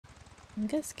I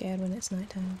get scared when it's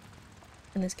nighttime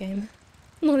in this game.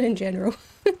 Not in general.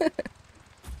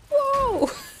 Whoa!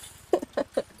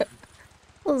 That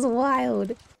was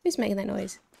wild. Who's making that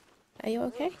noise? Are you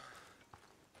okay?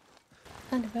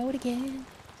 On the road again.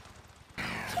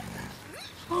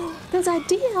 Oh, there's a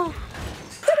deer!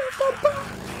 Get off the boat!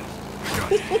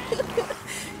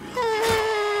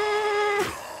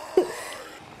 Ah!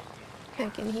 I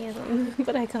can hear them,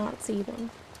 but I can't see them.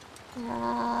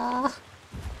 Ah.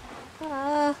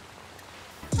 Ah.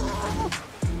 Ah.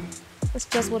 That's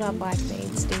just what our bike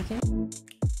needs, Deacon.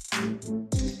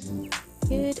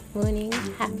 Good morning,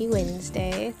 happy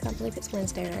Wednesday. Can't believe it's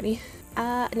Wednesday already.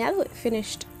 Now that we've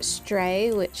finished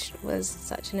Stray, which was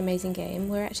such an amazing game,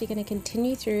 we're actually going to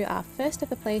continue through our first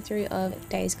ever playthrough of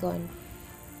Days Gone.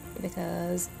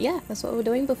 Because, yeah, that's what we're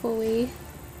doing before we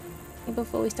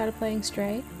started playing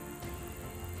Stray.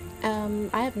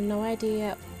 I have no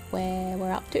idea where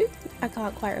we're up to. I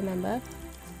can't quite remember.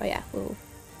 But yeah, we'll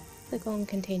click on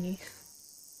continue.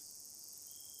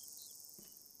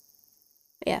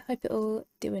 But yeah, hope you're all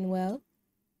doing well.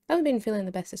 I haven't been feeling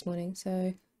the best this morning,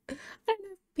 so I don't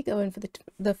know if we'll be going for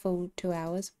the full 2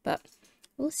 hours, but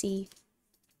we'll see.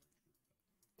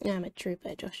 I'm a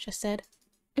trooper, Josh just said.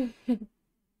 And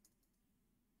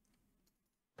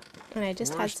I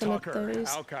just had some of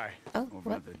those. Okay. Oh, Over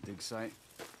what? at the dig site.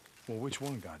 Well, which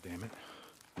one, goddammit?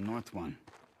 The north one.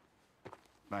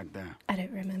 Back there. I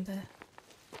don't remember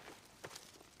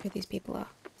who these people are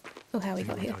or how we If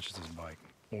got anyone here. touches this bike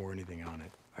or anything on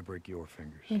it, I break your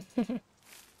fingers.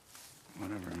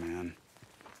 Whatever, man.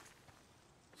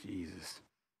 Jesus.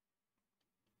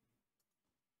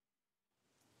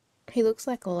 He looks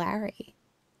like Larry.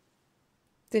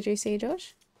 Did you see,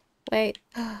 Josh? Wait,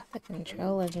 the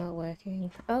controller's not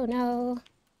working. Oh no.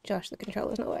 Josh, the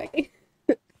controller's not working.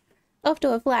 Off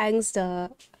to a flying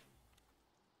start.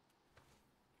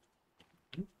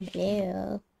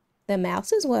 Hello. The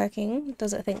mouse is working.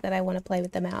 Does it think that I want to play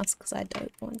with the mouse? Because I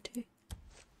don't want to.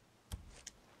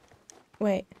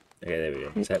 Wait. Okay, there we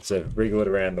go. Just had to wriggle it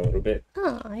around a little bit.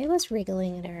 Oh, I was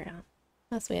wriggling it around.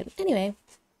 That's weird. Anyway.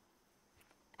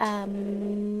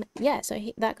 Yeah, so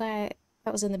that guy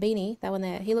that was in the beanie, that one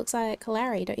there, he looks like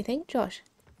Larry, don't you think, Josh?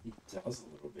 He does a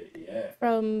little bit, yeah.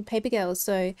 From Paper Girls,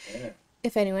 so Yeah.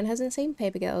 if anyone hasn't seen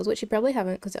Paper Girls, which you probably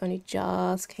haven't because it only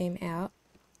just came out.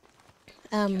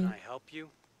 Can I help you?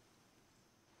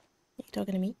 Are you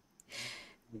talking to me?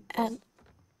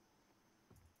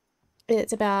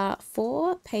 It's about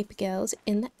 4 paper girls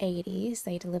in the 80s.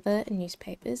 They deliver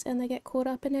newspapers and they get caught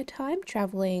up in a time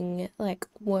traveling, like,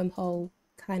 wormhole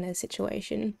kind of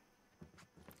situation.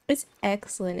 It's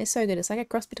excellent. It's so good. It's like a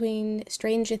cross between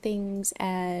Stranger Things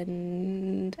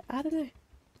and I don't know.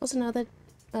 What's another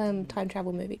time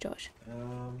travel movie, Josh?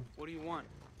 What do you want?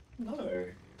 No. I'm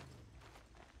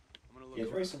gonna look Yeah,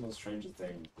 it's very around. similar to Stranger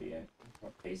Things, but yeah,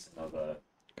 one piece another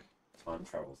time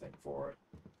travel thing for it.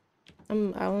 I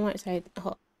might say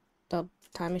hot tub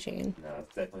time machine. No,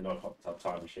 it's definitely not a hot tub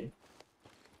time machine.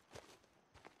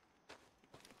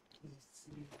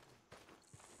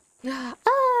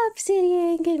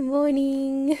 Obsidian, good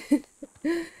morning.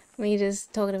 We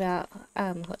just talking about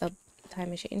hot tub time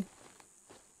machine.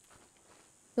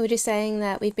 We were just saying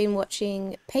that we've been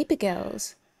watching Paper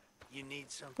Girls, You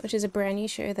need something. which is a brand new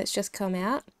show that's just come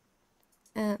out.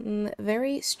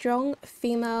 Very strong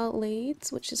female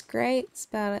leads, which is great. It's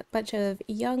about a bunch of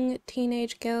young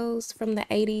teenage girls from the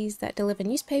 80s that deliver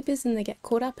newspapers and they get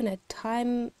caught up in a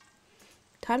time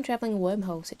traveling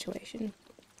wormhole situation.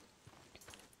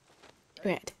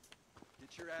 Right.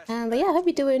 Get your ass But yeah, I hope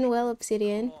you're doing well, Come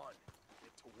Obsidian. on.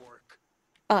 Get to work.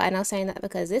 Oh, and I was saying that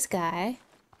because this guy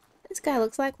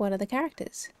looks like one of the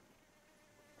characters.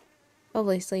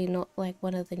 Obviously not like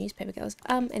one of the newspaper girls.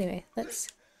 Anyway,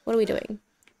 what are we doing?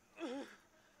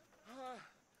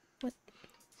 What?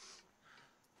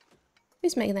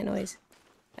 Who's making that noise?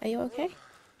 Are you okay?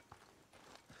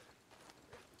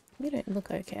 You don't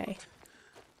look okay.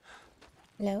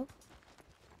 Hello?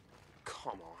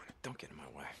 Come on, don't get in my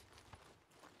way.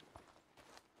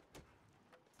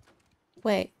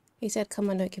 Wait, he said come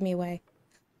on, don't give me away.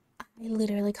 I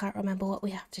literally can't remember what we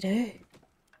have to do.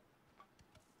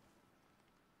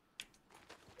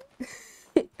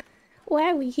 Why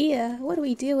are we here? What are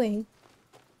we doing?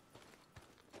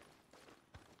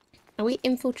 Are we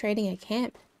infiltrating a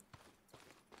camp?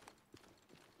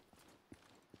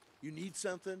 You need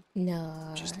something?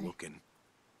 No. Just looking.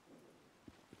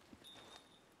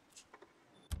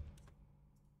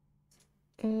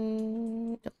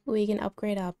 We can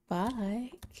upgrade our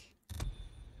bike.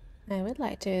 I would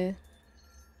like to.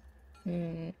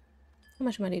 How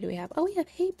much money do we have? Oh, we have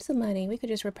heaps of money. We could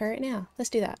just repair it now. Let's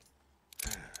do that.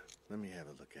 Let me have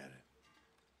a look at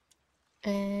it.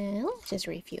 And let's just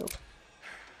refuel.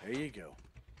 There you go.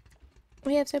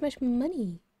 We have so much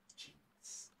money.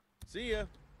 See ya.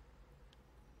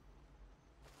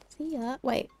 See ya.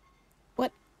 Wait.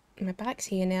 What? My bike's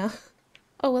here now.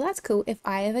 Oh, well, that's cool. If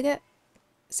I ever get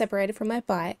separated from my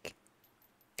bike,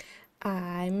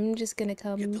 I'm just gonna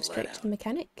come straight to the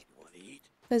mechanic. You want to eat?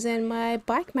 Because then my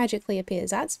bike magically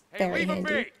appears. That's very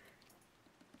handy.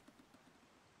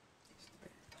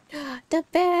 The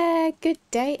bear! Good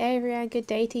day, everyone. Good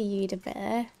day to you, the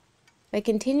bear. We're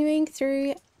continuing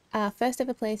through our first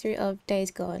ever playthrough of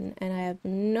Days Gone, and I have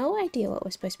no idea what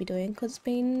we're supposed to be doing because it's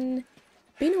been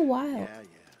a while. Yeah.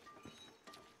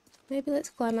 Maybe let's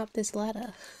climb up this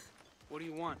ladder. What do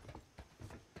you want?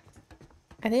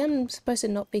 I think I'm supposed to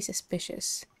not be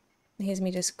suspicious. Here's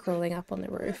me just crawling up on the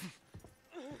roof.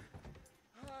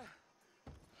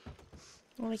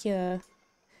 I like your,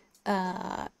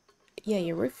 yeah,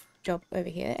 your roof job over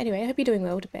here. Anyway, I hope you're doing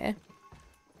well, bear.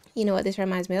 You know what this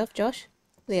reminds me of, Josh?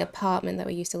 The apartment that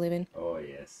we used to live in. Oh,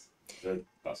 yes. The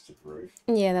busted roof.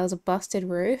 Yeah, there was a busted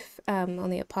roof on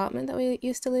the apartment that we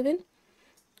used to live in.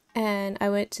 And I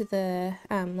went to the,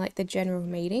 like the general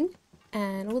meeting.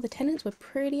 And all the tenants were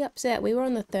pretty upset. We were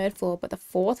on the 3rd floor, but the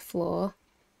 4th floor,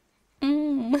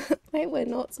 they were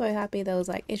not so happy. There was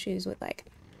like issues with like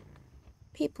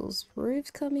people's roofs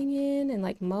coming in and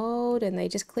like mold, and they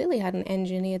just clearly hadn't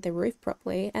engineered the roof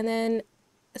properly. And then,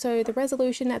 so the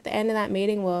resolution at the end of that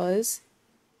meeting was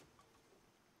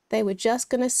they were just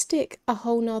gonna stick a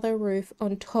whole nother roof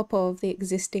on top of the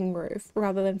existing roof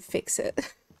rather than fix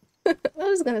it. I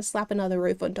was gonna slap another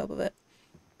roof on top of it.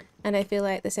 And I feel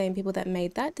like the same people that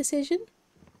made that decision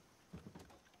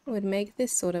would make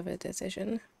this sort of a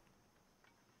decision.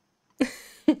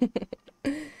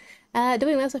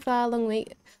 Doing well so far, long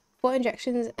week. 4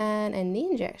 injections and a knee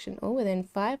injection, all within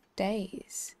 5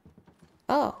 days.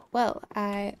 Oh, well,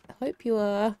 I hope you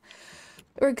are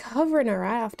recovering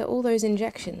alright after all those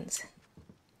injections.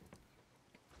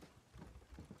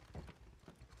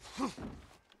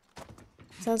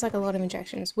 Sounds like a lot of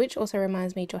injections, which also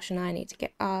reminds me Josh and I need to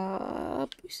get a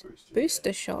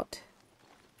booster shot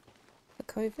for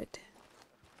COVID.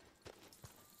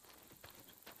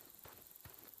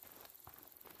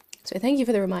 So thank you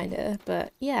for the reminder,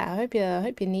 but yeah, I hope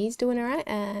your knee's doing alright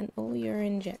and all your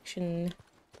injection.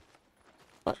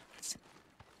 What?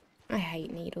 I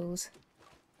hate needles.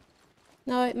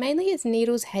 No, mainly it's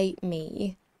needles hate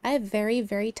me. I have very,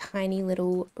 very tiny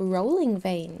little rolling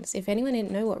veins. If anyone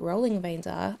didn't know what rolling veins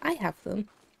are, I have them.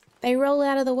 They roll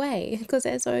out of the way because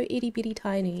they're so itty bitty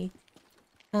tiny.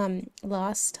 Time before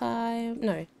last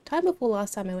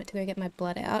time I went to go get my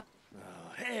blood out.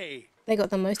 Oh, hey. They got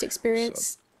the most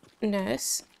experienced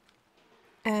nurse.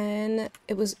 And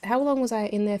it was, how long was I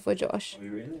in there for, Josh? We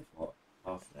were in there for what,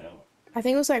 half an hour? I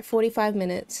think it was like 45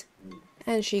 minutes.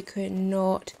 And she could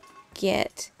not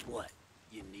get What?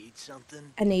 You need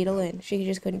something? a needle in. She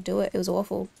just couldn't do it. It was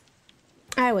awful.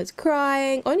 I was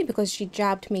crying only because she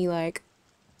jabbed me like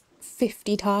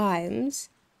 50 times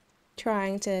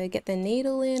trying to get the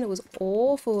needle in. It was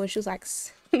awful. She was like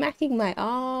smacking my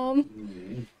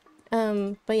arm.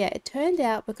 But yeah, it turned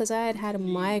out because I had had a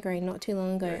migraine not too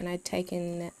long ago and I'd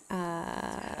taken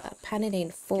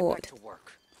Panadine Fort. Get back to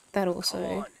work. That Come also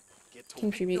on. Get to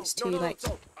contributes to like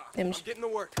don't. them. Getting to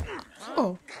work.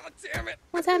 Oh, God damn it.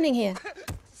 what's happening here?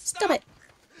 Stop it!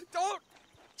 Don't.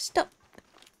 Stop!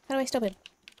 How do I stop it?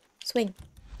 Swing.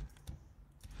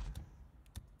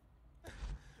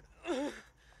 Are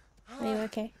you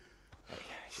okay? Hey,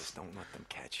 just don't let them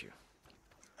catch you.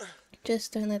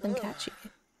 Just don't let them catch you.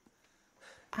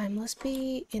 I must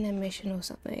be in a mission or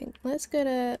something. Let's go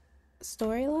to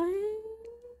storyline.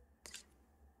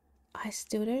 I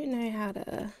still don't know how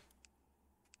to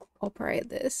operate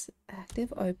this.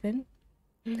 Active, open.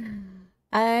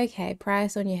 Okay,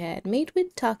 price on your head. Meet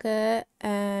with Tucker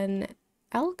and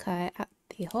Alkai at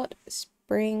the Hot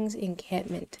Springs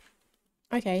encampment.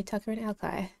 Okay, Tucker and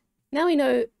Alkai. Now we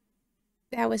know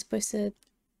how we're supposed to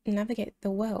navigate the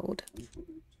world.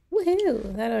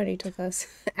 Woohoo! That only took us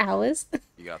hours.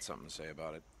 You got something to say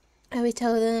about it? I always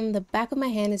tell them the back of my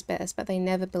hand is best, but they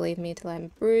never believe me until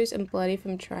I'm bruised and bloody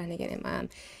from trying to get in my arm.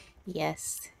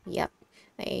 Yes, yep.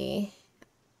 They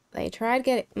tried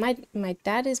get it. My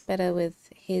dad is better with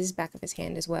his back of his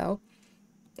hand as well,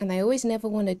 and they always never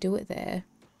want to do it there.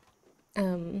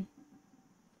 I'm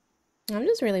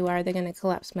just really worried they're going to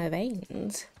collapse my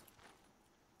veins.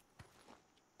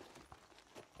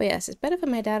 But yes, it's better for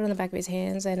my dad on the back of his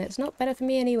hands, and it's not better for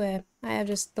me anywhere. I have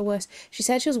just the worst. She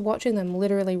said she was watching them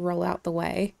literally roll out the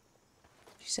way.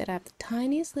 She said I have the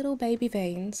tiniest little baby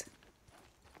veins,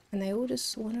 and they all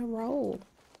just want to roll.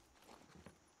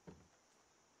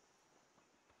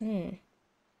 I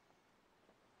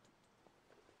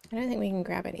don't think we can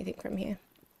grab anything from here.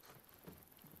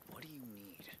 What do you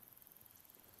need?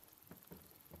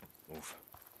 Move.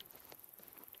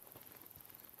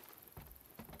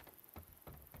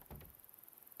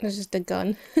 There's just a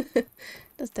gun.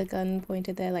 Just a gun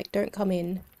pointed there, like, don't come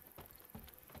in.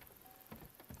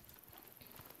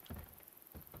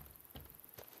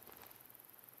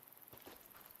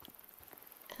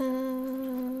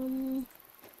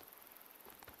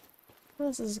 Well,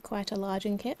 this is quite a large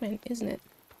encampment, isn't it?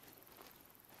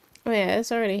 Oh yeah,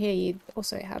 it's already here. You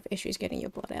also have issues getting your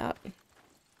blood out.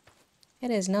 It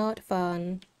is not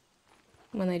fun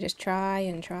when they just try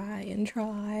and try and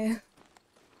try.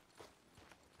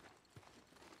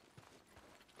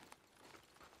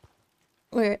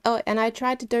 Oh, and I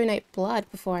tried to donate blood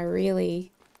before I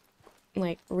really,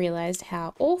 like, realized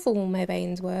how awful my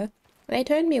veins were. They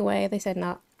turned me away. They said,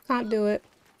 nah, can't do it.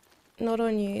 Not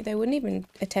on you. They wouldn't even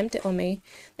attempt it on me.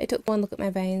 They took one look at my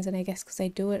veins, and I guess because they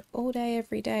do it all day,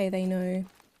 every day, they know.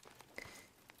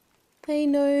 They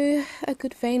know a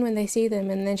good vein when they see them.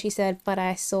 And then she said, but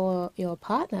I saw your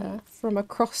partner from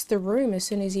across the room as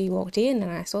soon as you walked in,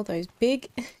 and I saw those big,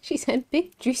 she said,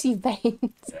 big juicy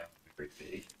veins. Yeah, pretty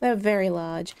big. They're very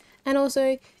large. And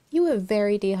also, you were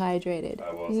very dehydrated.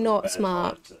 I was Not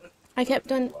smart. I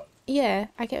kept on, blood. yeah,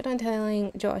 I kept on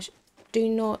telling Josh, do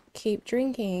not keep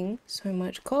drinking so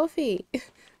much coffee.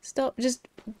 Stop, just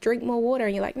drink more water.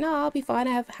 And you're like, no, I'll be fine.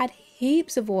 I have had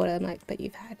heaps of water. I'm like, but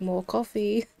you've had more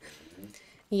coffee.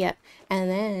 Yep. And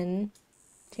then,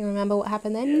 do you remember what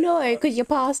happened then? Yeah, No, because you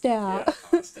passed out.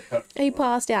 Yeah, He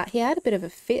passed out. He had a bit of a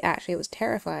fit, actually. It was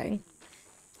terrifying.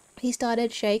 He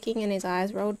started shaking and his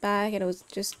eyes rolled back, and it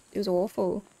was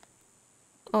awful.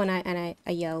 Oh, and I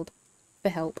yelled for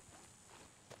help.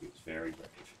 He was very brave.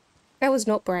 I was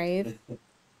not brave. It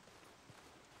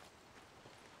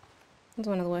was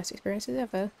one of the worst experiences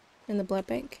ever in the blood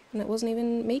bank, and it wasn't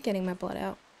even me getting my blood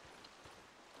out.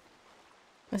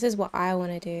 This is what I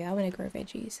want to do. I want to grow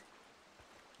veggies.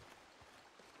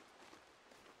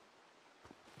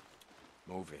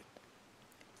 Move it.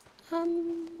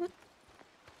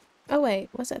 Oh wait,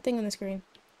 what's that thing on the screen?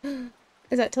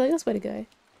 Is that telling us where to go?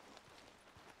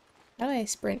 How do I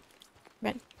sprint?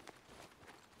 Run.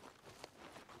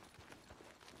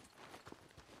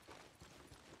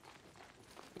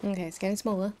 Okay, it's getting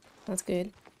smaller. That's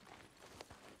good.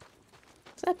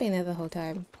 So I've been there the whole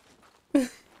time.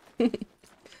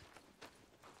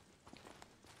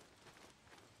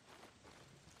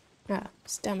 Ah,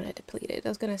 stamina depleted. I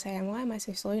was gonna say, why am I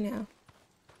so slow now?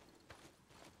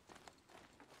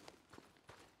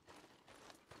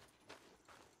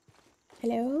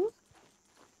 Hello?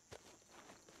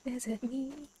 Is it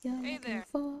me you're Hey looking there.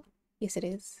 for? Yes, it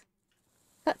is.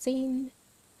 Cutscene.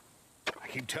 I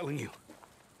keep telling you.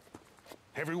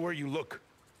 Everywhere you look,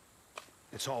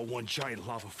 it's all one giant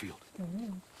lava field.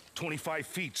 25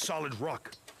 feet solid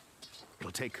rock.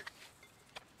 It'll take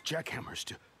jackhammers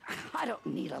to... I don't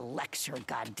need a lecture,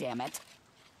 goddammit.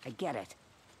 I get it.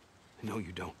 No,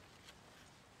 you don't.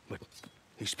 But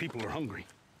these people are hungry.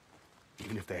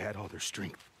 Even if they had all their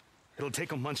strength. It'll take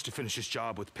them months to finish this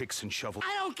job with picks and shovels.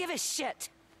 I don't give a shit.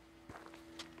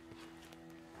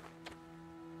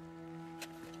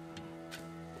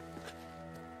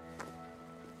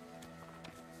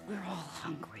 We're all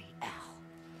hungry, Al.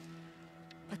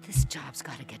 But this job's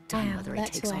gotta get done Al, whether it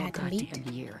that's takes who I all had to meet.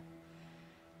 goddamn year.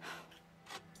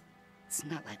 It's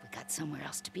not like we got somewhere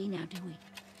else to be now, do we?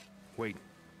 Wait.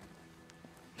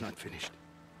 Not finished.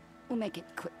 We'll make it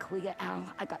quick, will ya, Al?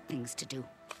 I got things to do.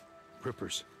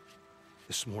 Rippers.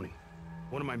 This morning,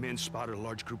 one of my men spotted a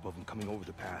large group of them coming over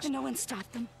the pass. And no one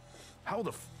stopped them? How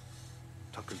the f...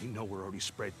 Tucker, you know we're already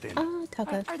spread thin. Oh,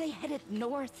 Tucker. Are they headed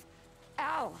north?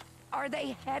 Al, are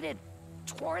they headed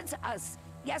towards us?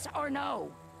 Yes or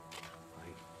no?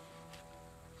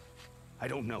 I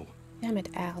don't know. Damn it,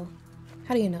 Al.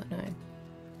 How do you not know?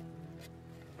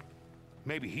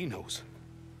 Maybe he knows.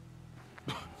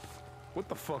 What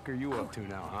the fuck are you up to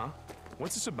now, huh?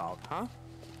 What's this about, huh?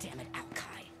 Damn it,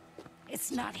 Alkai.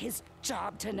 It's not his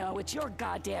job to know. It's your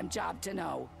goddamn job to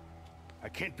know. I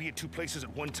can't be at two places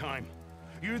at one time.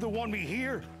 You either want me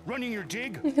here, running your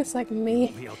dig, It's like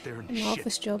me. me out there in An the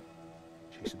office shit, job.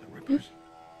 chasing the Rippers.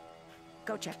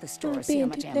 Go check the store, I'll see be how in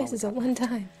much two ammo we places at got one left.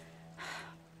 time.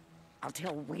 I'll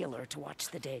tell Wheeler to watch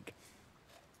the dig.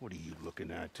 What are you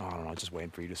looking at? I don't know, just waiting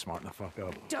for you to smarten the fuck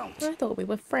up. Don't. I thought we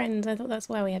were friends. I thought that's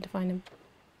why we had to find him.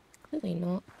 Clearly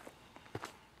not.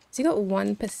 Has he got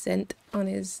 1% on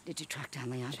his Did you track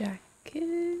down Leon? jacket?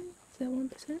 Is that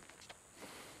 1%?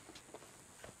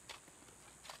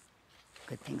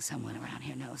 Good thing someone around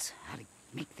here knows how to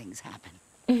make things happen.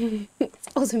 It's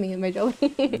also me and my job.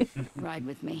 Ride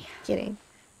with me. Kidding.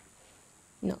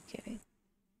 Not kidding.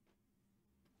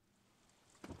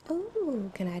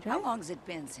 Oh, can I How drive? long's it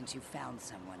been since you found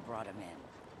someone, brought him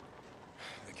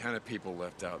in? The kind of people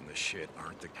left out in the shit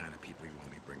aren't the kind of people you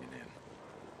want me bringing in.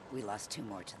 We lost 2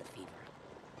 more to the fever.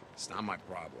 It's not my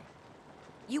problem.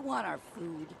 You want our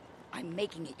food? I'm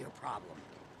making it your problem.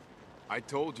 I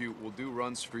told you we'll do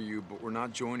runs for you, but we're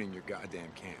not joining your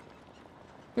goddamn camp.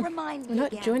 Remind me I'm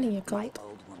not again, joining your my cult.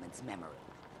 old woman's memory.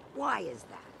 Why is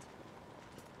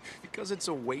that? Because it's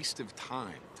a waste of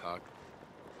time, Tuck.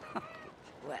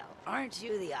 Well, aren't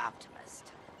you the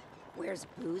optimist? Where's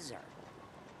Boozer?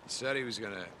 He said he was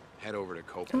gonna head over to Oh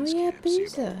Copeland's yeah, camp, see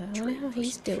Boozer. about I wonder trading how for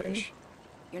he's some doing. fish.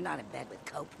 You're not in bed with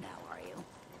Cope now, are you?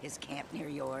 His camp near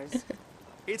yours?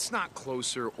 It's not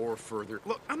closer or further.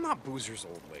 Look, I'm not Boozer's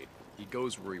old lady. He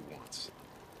goes where he wants.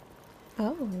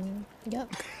 Oh,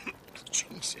 yuck.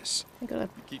 Jesus. I gotta.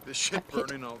 Keep the shit pit.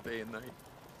 burning all day and night.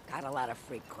 Got a lot of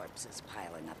freak corpses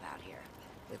piling up out here.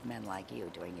 With men like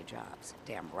you doing your jobs.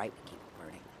 Damn right we keep it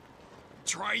burning.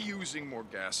 Try using more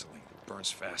gasoline. It burns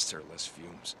faster, less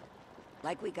fumes.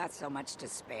 Like we got so much to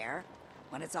spare.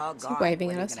 When it's all he gone, waving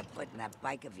what at are you us? gonna put in that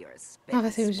bike of yours? Oh, I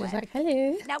Spit thought he and was just sweat? like,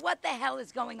 hello. Now what the hell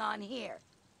is going on here?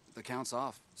 The count's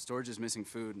off. Storage is missing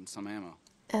food and some ammo.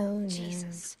 Oh no.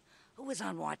 Jesus. Who was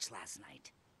on watch last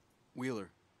night? Wheeler,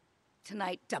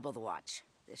 Tonight, double the watch.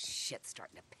 This shit's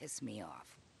starting to piss me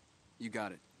off. you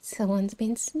got it. Someone's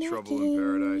been snacking. Trouble in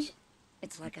paradise.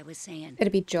 It's like I was saying.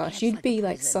 It'd be Josh. Camp's You'd like be a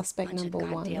like prison. suspect Bunch of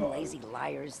number one. goddamn lazy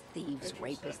liars, thieves,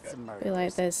 rapists, and murderers. Be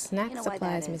like, there's snack You know why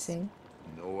supplies that is? missing.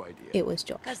 No idea. It was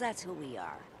Josh. Because that's who we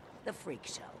are. The freak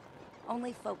show.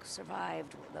 Only folks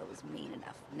survived were those mean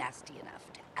enough, nasty enough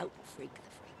to out-freak the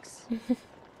freaks.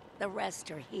 The rest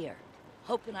are here.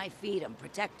 Hoping I feed them,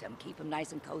 protect them, keep them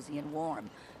nice and cozy and warm,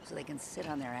 so they can sit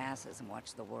on their asses and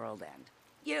watch the world end.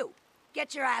 You!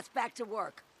 Get your ass back to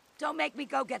work. Don't make me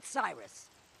go get Cyrus.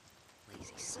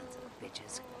 Lazy sons of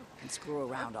bitches can screw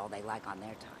around all they like on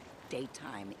their time.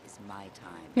 Daytime is my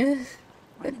time.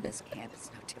 Running this camp is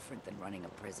no different than running a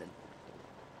prison.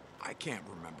 I can't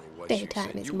remember what Daytime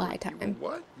you said. is You my were- You time. were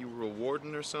what? You were a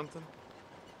warden or something?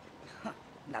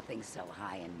 Nothing so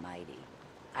high and mighty.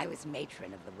 I was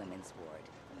matron of the women's ward.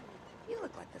 You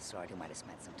look like the sort who might have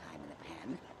spent some time in the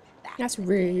pen. Back That's in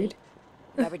the day. rude.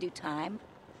 You ever do time?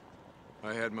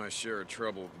 I had my share of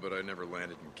trouble, but I never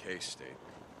landed in K-State.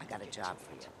 I got a job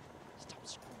for you.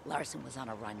 Larson was on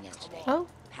a run yesterday. Oh.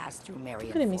 Passed through Look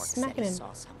Marion at him, he's Fork, said smacking he him.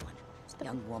 saw someone.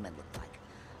 Young woman looked like,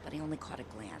 but he only caught a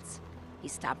glance. He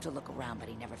stopped to look around, but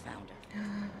he never found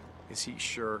her. Is he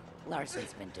sure?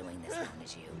 Larson's been doing this long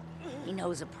as you. He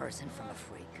knows a person from a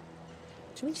freak.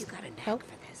 Should we You got a knack help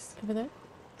for this. over there?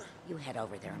 You head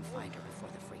over there and find her before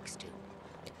the freaks do.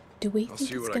 Do we I'll think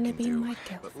see it's what I gonna can be do. my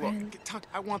But girlfriend? look, Tuck,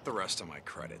 I want the rest of my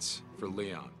credits for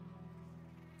Leon.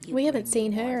 You We haven't bring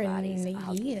seen me more her in bodies,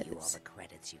 I'll give you all years. the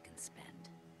credits you can spend.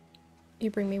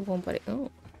 You bring me one body. Oh.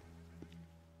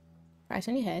 Price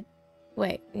on your head.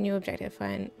 Wait, new objective.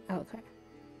 Fine. Okay.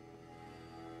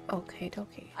 Okay,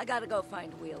 dokie. I gotta go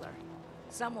find Wheeler.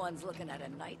 Someone's looking at a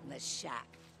night in the shack.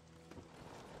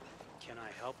 Can I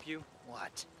help you?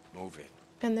 What? Move it.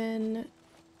 And then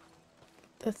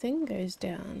the thing goes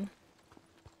down.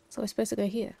 So we're supposed to go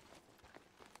here.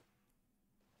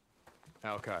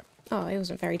 Okay. Oh, it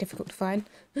wasn't very difficult to find.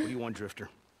 What do you want, Drifter?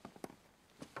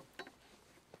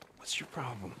 What's your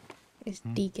problem? It's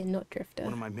Deacon, not Drifter.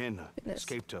 One of my men Goodness.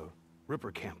 escaped to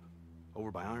Ripper Camp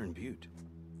over by Iron Butte.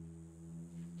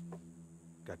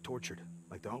 Got tortured,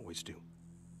 like they always do.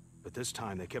 But this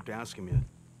time they kept asking me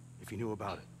if you knew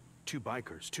about it. 2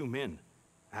 bikers, 2 men,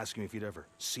 asking me if you'd ever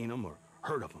seen them or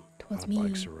heard of them. Twas Lot of me.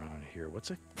 bikes around here.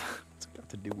 What's it got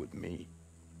to do with me?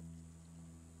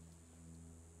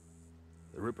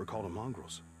 The Ripper called them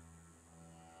mongrels.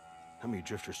 How many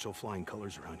drifters still flying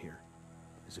colors around here?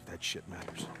 As if that shit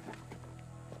matters.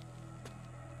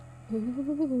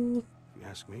 Ooh. If you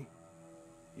ask me,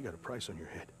 you got a price on your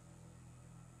head.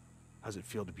 How's it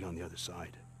feel to be on the other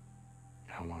side?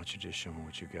 Now, why don't you just show me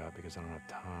what you got, because I don't have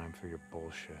time for your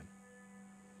bullshit.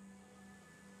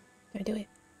 Go do it.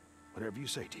 Whatever you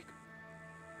say, Deke.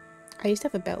 I used to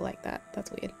have a belt like that.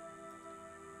 That's weird.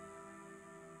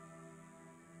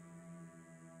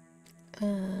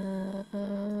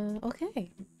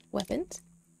 Okay. Weapons.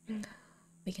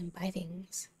 We can buy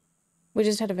things. We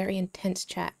just had a very intense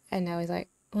chat, and now he's like,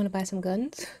 I want to buy some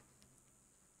guns.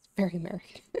 It's very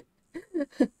American.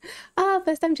 Ah,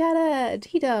 first time chatter.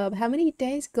 T-Dub, how many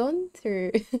days gone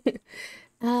through?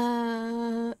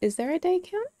 Is there a day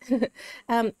count?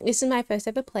 This is my first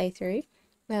ever playthrough.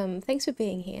 Thanks for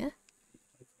being here.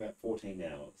 About 4 14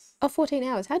 hours. Oh, 14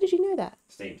 hours. How did you know that?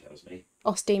 Steam tells me.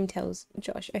 Oh, Steam tells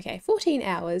Josh. Okay, 14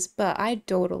 hours, but I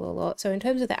dawdle a lot. So in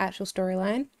terms of the actual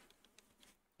storyline,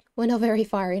 we're not very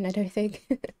far in, I don't think.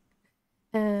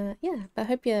 Yeah, but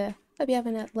hope you're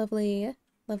having a lovely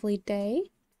day.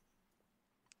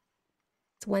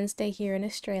 It's Wednesday here in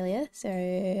Australia, so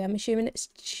I'm assuming it's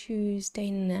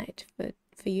Tuesday night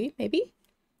for you, maybe?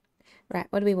 Right,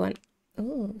 what do we want?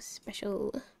 Ooh,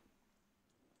 special.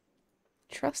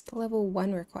 Trust level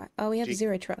 1 required. Oh, we have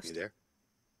 0 trust. You there?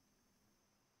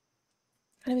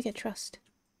 How do we get trust?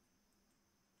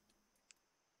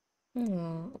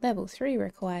 Oh, level 3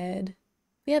 required.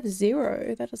 We have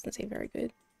 0. That doesn't seem very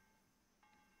good.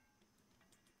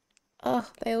 Oh,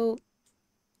 they all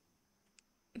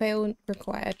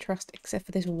require trust except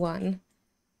for this one.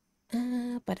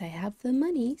 But I have the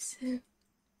monies.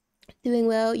 Doing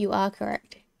well, you are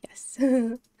correct. Yes.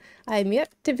 I'm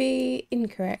yet to be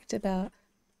incorrect about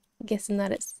guessing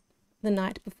that it's the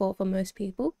night before for most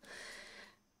people.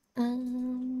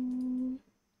 Do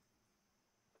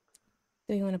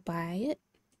we want to buy it?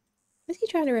 Is he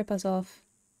trying to rip us off?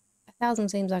 1,000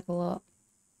 seems like a lot.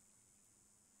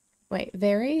 Wait,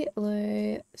 very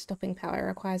low stopping power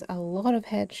requires a lot of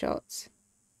headshots.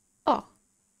 Oh,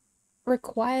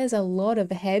 requires a lot of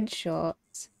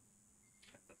headshots.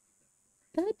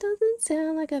 That doesn't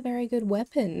sound like a very good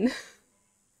weapon.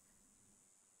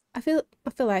 I feel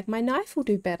like my knife will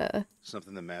do better.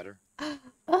 Something the matter?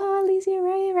 Oh, Alicia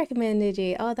Ray recommended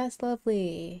you. Oh, that's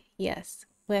lovely. Yes,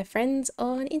 we're friends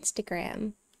on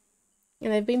Instagram.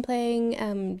 And I've been playing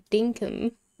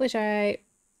Dinkum, which I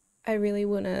really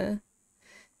want to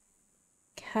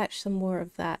catch some more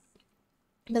of that.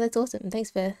 But that's awesome.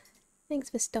 Thanks for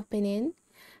stopping in.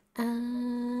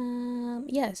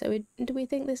 Yeah, so do we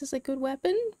think this is a good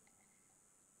weapon?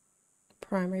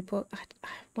 Primary book. I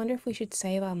wonder if we should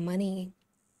save our money.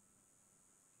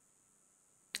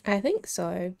 I think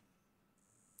so.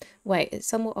 Wait, it's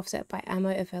somewhat offset by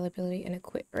ammo availability and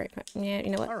equip rate. Yeah, you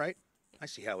know what? All right. I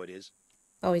see how it is.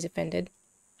 Oh, he's offended.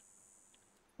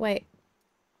 Wait,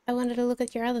 I wanted to look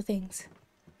at your other things.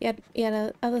 You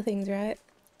had other things, right?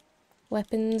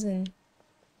 Weapons and...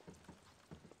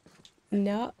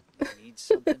 No. Need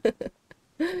something?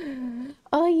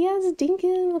 Oh yes,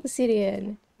 Dinkin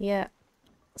Obsidian. Yeah.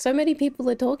 So many people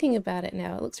are talking about it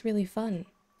now. It looks really fun.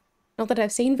 Not that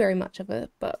I've seen very much of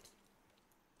it, but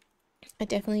I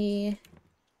definitely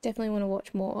want to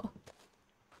watch more.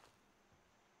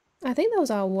 I think that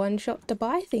was our one shot to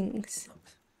buy things.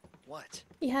 What?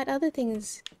 You had other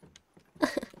things.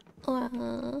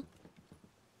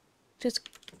 Just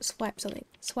swipe something.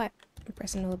 Swipe. I'm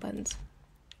pressing all the buttons.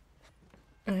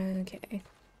 Okay.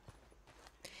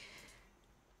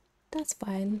 That's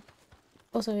fine.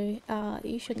 Also,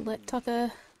 you shouldn't let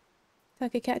Tucker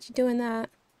catch you doing that.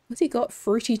 What's he got?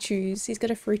 Fruity Chews. He's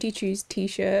got a Fruity Chews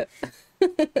t-shirt.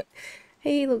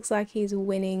 He looks like he's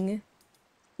winning.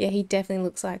 Yeah, he definitely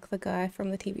looks like the guy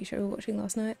from the TV show we were watching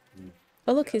last night.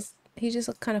 Oh look, he's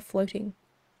just kind of floating.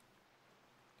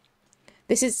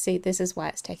 This is why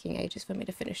it's taking ages for me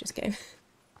to finish this game.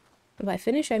 And by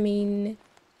finish, I mean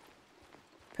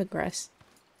progress.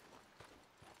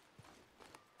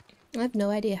 I have no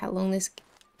idea how long this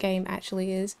game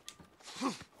actually is.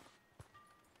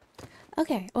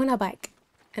 Okay, on our bike.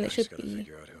 And it should gotta be...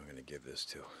 figure out who I'm gonna give this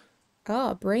to.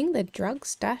 Oh, bring the drug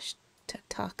stash to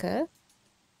Tucker.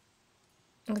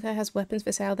 The guy has weapons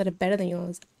for sale that are better than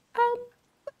yours.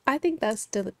 I think that's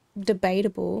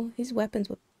debatable. His weapons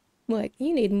were... Like,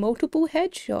 you need multiple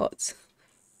headshots.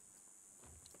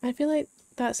 I feel like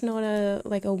that's not a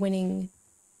winning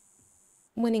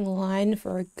line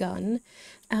for a gun.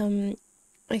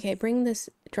 Okay, bring this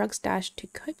drug stash to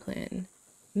Copeland.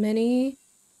 Many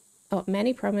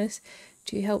promise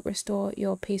to help restore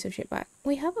your piece of shit bike.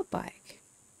 We have a bike.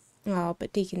 Oh,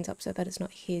 but Deacon's upset that it's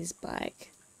not his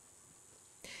bike.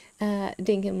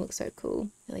 Dinkin looks so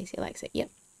cool. At least he likes it. Yep.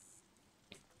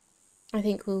 I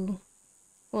think we'll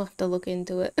have to look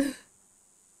into it.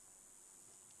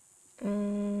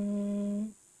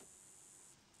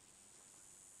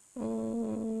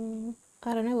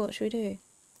 I don't know, what should we do?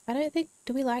 I don't think...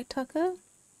 Do we like Tucker?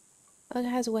 Tucker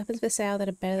has weapons for sale that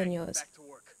are better than yours. Back to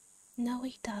work. No,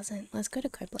 he doesn't. Let's go to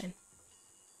Copeland.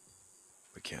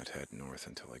 We can't head north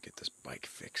until I get this bike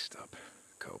fixed up.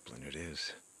 Copeland it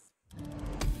is.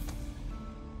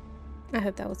 I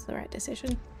hope that was the right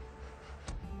decision.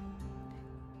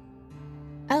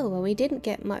 Oh, well, we didn't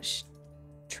get much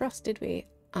trust, did we?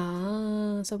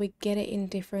 Ah, so we get it in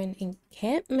different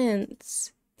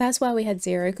encampments. That's why we had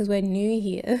 0, because we're new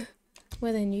here.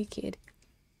 We're the new kid.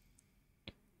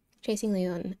 Chasing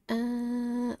Leon.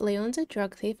 Leon's a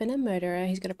drug thief and a murderer.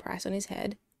 He's got a price on his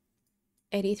head.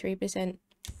 83%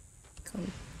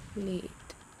 complete.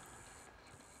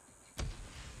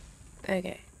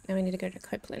 Okay, now we need to go to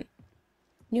Copeland.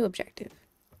 New objective.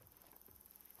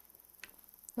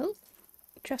 Oh,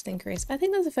 trust increase. I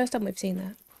think that's the first time we've seen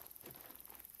that.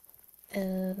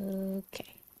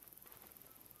 Okay.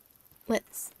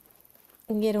 Let's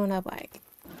get on our bike.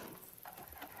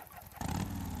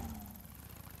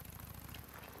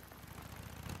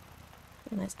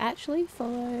 And let's actually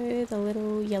follow the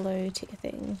little yellow ticker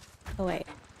thing. Oh wait,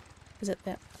 is it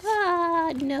that?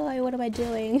 Ah, no, what am I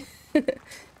doing?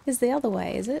 It's the other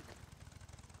way, is it?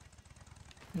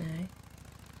 No.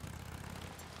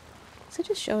 Is it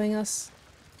just showing us?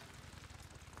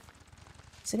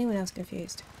 Is anyone else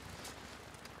confused?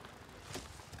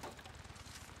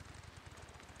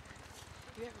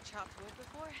 You ever chopped wood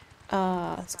before?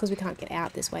 It's because we can't get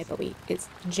out this way, but it's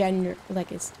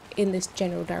it's in this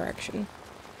general direction.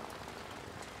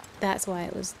 That's why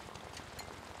it was.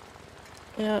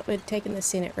 We're taking the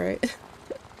scenic route.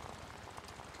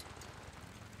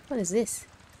 What is this?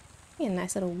 Yeah, a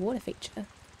nice little water feature.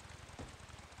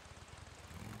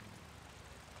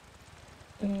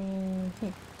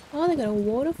 Oh, they got a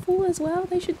waterfall as well.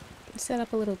 They should set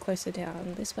up a little closer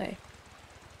down this way.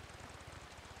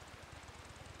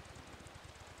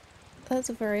 That's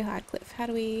a very high cliff. How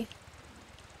do we...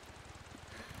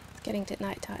 It's getting to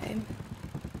night time.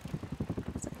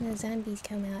 It's like the zombies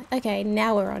come out. Okay,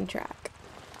 now we're on track.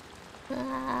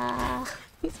 Ah,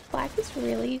 this bike is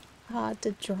really hard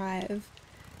to drive.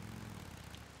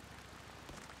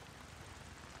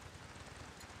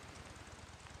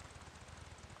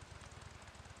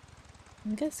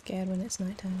 I get scared when it's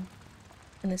nighttime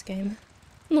in this game.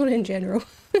 Not in general.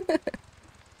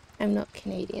 I'm not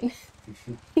Canadian.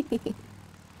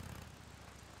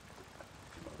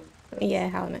 Yeah,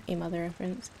 How I Met Your Mother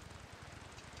reference.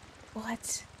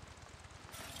 What?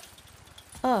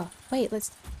 Oh, wait,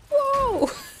 let's... Whoa!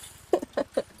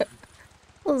 That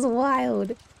was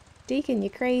wild. Deacon, you're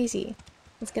crazy.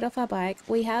 Let's get off our bike.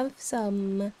 We have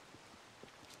some...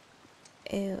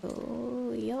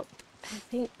 Ew, yup. I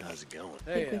think... How's it going?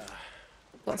 Hey,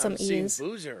 got some haven't ears. seen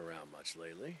Boozer around much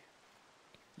lately.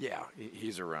 Yeah,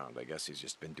 he's around. I guess he's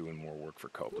just been doing more work for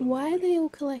Copeland. Why are they all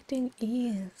collecting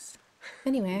ears?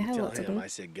 Anyway, I have Tell lots of him them. I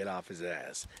said get off his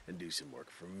ass and do some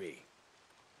work for me.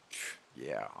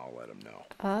 Yeah, I'll let him know.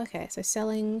 Oh, okay, so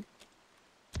selling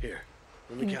Here,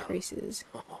 let me count. increases.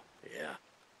 Oh, yeah.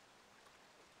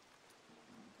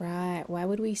 Right, why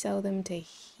would we sell them to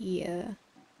here?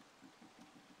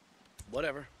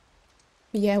 Whatever.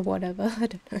 Yeah, whatever. I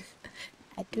don't know.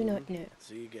 I do not know.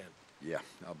 See you again. Yeah,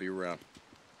 I'll be around.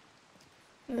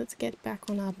 Let's get back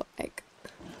on our bike.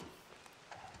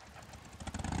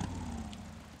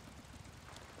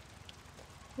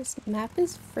 This map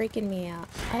is freaking me out.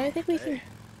 I don't think we can... Hey,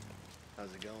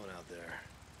 how's it going out there?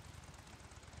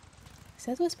 It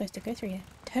says we're supposed to go through here.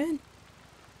 Turn.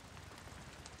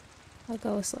 I'll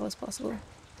go as slow as possible.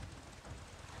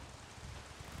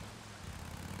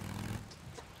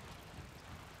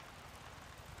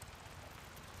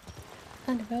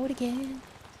 On the road again.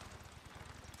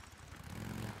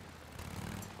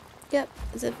 Yep,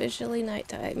 it's officially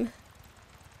nighttime.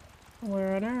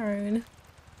 We're on our own.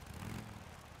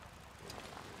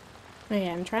 Oh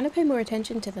yeah, I'm trying to pay more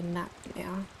attention to the map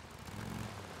now.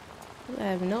 I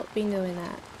have not been doing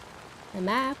that. The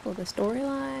map or the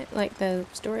storyline, like the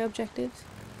story objectives.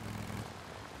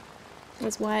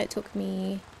 That's why it took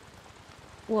me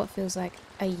what feels like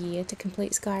a year to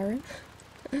complete Skyrim.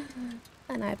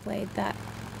 And I played that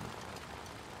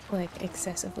like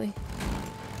excessively.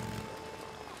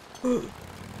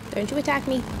 Don't you attack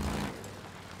me!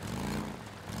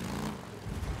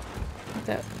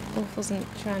 That wolf wasn't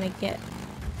trying to get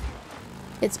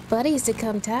its buddies to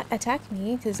come attack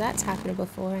me, because that's happened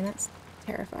before and that's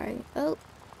terrifying. Oh,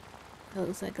 that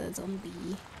looks like a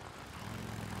zombie.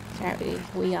 Sorry,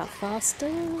 we are faster.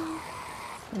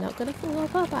 We're not gonna fall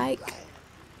off our bike.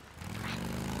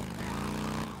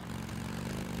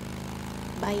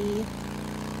 Bye.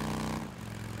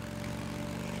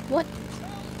 What?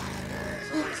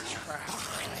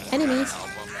 Enemies.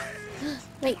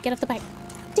 Wait, get off the bike.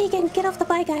 Deacon, get off the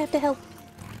bike, I have to help.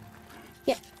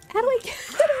 Yeah, how do I get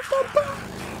off the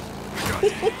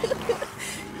bike?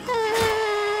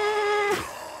 Ah!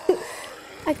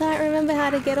 I can't remember how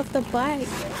to get off the bike.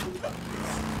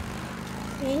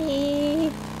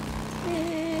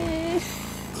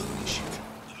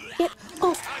 Get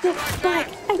off the bike!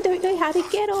 I don't know how to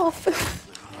get off.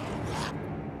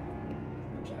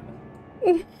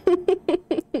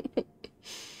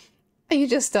 Are you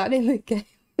just starting the game?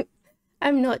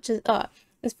 I'm not just... Oh,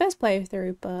 it's first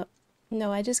playthrough, but...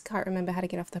 No, I just can't remember how to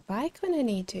get off the bike when I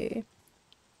need to.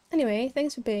 Anyway,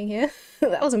 thanks for being here.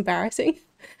 That was embarrassing.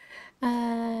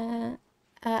 How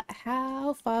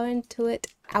far into it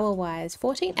hour-wise?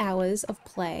 14 hours of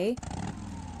play.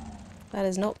 That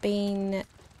has not been,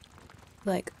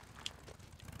 like,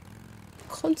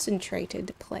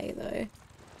 concentrated play, though.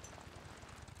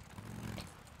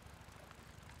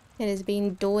 It has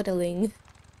been dawdling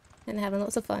and having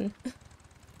lots of fun.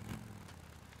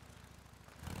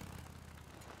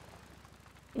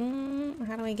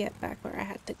 How do I get back where I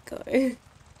had to go?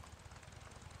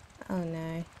 Oh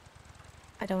no.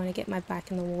 I don't want to get my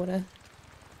back in the water.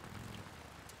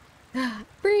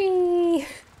 Bree!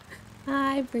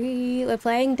 Hi Bree! We're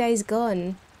playing Days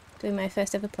Gone. Doing my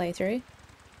first ever playthrough.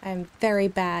 I'm very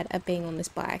bad at being on this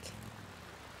bike.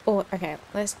 Or, okay,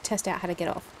 let's test out how to get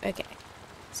off. Okay.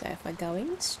 So if we're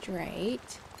going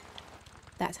straight,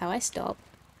 that's how I stop.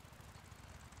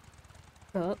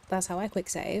 Oh, that's how I quick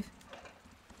save.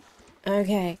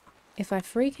 Okay, if I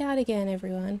freak out again,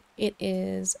 everyone, it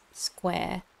is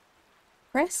square.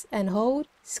 Press and hold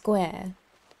square.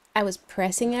 I was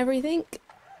pressing everything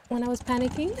when I was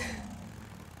panicking,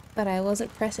 but I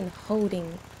wasn't pressing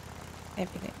holding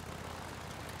everything.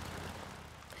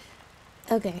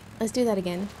 Okay, let's do that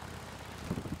again.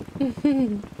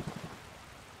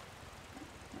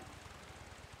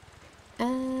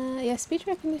 Yeah, speech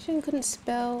recognition couldn't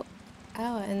spell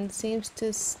out and seems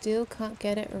to still can't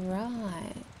get it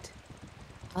right.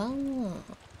 Oh.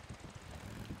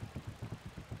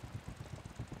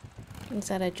 Is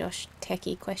that a Josh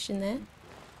Techie question there?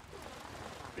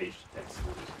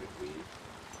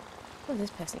 What is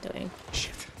this person doing?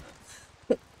 Shit.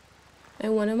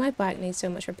 No wonder my bike needs so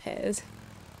much repairs.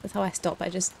 That's how I stop. I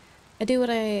do what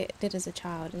I did as a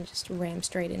child and just ram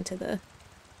straight into the...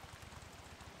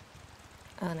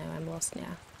 Oh no, I'm lost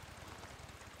now.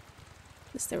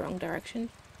 This is the wrong direction.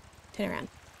 Turn around.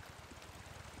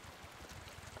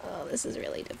 Oh, this is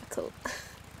really difficult.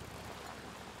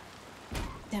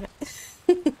 Damn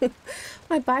it.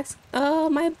 My bike's...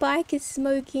 Oh, my bike is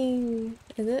smoking.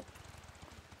 Is it?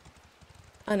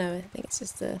 Oh no, I think it's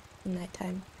just the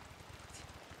nighttime.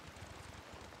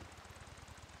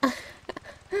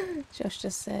 Josh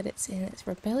just said it's in its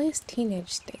rebellious teenage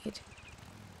stage.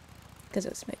 Because it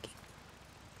was smoking.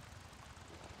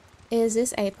 Is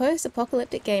this a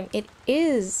post-apocalyptic game? It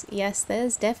is! Yes,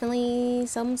 there's definitely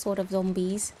some sort of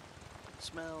zombies.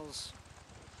 Smells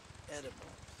edible.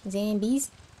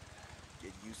 Zombies?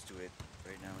 Get used to it.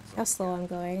 Right now it's How slow I'm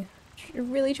going.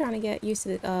 Really trying to get used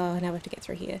to it. Oh, now we have to get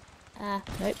through here. Nope.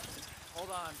 Hold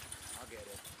on. I'll get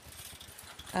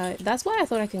it. That's why I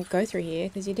thought I could go through here,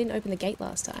 because you didn't open the gate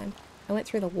last time. I went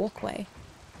through the walkway.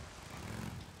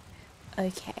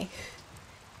 Okay.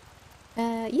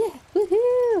 Yeah,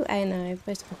 woohoo! I know,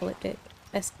 post-apocalyptic,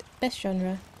 best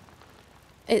genre.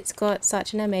 It's got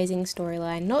such an amazing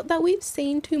storyline. Not that we've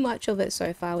seen too much of it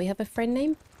so far. We have a friend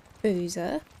named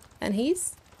Boozer, and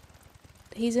he's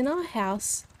in our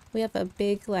house. We have a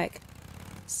big, like,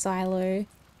 silo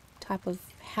type of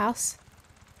house.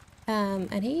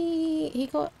 And he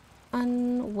got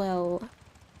unwell.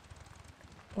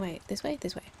 Wait, this way?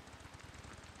 This way.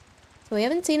 So we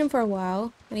haven't seen him for a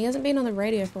while, and he hasn't been on the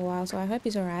radio for a while, so I hope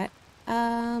he's alright.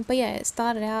 But yeah, it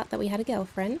started out that we had a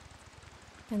girlfriend,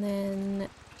 and then,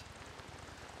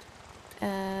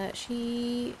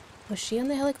 was she on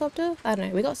the helicopter? I don't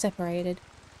know, we got separated.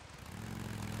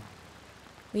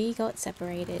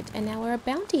 And now we're a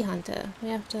bounty hunter. We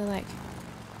have to, like,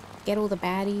 get all the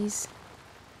baddies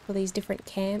for these different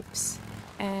camps,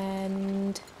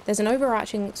 and there's an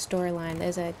overarching storyline.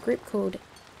 There's a group called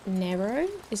Nero,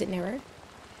 is it Nero?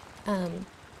 And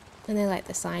they're like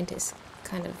the scientists,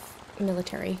 kind of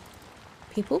military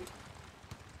people.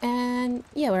 And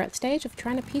yeah, we're at the stage of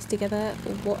trying to piece together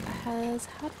what has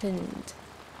happened.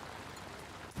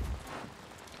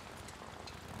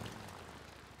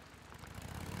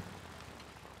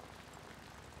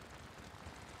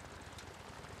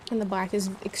 And the bike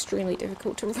is extremely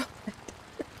difficult to ride.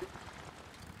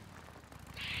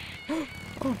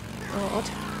 Oh god,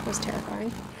 that was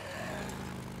terrifying.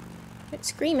 Don't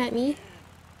scream at me.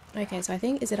 Okay, so I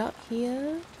think, is it up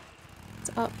here? It's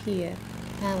up here.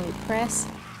 And we press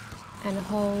and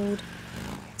hold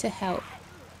to help.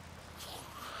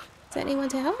 Is there anyone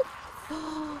to help?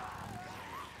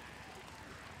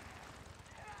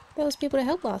 There was people to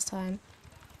help last time.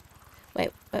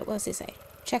 Wait, what does this say?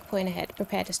 Checkpoint ahead.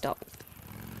 Prepare to stop.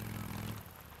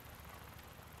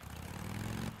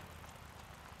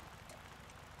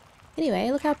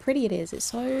 Anyway, look how pretty it is. It's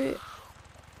so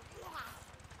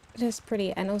just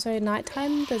pretty. And also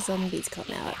nighttime, the zombies come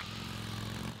out.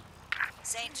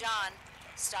 St. John,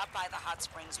 stop by the hot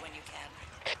springs when you can.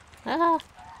 Ah.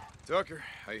 Tucker,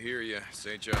 I hear you.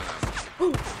 St. John.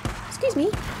 Oh, excuse me.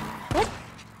 What?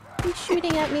 He's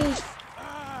shooting at me.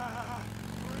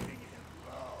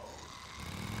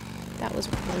 That was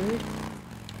rude.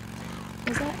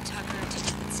 Was that? Tucker to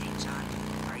St. John.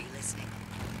 Are you listening?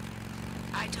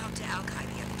 I talked to Alki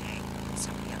the other day.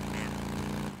 Some of the other men.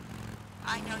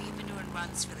 I know you've been doing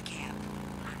runs for the camp.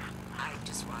 I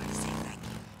just wanted to say thank you.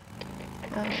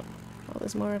 Oh,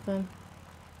 there's more of them.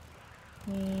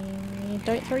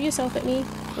 Don't throw yourself at me.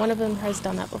 One of them has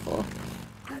done that before.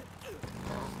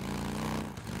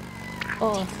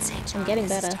 Oh, I'm getting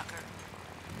better.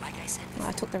 Like I said, oh,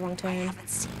 I took the wrong turn. I haven't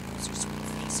seen Loser's sweet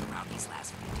face around these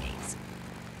last few days.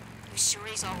 You sure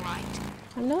he's all right?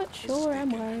 I'm not sure,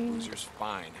 am I? Loser's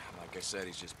fine. Like I said,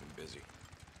 he's just been busy.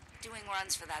 Doing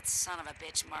runs for that son of a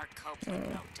bitch, Mark Copeland,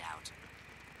 no doubt.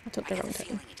 I took the I get wrong the turn.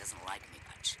 feeling he doesn't like me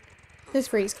much. Those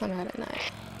freaks come out at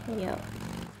night. Yep.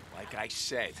 Like I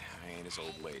said, I ain't his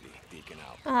old lady. Deacon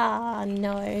out. Ah,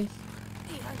 no.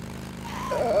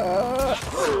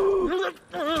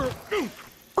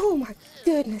 Oh my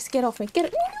goodness, get off me. Get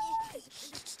it.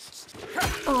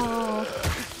 Oh.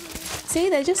 See,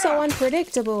 they're just so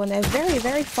unpredictable and they're very,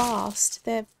 very fast.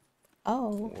 They're...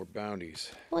 Oh. More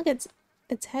bounties. Look, its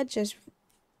head just...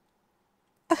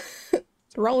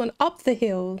 it's rolling up the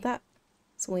hill.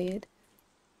 That's weird.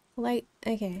 Like,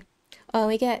 okay. Oh,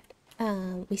 we get...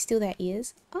 we steal their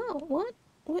ears. Oh, what?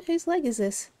 Whose leg is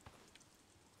this?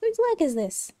 Whose leg is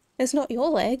this? It's not your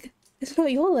leg. It's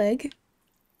not your leg.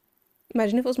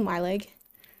 Imagine if it was my leg.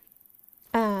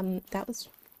 That was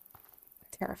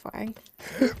terrifying.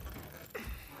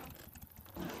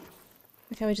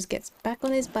 Okay, he just gets back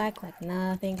on his bike like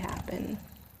nothing happened.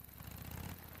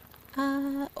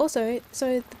 Also,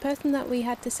 so the person that we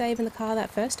had to save in the car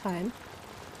that first time,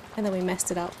 and then we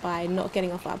messed it up by not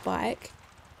getting off our bike,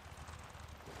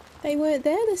 they weren't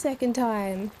there the second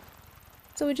time.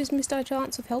 So we just missed our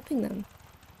chance of helping them.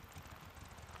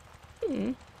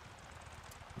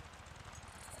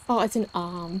 Oh, it's an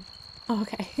arm. Oh,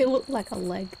 okay, it looked like a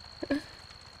leg.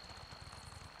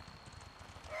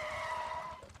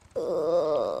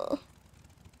 Ugh.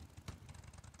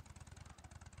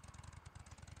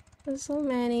 There's so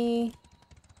many.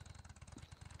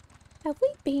 Have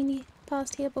we been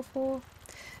past here before?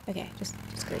 Okay, just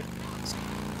screw.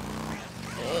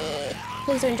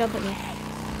 Please don't jump at me.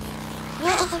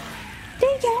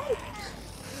 Dang it!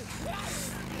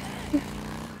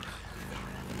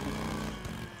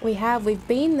 We've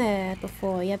been there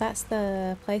before. Yeah, that's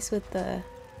the place with the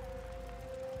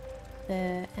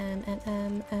Hold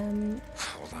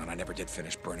on, I never did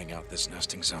finish burning out this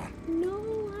nesting zone. No,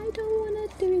 I don't want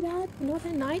to do that. Not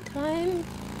at nighttime.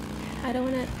 I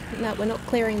don't want to... No, we're not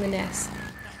clearing the nest.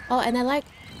 Oh, and they're like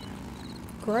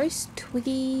gross,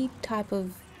 twiggy type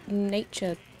of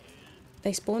nature.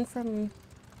 They spawn from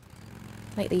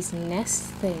like these nest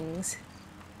things.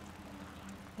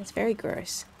 It's very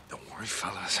gross. Don't worry,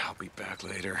 fellas. I'll be back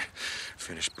later.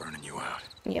 Finish burning you out.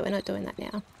 Yeah, we're not doing that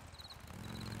now.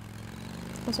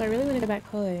 Also, I really want to go back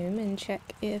home and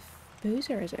check if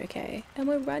Boozer is okay. And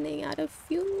we're running out of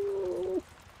fuel.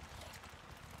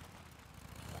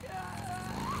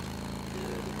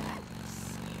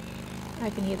 I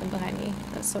can hear them behind me.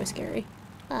 That's so scary.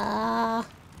 Ah.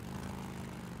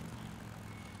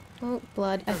 Oh,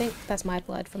 blood. I think that's my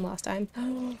blood from last time.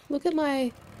 Look at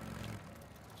my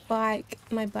bike.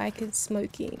 My bike is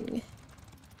smoking.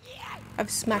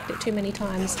 I've smacked it too many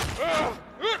times.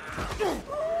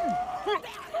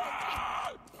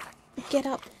 Get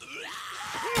up.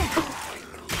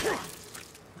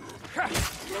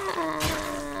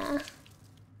 Ah.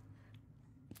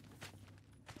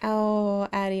 Oh,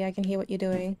 Addie, I can hear what you're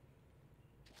doing.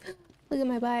 Look at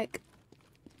my bike.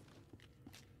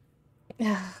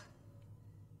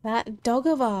 That dog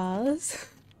of ours.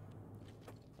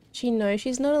 She knows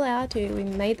she's not allowed to. We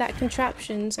made that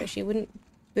contraption so she wouldn't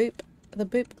boop the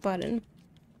boop button.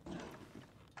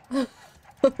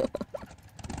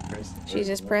 She's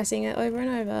just pressing it over and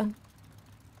over.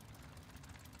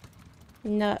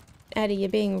 No, Addie, you're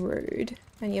being rude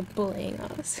and you're bullying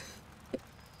us.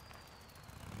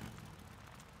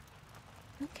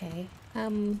 Okay,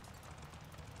 oh.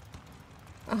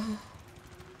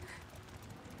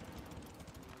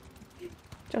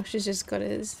 Josh has just got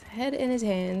his head in his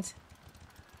hands.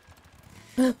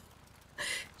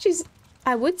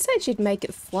 I would say she'd make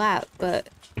it flat, but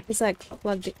it's like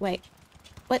plugged it. Wait,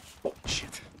 what?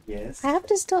 Shit. Yes. I have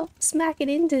to stop smacking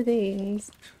into things.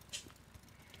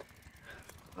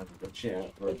 I've got you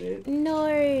out for a bit. No,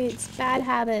 it's bad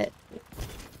habit.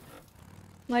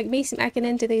 Like me smacking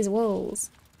into these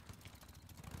walls.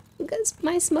 Look at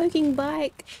my smoking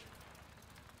bike.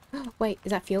 Oh, wait,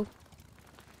 is that fuel?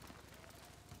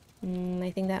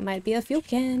 I think that might be a fuel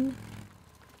can.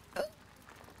 Oh.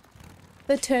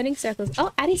 The turning circles.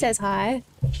 Oh, Addie says hi.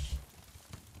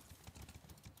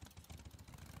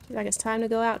 She's like, it's time to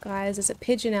go out, guys. There's a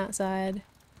pigeon outside.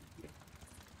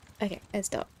 Okay, let's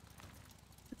stop.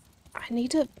 I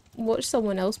need to watch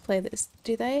someone else play this.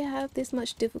 Do they have this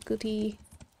much difficulty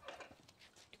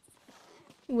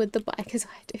with the bike as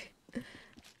I do?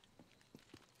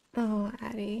 Oh,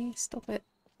 Addie, stop it.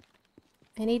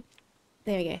 I need...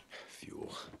 There we go.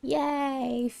 Fuel.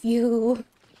 Yay, fuel.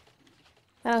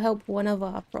 That'll help one of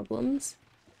our problems.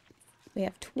 We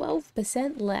have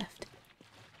 12% left.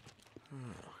 Oh,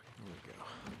 here we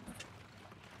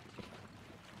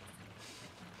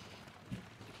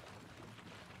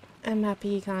go. I'm happy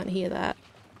you can't hear that.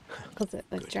 Because it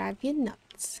would drive you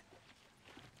nuts.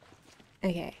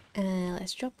 Okay,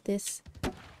 let's drop this.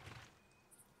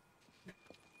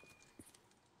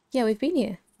 Yeah, we've been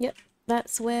here. Yep,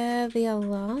 that's where the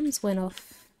alarms went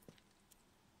off.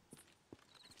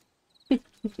 I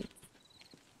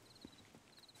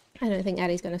don't think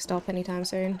Addie's going to stop anytime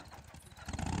soon.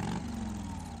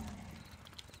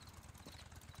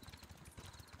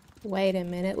 Wait a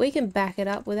minute, we can back it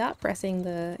up without pressing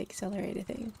the accelerator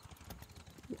thing.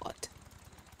 What?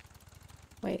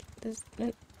 Wait, does...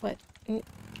 what?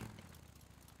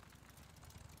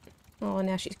 Oh,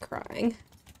 now she's crying.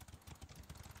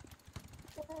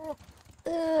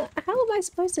 How am I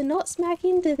supposed to not smack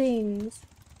into things?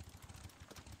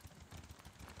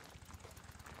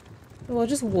 Well,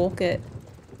 just walk it.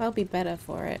 That'll be better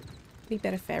for it. Be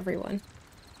better for everyone.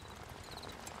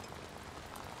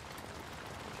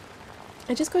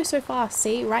 I just go so fast.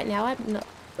 See, right now I'm not...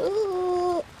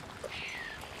 Ooh.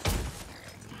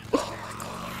 Oh my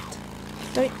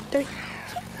god. Don't...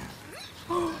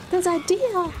 Oh, there's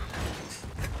idea!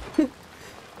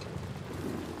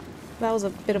 That was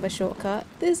a bit of a shortcut.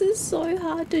 This is so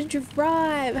hard to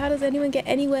drive. How does anyone get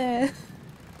anywhere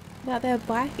without their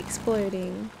bike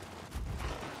exploding?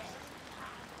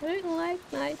 I don't like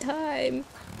nighttime.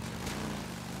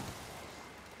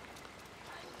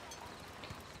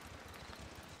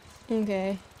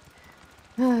 Okay.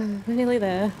 We're nearly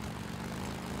there.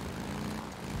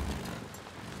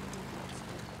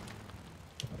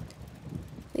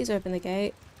 Please open the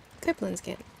gate. Copeland's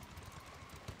gate.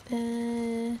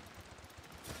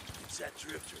 It's that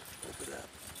drifter. Open up.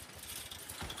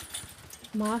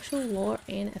 Martial law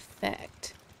in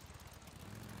effect.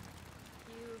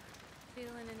 You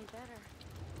feeling any better?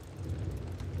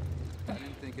 I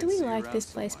didn't think Do I'd we see you like around this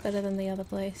so place much. better than the other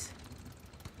place?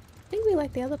 I think we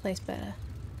like the other place better.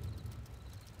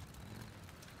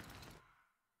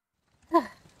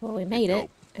 Ah, well, we made it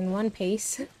in one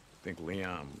piece. I think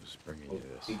Leon was bringing you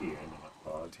this.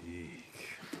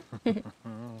 Deke.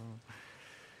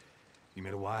 You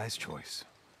made a wise choice.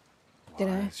 Did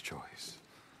I? Wise choice.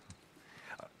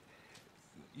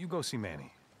 You go see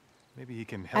Manny. Maybe he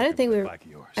can help I you don't think with we that were. bike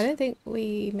of yours. I don't think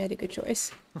we made a good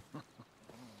choice.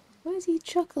 Why is he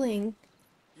chuckling?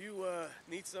 You,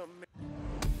 need something?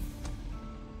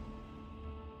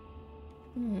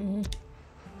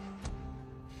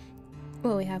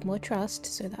 Well, we have more trust,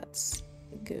 so that's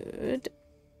good.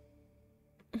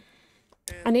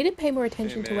 I need to pay more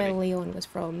attention to where Manny. Leon was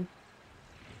from.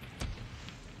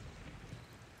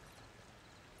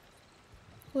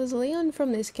 Was Leon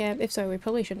from this camp? If so, we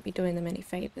probably shouldn't be doing them any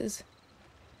favors.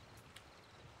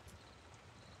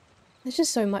 There's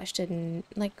just so much to,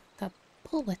 like, the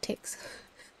politics.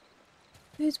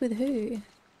 Who's with who?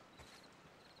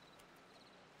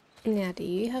 Now, do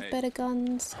you have Hey. better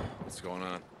guns? What's going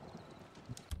on?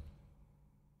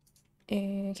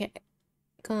 Okay.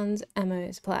 Guns, ammo,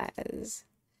 supplies.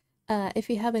 If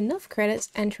you have enough credits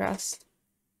and trust,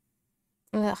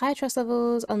 high trust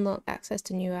levels unlock access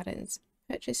to new add-ins.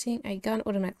 Purchasing a gun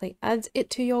automatically adds it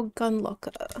to your gun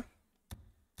locker.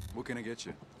 What can I get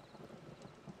you?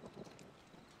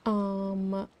 I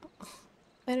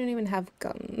don't even have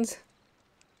guns.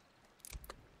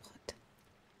 What?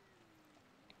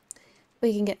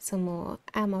 We can get some more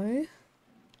ammo.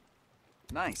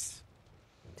 Nice.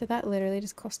 Did that literally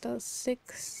just cost us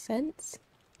 6 cents?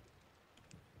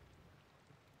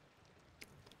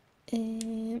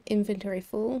 Inventory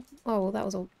full. Oh, well, that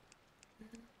was all.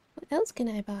 What else can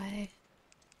I buy?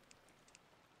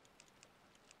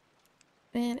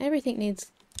 Man, everything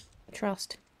needs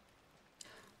trust.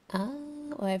 Ah,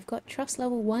 well, I've got trust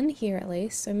level 1 here at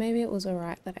least, so maybe it was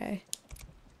alright that I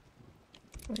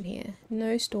went here.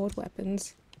 No stored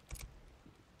weapons.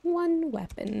 1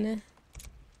 weapon.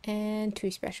 And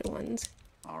 2 special ones.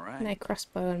 All right. My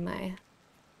crossbow and my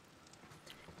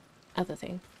other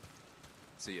thing.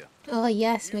 See ya. Oh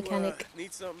yes, You, mechanic.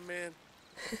 need something, man?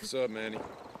 What's up, Manny?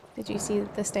 Did you see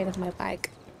the state of my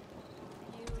bike?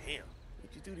 Damn.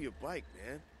 What'd you do to your bike,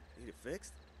 man? Need it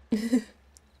fixed?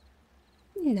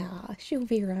 Nah, she'll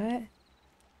be right.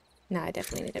 Nah, I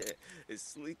definitely need it. As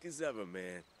sleek as ever,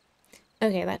 man.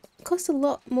 Okay, that costs a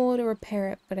lot more to repair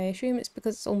it, but I assume it's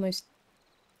because it's almost...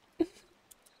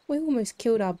 we almost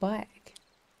killed our bike.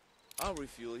 I'll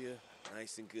refuel you,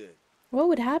 nice and good. What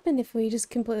would happen if we just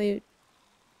completely...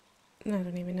 I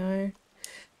don't even know.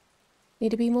 Need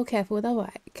to be more careful with our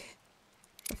bike.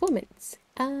 Performance.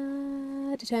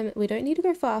 Determine... we don't need to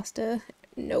go faster.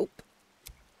 Nope.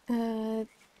 The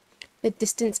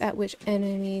distance at which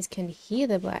enemies can hear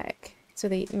the bike. So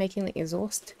they're making the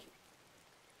exhaust...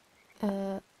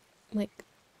 like,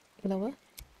 lower.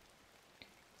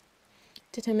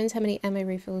 Determines how many ammo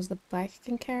refills the bike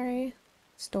can carry.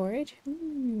 Storage?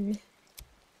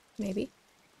 Maybe.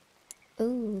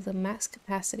 Oh, the max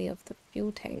capacity of the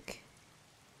fuel tank.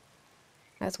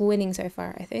 That's winning so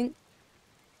far, I think.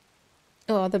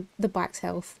 Oh, the bike's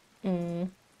health.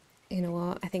 You know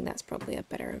what? I think that's probably a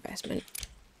better investment.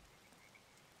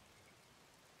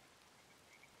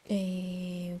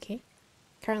 Okay.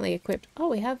 Currently equipped. Oh,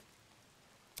 we have...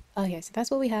 okay, so that's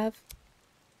what we have.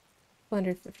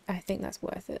 450. I think that's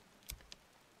worth it.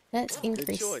 Let's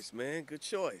increase. Good choice, man. Good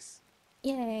choice.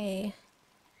 Yay.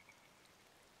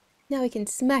 Now we can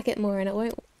smack it more and it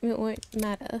won't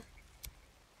matter.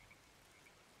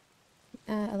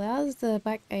 Allows the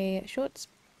bike a short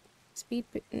speed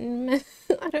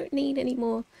I don't need any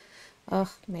more. Ugh,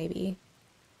 maybe.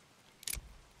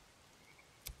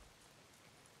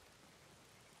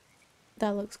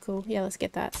 That looks cool. Yeah, let's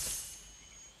get that.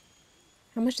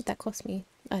 How much did that cost me?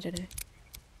 I don't know.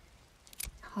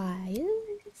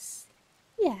 Hires?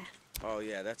 Yeah. Oh,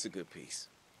 yeah, that's a good piece.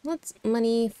 What's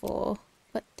money for?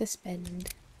 What to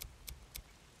spend?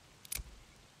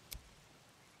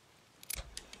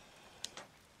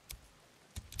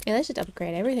 Yeah, let's just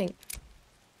upgrade everything.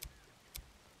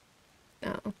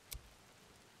 Oh.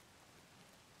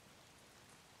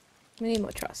 We need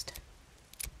more trust.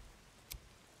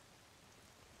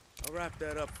 I'll wrap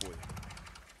that up for you.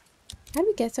 How do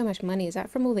we get so much money? Is that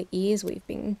from all the ears we've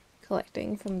been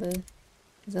collecting from the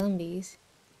zombies?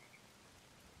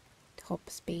 Top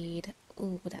speed.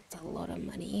 Ooh, that's a lot of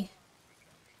money.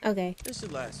 Okay. This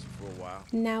should last you for a while.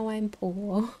 Now I'm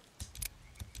poor.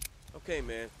 Okay,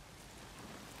 man.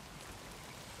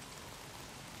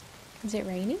 Is it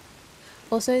raining?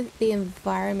 Also, the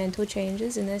environmental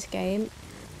changes in this game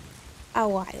are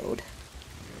wild.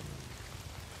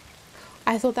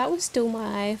 I thought that was still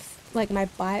my, like, my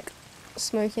bike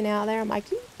smoking out there. I'm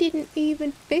like, you didn't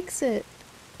even fix it.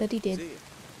 But he did. See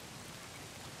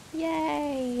ya.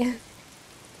 Yay!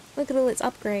 Look at all its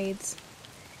upgrades.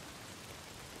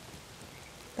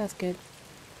 That's good.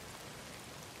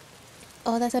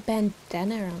 Oh, there's a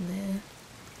bandana on there.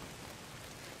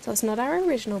 So it's not our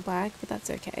original bike, but that's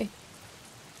okay.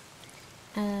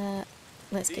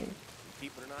 Let's get...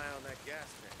 Keeping an eye on that gas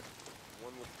tank.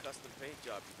 One with the custom paint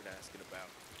job you've been asking about.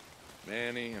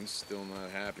 Manny, I'm still not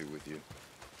happy with you.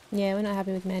 Yeah, we're not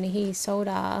happy with Manny. He sold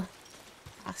our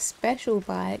special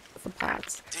bike for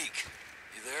parts. Deke,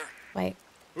 you there? Wait.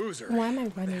 Boozer. Why am I Why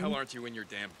the running? hell aren't you in your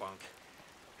damn bunk?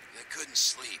 I couldn't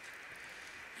sleep.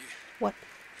 What?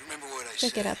 Remember what I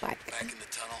Check said it out, bike. back in the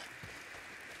tunnel?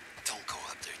 Don't go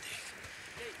up there, Deke.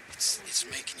 It's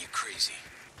making you crazy.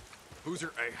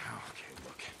 Boozer, okay,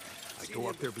 look. I go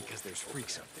up there because there's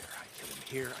freaks up there. I kill them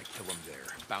here, I kill them there.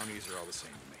 Bounties are all the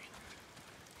same to me.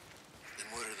 Then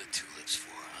what are the tulips for,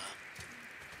 huh?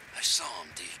 I saw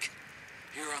them, Deke.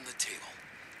 Here on the table.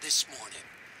 This morning.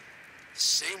 The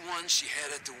same one she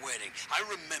had at the wedding. I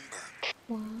remember.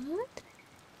 What?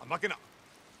 I'm not gonna...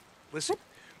 Listen,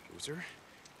 Boozer,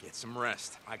 get some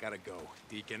rest. I gotta go.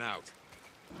 Deacon out.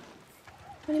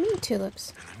 What do you mean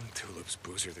tulips? And I mean tulips,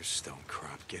 Boozer, they're stone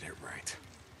crop. Get it right.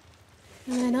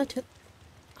 No, not tulips.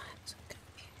 I'm so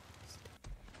confused.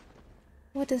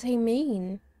 What does he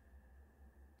mean?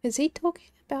 Is he talking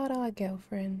about our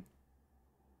girlfriend?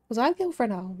 Was our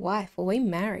girlfriend our wife? Or we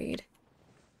married?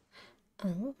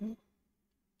 Oh.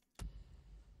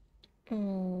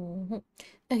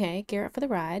 Okay, gear up for the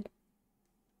ride.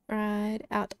 Ride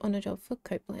out on a job for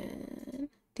Copeland.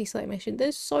 Deselect mission.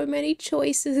 There's so many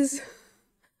choices.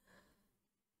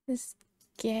 This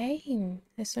game.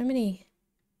 There's so many.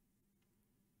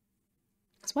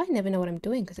 That's why I never know what I'm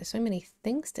doing, because there's so many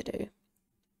things to do.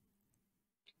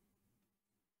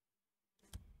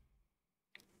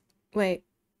 Wait.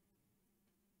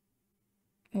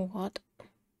 What?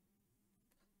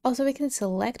 Oh, so we can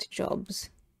select jobs.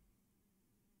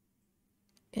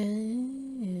 So,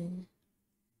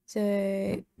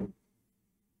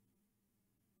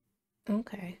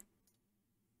 okay.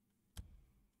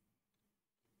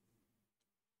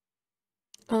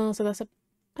 Oh, so that's a...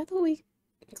 I thought we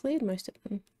cleared most of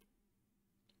them.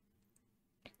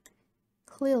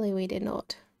 Clearly we did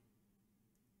not.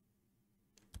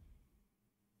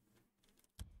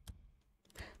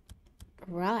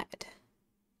 Right.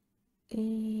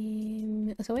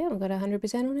 So we haven't got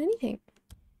 100% on anything.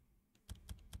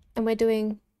 And we're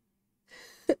doing...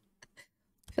 I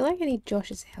feel like I need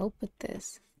Josh's help with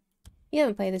this. You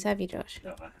haven't played this, have you, Josh?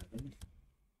 No, I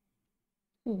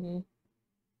haven't.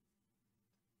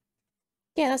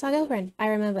 Yeah, that's our girlfriend. I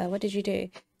remember. What did you do?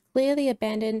 Clear the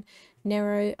abandoned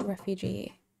Nero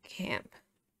refugee camp.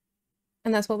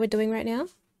 And that's what we're doing right now?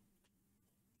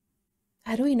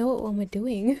 How do we know what one we're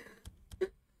doing?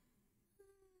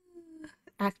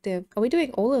 Active. Are we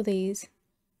doing all of these?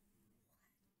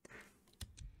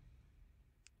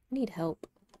 Need help.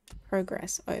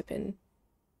 Progress. Open.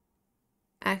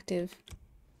 Active.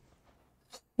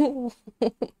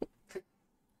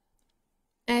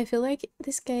 I feel like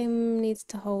this game needs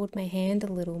to hold my hand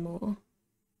a little more.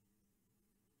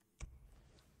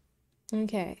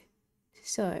 Okay,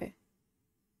 so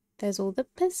there's all the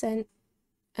percent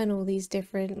and all these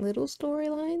different little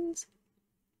storylines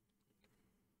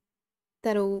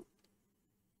that'll,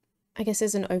 I guess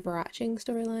there's an overarching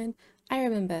storyline. I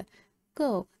remember,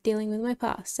 goal, dealing with my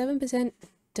past, 7%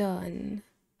 done.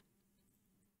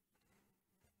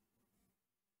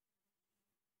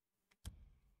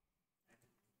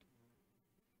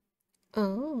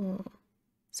 Oh,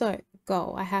 so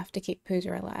goal, I have to keep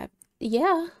Poozer alive.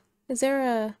 Yeah, is there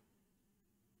a...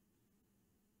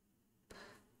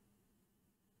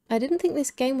 I didn't think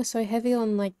this game was so heavy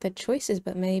on like the choices,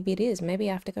 but maybe it is. Maybe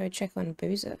I have to go check on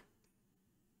Boozer.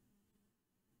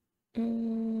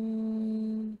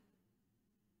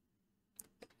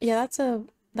 Yeah, that's a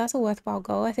worthwhile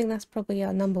goal. I think that's probably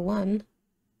our number one.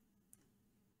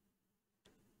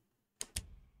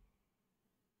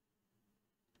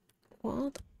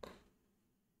 What?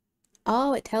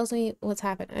 Oh, it tells me what's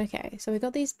happened. Okay, so we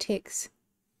got these ticks.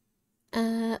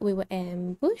 We were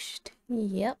ambushed.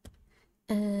 Yep.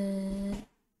 And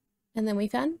then we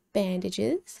found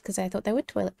bandages because I thought they were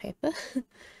toilet paper.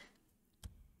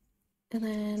 And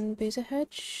then Boozer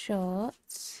heard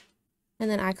shots. And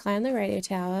then I climbed the radio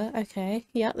tower. Okay,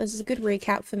 yep, this is a good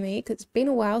recap for me because it's been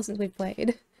a while since we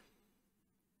played.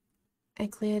 I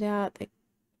cleared out the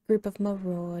group of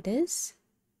marauders.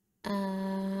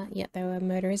 Yep, they were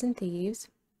murderers and thieves.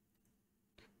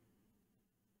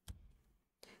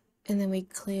 And then we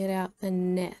cleared out the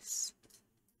nest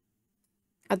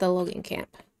at the logging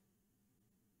camp.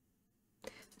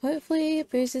 Hopefully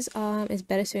Boozer's arm is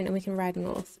better soon and we can ride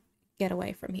north. Get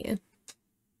away from here.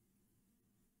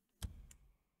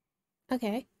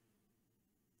 Okay.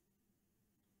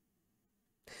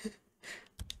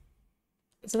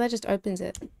 So that just opens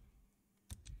it.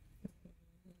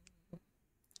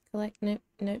 Collect, nope,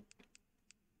 nope.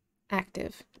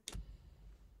 Active.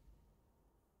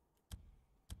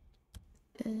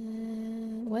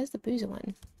 Where's the Boozer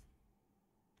one?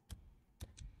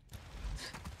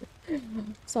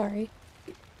 Sorry.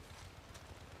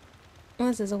 Well,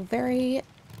 this is all very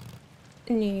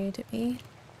new to me.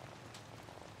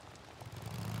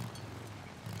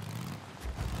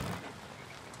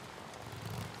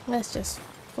 Let's just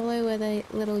follow where the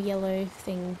little yellow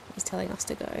thing is telling us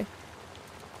to go.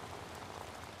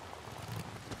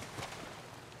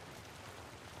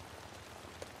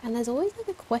 And there's always like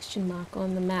a question mark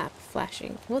on the map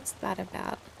flashing. What's that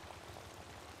about?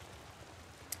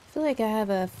 I feel like I have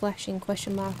a flashing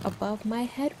question mark above my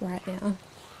head right now.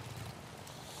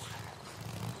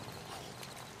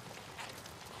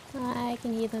 I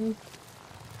can hear them.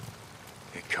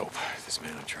 Hey, Cope, this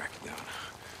man I tracked down.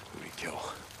 Who'd he kill?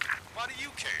 Why do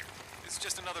you care? It's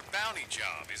just another bounty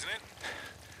job, isn't it?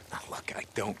 Now, look, I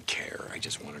don't care. I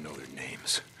just want to know their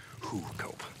names. Who,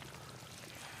 Cope?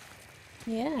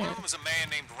 Yeah. One of them is a man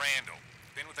named Randall.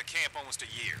 Been with the camp almost a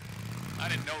year. I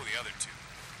didn't know the other two.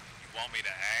 You want me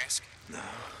to ask? No,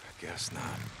 I guess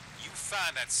not. You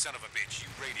find that son of a bitch. You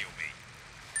radio me.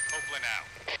 Copeland out.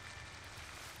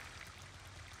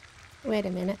 Wait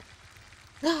a minute.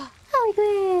 Harley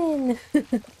Quinn!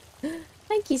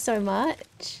 Thank you so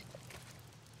much.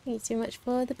 Thank you so much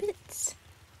for the bits.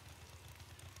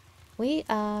 We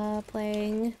are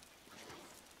playing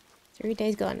 3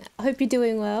 Days Gone. I hope you're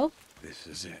doing well. This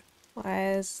is it.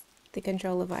 Why is the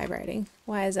controller vibrating?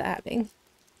 Why is it happening?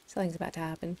 Something's about to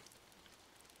happen.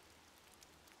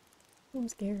 I'm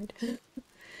scared.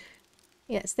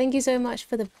 Yes, thank you so much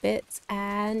for the bits,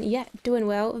 and yeah, doing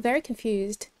well. Very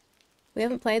confused. We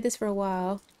haven't played this for a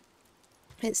while.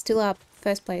 It's still our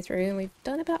first playthrough, and we've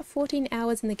done about 14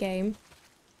 hours in the game.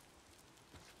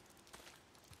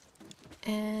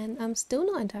 And I'm still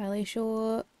not entirely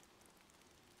sure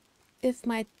if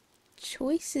my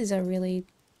choices are really,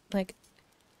 like,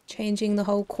 changing the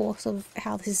whole course of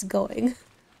how this is going.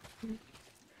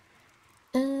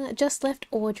 Just left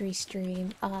Audrey's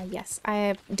stream. Yes,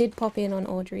 I did pop in on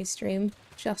Audrey's stream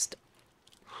just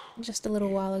a little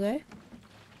while ago.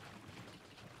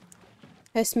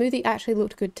 Her smoothie actually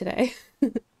looked good today.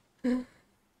 It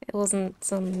wasn't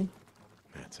some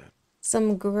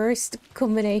gross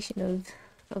combination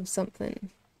of something.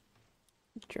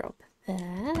 Drop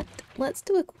that. Let's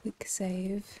do a quick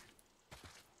save.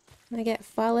 I get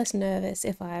far less nervous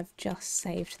if I've just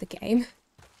saved the game.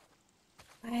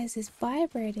 Why is this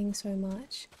vibrating so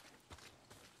much?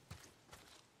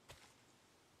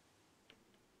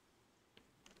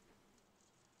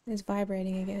 It's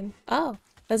vibrating again. Oh,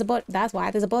 there's a body. That's why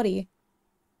there's a body.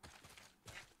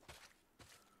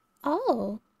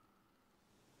 Oh.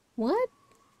 What?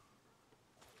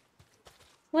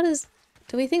 What is...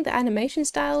 Do we think the animation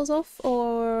style's off,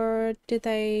 or did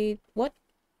they... What?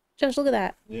 Josh, look at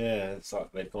that. Yeah, it's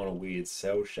like they've gone a weird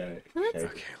cell shape.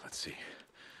 Okay, let's see.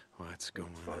 What's going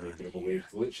on? A bit of a weird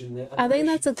glitch in there. I think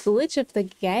that's a glitch of the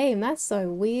game. That's so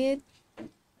weird.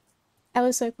 I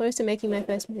was so close to making my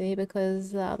first movie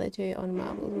because the other two on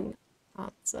Marvel didn't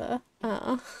answer.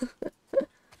 Gotcha.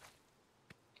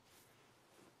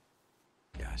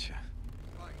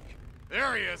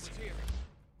 There he is.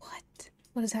 What?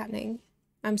 What is happening?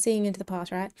 I'm seeing into the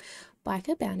past, right?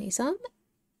 Biker bounty. Some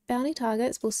bounty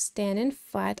targets will stand and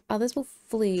fight, others will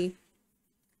flee.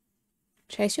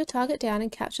 Chase your target down and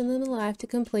capture them alive to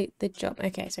complete the job.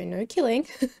 Okay, so no killing.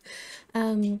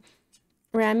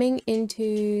 Ramming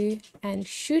into and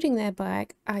shooting their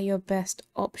bike are your best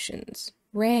options.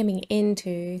 Ramming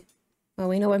into... Well,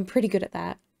 we know I'm pretty good at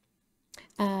that.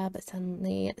 But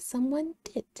suddenly someone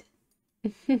did.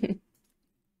 You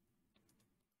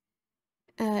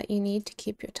need to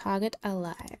keep your target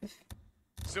alive.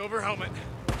 Silver helmet,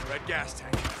 red gas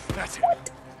tank. That's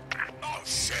it. Oh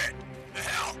shit! The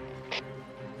hell?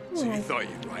 So you thought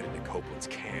you'd ride into Copeland's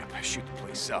camp, shoot the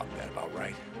place up, that about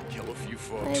right? Kill a few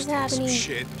What folks, is take some happening?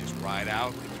 shit, just ride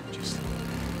out like you're just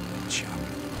chopping.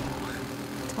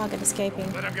 Target escaping.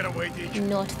 Let him get away, Deke.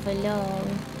 Not for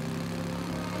long.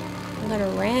 I'm gonna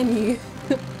ram you.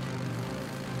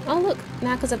 Oh look,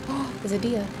 now because of... Oh, there's a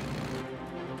deer.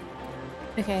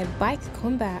 Okay, bike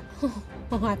combat.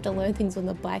 I have to learn things on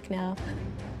the bike now.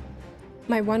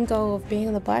 My one goal of being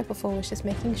on the bike before was just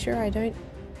making sure I don't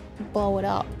blow it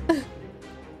up.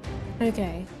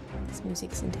 Okay, this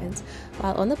music's intense.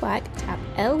 While on the bike, tap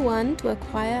L1 to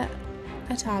acquire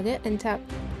a target and tap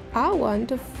R1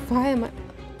 to fire my...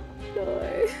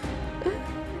 No.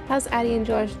 How's Addie and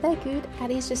Josh? They're good.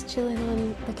 Addie's just chilling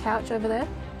on the couch over there.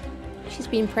 She's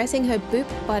been pressing her boop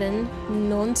button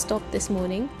non-stop this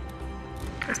morning.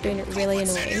 It's been really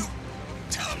annoying.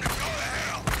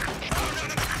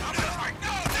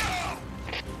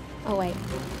 Oh wait.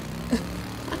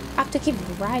 I have to keep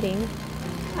riding.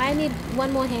 I need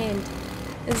one more hand.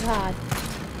 This is hard.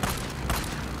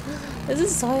 This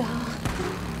is so hard.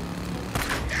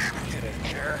 Get in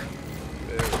here.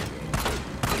 There we go.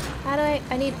 How do I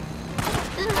need...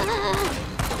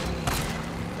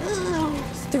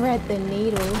 Thread the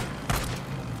needle.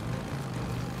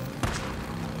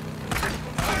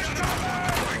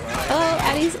 Oh,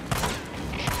 Addie's...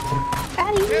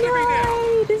 Addie,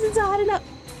 no! This is hard enough.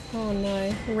 Oh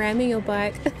no, ramming your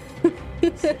bike.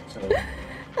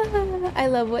 I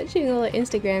love watching all the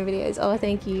Instagram videos. Oh,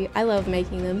 thank you. I love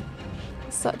making them.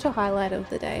 Such a highlight of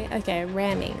the day. Okay,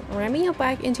 ramming. Ramming your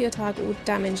bike into your target will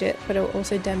damage it, but it will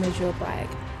also damage your bike.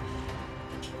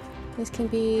 This can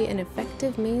be an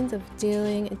effective means of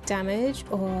dealing damage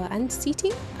or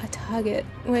unseating a target.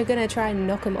 We're gonna try and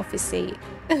knock him off his seat.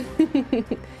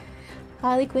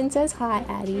 Harley Quinn says hi,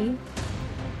 Addie.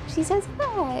 She says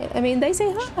hi. I mean, they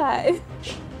say hi.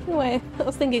 Anyway, I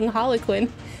was thinking Harley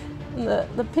Quinn. And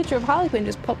the picture of Harley Quinn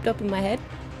just popped up in my head.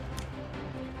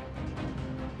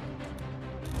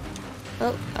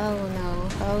 Oh no,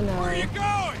 oh no. Where are you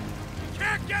going? You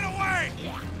can't get away!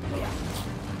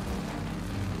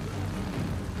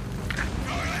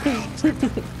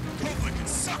 Copeland can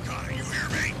suck on it, you hear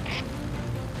me?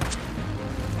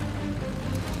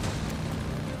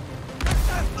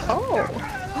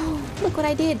 Oh, look what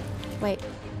I did. Wait,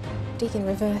 Deacon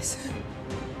reverse.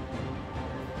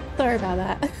 Sorry about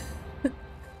that.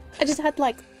 I just had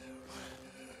like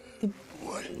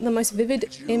the most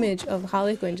vivid image of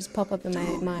Harley Quinn just pop up in my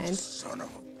mind. Son of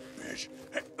a bitch.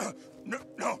 Hey,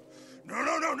 no.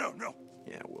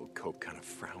 Yeah, well, Cope kind of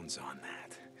frowns on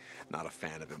that. Not a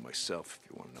fan of it myself, if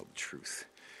you want to know the truth.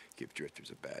 Give drifters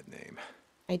a bad name.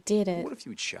 I did it. What if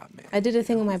you'd shot me? I did a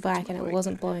thing on my bike and it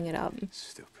wasn't blowing it up.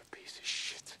 Stupid piece of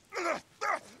shit.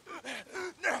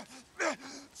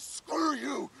 Screw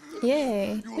you.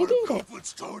 Yay, we did it.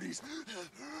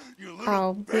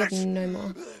 Oh, we have no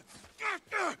more.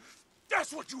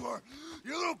 That's what you are,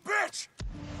 you little bitch.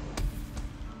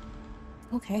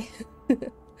 Okay.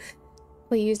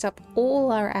 We used up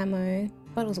all our ammo,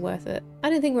 but it was worth it. I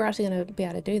didn't think we were actually going to be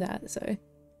able to do that, so...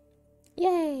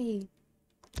 Yay!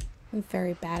 I'm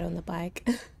very bad on the bike.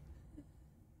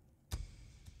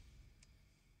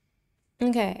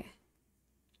 Okay.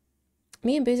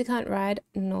 Me and Boozy can't ride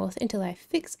north until I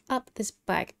fix up this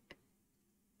bike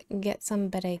and get some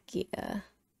better gear.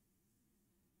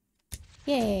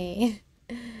 Yay!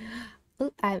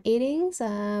 Ooh, I'm eating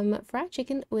some fried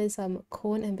chicken with some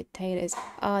corn and potatoes.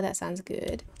 Oh, that sounds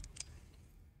good.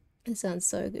 It sounds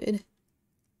so good.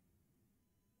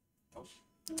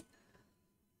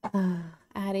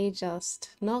 Addie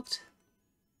just knocked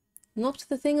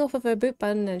the thing off of her boot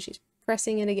button and she's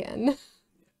pressing it again.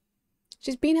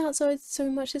 She's been outside so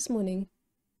much this morning.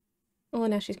 Oh,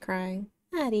 now she's crying.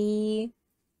 Addie.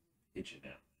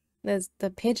 The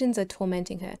pigeons are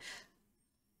tormenting her.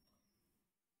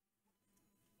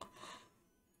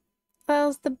 That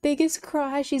was the biggest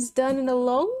cry she's done in a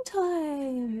long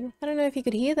time. I don't know if you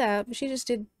could hear that, but she just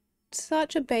did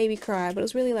such a baby cry, but it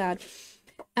was really loud.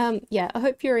 Yeah, I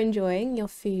hope you're enjoying your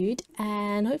food,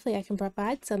 and hopefully I can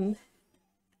provide some...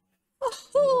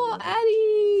 Oh,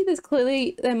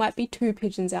 Addie! There might be 2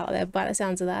 pigeons out there by the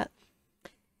sounds of that.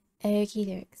 Okie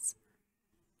dokes.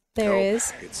 There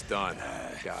is. It's done.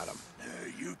 Got him.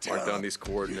 Mark down these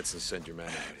coordinates and send your man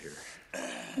out here.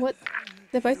 What?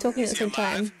 They're both talking at the same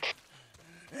time.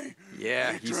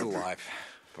 Yeah, he's alive.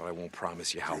 But I won't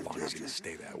promise you how long he's gonna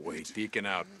stay that way. Deacon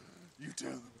out. You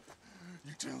tell him.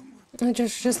 You tell him.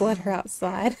 Just let her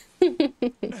outside.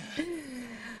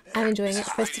 I'm enjoying it.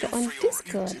 Posted it on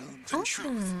Discord. Ah.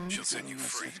 She'll set you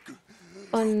free.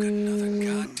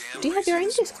 Do you have your own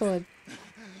Discord?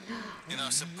 In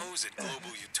our supposed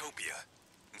global utopia,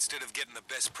 instead of getting the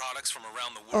best products from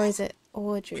around the world, Or is it we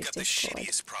Audrey's got the Discord?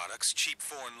 shittiest products cheap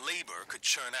foreign labor could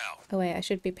churn out. Oh wait, I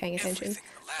should be paying attention. Everything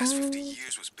in the last 50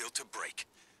 years was built to break,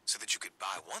 so that you could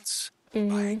buy once, buy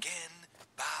again,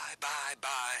 buy.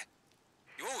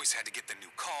 You always had to get the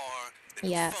new car, the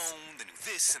new phone, the new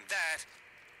this and that,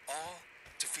 all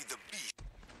to feed the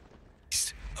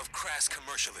beast of crass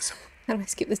commercialism. How do I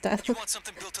skip this dialogue? You want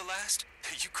something built to last?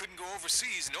 You couldn't go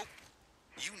overseas, nope.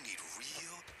 You need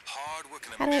real,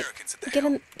 hard-working Americans at the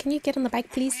helm. Can you get on the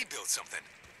bike, please? When we build something,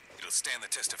 it'll stand the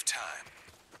test of time.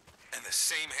 And the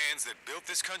same hands that built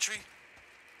this country,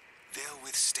 they'll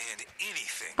withstand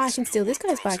anything. I can steal this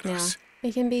guy's bike now.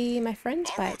 It can be my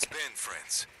friend's Our roads bike. bend,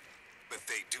 friends, but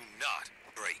they do not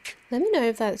break. Let me know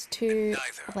if that's too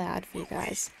loud for you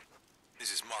guys.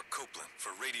 This is Mark Copeland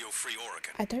for Radio Free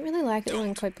Oregon. I don't really like it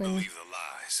when Copeland Believe the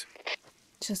lies.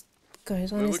 just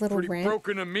goes on They his look little pretty rant.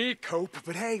 broken to me, Cope,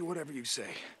 but hey, whatever you say.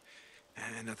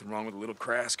 And nothing wrong with a little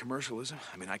crass commercialism.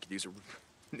 I mean, I could use a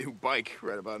new bike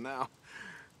right about now.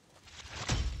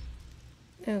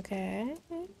 Okay.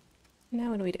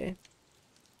 Now what do we do?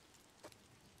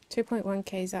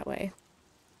 2.1k is that way.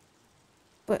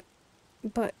 But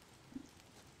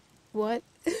what?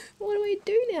 What do we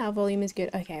do now? Volume is good.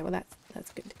 Okay, well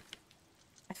that's good.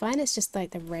 I find it's just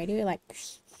like the radio like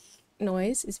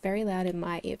noise is very loud in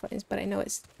my earphones, but I know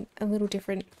it's a little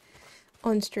different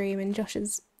on stream, and Josh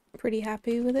is pretty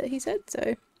happy with it, he said,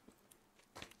 so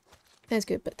that's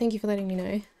good. But thank you for letting me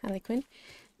know, Harley Quinn.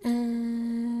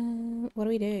 What do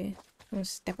we do? I'll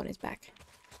step on his back.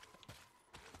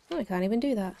 Oh, I can't even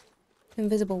do that.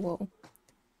 Invisible wall.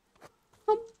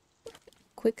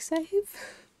 Quick save?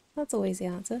 That's always the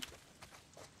answer.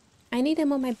 I need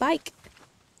him on my bike,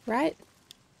 right?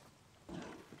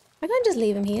 I can't just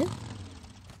leave him here.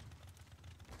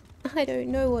 I don't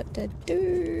know what to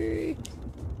do.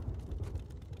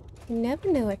 You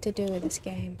never know what to do with this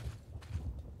game.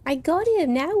 I got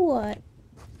him, now what?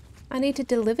 I need to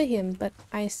deliver him, but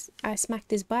I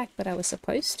smacked his bike, but I was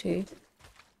supposed to.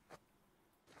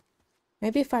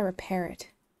 Maybe if I repair it.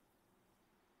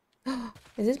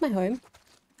 Is this my home?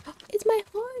 It's my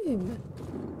home!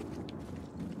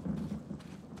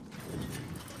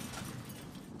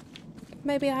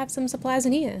 Maybe I have some supplies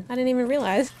in here. I didn't even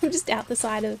realize. I'm just out the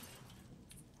side of...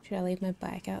 Should I leave my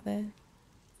bike out there?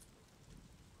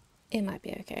 It might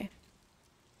be okay.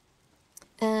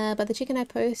 But the chicken, I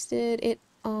posted it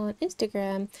on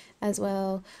Instagram as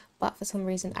well, but for some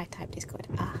reason I typed Discord.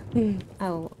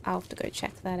 I'll have to go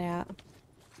check that out.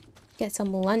 Get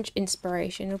some lunch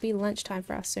inspiration. It'll be lunchtime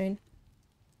for us soon.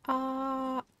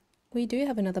 We do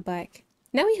have another bike.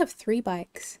 Now we have 3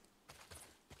 bikes.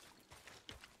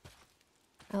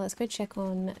 Let's go check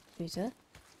on Boozer.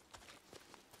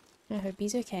 I hope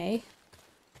he's okay.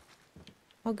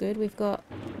 Oh good, we've got...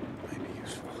 Might be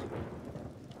useful.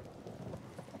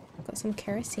 Got some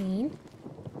kerosene.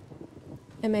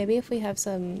 And maybe if we have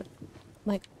some,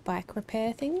 like, bike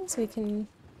repair things, we can...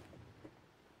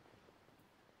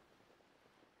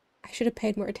 I should have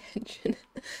paid more attention.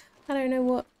 I don't know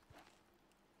what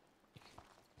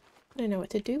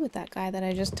to do with that guy that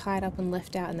I just tied up and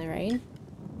left out in the rain.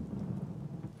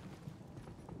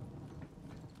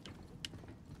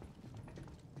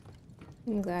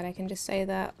 I'm glad I can just say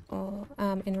that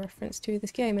in reference to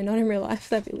this game and not in real life.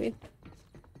 That'd be weird.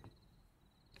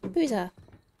 Boozer,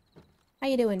 how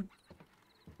you doing?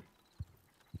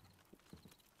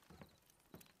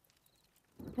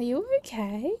 Are you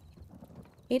okay?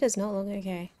 He does not look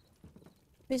okay.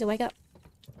 Boozer, wake up.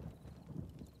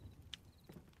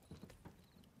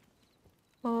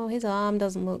 Oh, his arm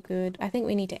doesn't look good. I think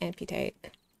we need to amputate.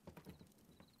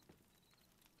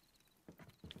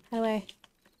 How do I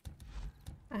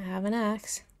have an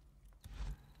axe.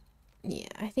 Yeah,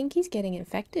 I think he's getting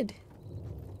infected.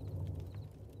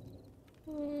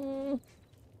 Well,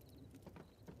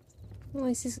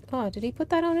 oh, did he put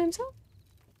that on himself?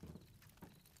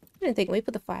 I don't think we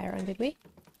put the fire on, did we?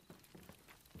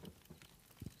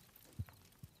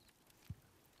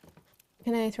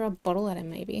 Can I throw a bottle at him,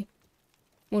 maybe?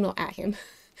 Well, not at him.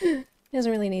 He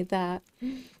doesn't really need that.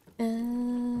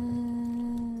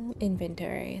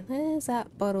 Inventory. There's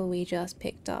that bottle we just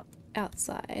picked up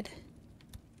outside.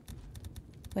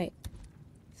 Wait.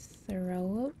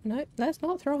 Throw a... Nope, let's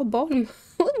not throw a bomb.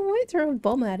 Why throw a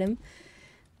bomb at him?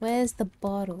 Where's the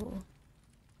bottle?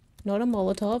 Not a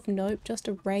Molotov. Nope, just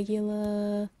a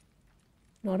regular...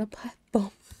 Not a pipe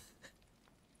bomb.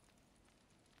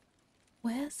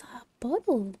 Where's that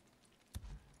bottle?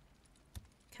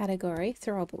 Category,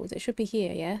 throwables. It should be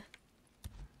here, yeah?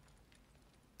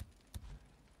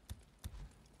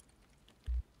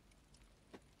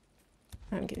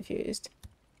 I'm confused.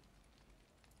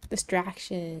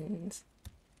 Distractions.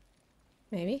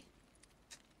 Maybe?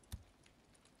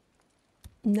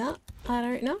 No, I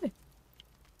don't know.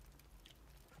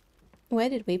 Where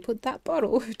did we put that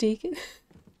bottle, Deacon?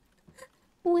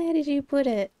 Where did you put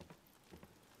it?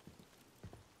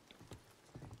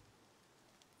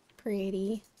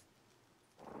 Pretty.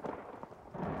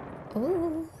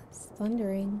 Oh, it's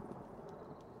thundering.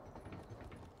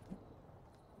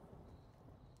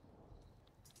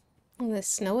 Oh, there's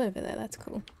snow over there, that's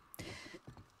cool.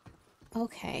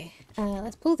 Okay,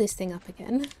 let's pull this thing up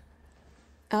again.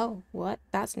 Oh, what?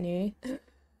 That's new.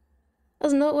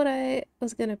 That's not what I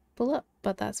was gonna pull up,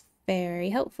 but that's very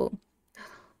helpful.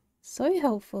 So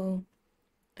helpful.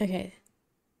 Okay.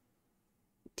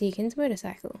 Deacon's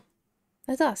motorcycle.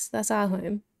 That's us. That's our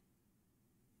home.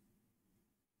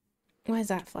 Why is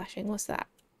that flashing? What's that?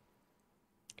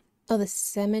 Oh, the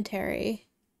cemetery.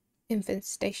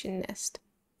 Infestation nest.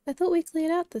 I thought we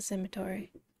cleared out the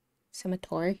cemetery.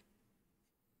 Cemetery.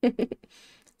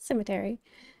 Cemetery.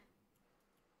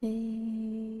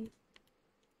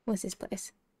 What's this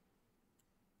place?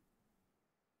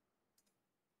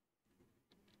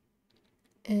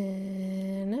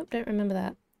 Nope, don't remember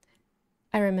that.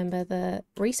 I remember the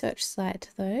research site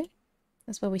though.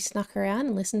 That's where we snuck around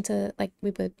and listened to, like,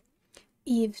 we were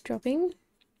eavesdropping.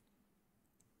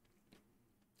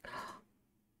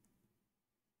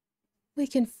 We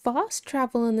can fast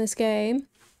travel in this game.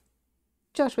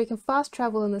 Josh, we can fast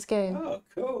travel in this game. Oh,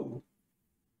 cool.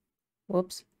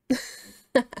 Whoops.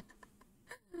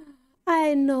 I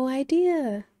had no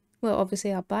idea. Well,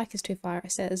 obviously our bike is too far,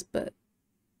 it says, but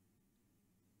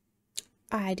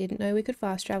I didn't know we could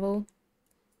fast travel.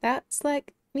 That's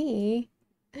like me.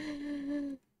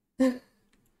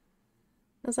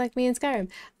 That's like me in Skyrim.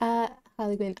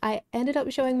 Harley Quinn, I ended up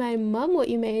showing my mum what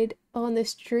you made on the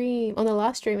stream, on the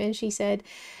last stream, and she said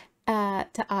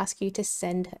to ask you to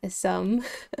send her some.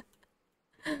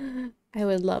 I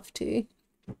would love to.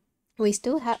 We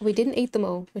didn't eat them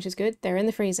all, which is good. They're in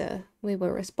the freezer. We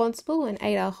were responsible and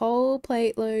ate our whole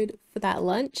plate load for that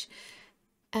lunch.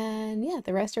 And yeah,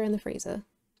 the rest are in the freezer.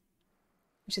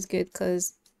 Which is good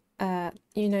because,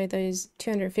 you know, those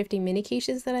 250 mini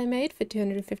quiches that I made for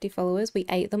 250 followers, we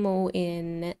ate them all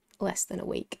in less than a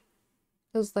week.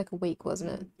 It was like a week,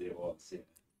 wasn't it? It was,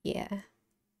 yeah.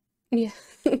 Yeah.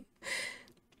 Yeah.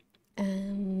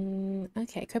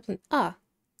 Okay, Copeland. Ah,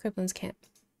 Copeland's camp.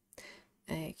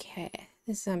 Okay.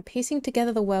 This is piecing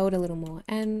together the world a little more.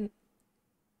 And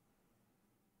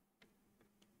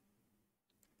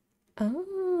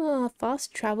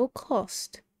fast travel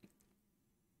cost.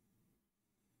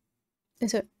 And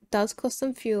so it does cost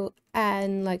some fuel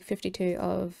and like 52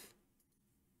 of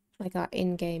like our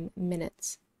in-game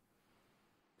minutes.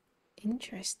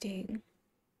 Interesting.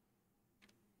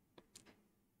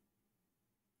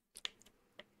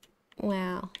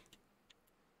 Wow.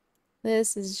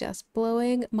 This is just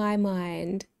blowing my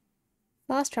mind.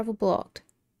 Fast travel blocked.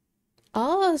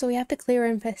 Oh, so we have to clear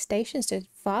infestations to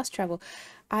fast travel.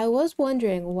 I was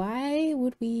wondering, why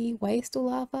would we waste all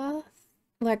our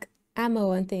like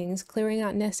ammo and things clearing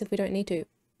out nests if we don't need to?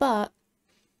 But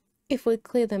if we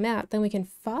clear them out, then we can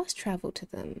fast travel to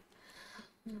them.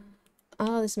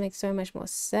 Oh, this makes so much more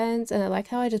sense. And I like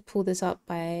how I just pulled this up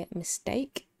by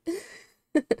mistake.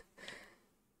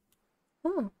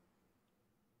 Oh.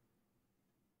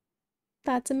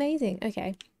 That's amazing.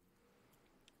 Okay.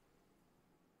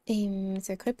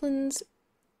 So Copeland's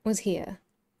was here.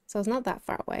 So it's not that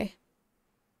far away.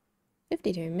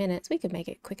 52 minutes. We could make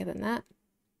it quicker than that.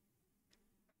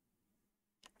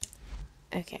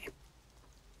 Okay.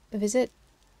 Visit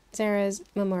Sarah's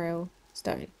memorial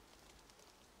stone.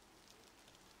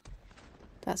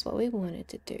 That's what we wanted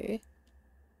to do.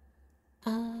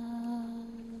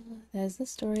 There's the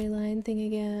storyline thing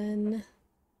again.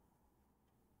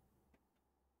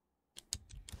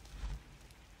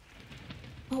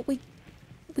 Oh, we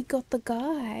got the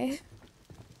guy.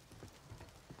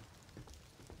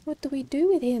 What do we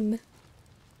do with him?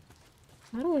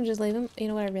 I don't want to just leave him. You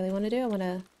know what I really want to do? I want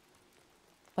to...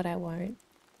 But I won't.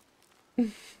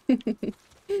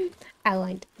 I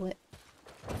won't do it.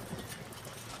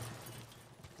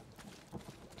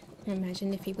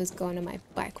 Imagine if he was gone and my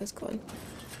bike was gone.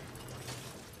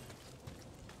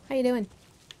 How you doing?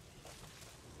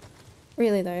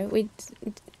 Really though, we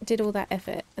did all that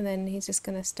effort and then he's just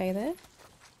gonna stay there?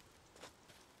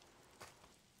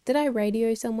 Did I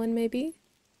radio someone maybe?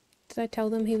 Did I tell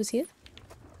them he was here?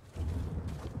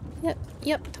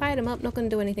 Yep, tied him up, not gonna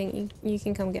do anything. You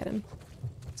can come get him.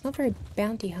 It's not very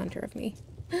bounty hunter of me.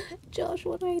 Josh,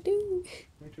 what do I do?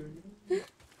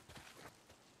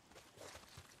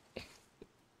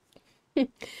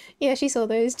 Yeah, she saw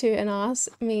those two and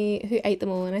asked me who ate them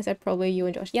all, and I said probably you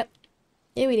and Josh. Yep.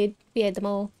 Yeah, we did. We ate them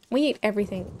all. We eat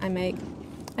everything I make.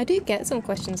 I do get some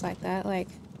questions like that, like,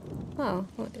 oh,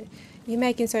 you're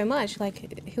making so much,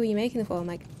 like, who are you making it for? I'm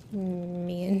like,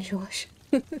 me and Josh.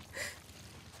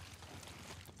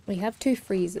 We have 2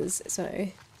 freezers, so...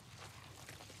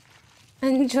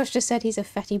 And Josh just said he's a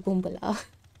fatty boombala.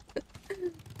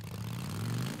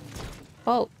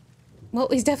 Oh. Well,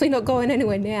 he's definitely not going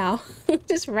anywhere now.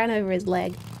 Just ran over his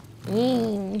leg.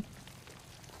 I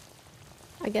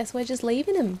guess we're just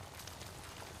leaving him.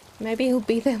 Maybe he'll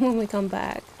be there when we come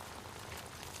back.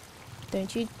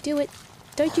 Don't you do it.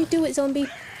 Don't you do it, zombie.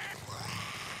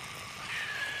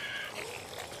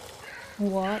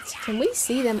 What? Can we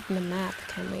see them on the map,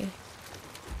 can we?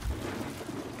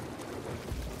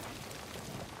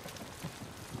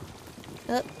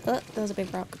 Oh, that was a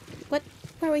big rock. What?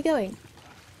 Where are we going?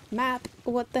 Map?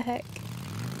 What the heck?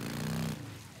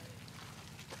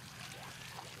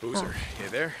 Boozer, you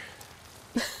there?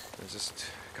 I was just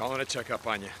calling to check up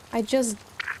on you. I just...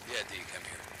 Yeah, Deke, I'm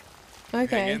here.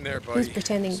 Okay. Hang in there, buddy. He's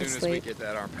pretending to sleep. As soon as we get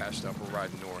that arm patched up, we're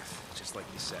riding north, just like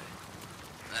you said.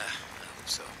 I hope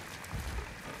so.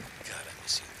 God, I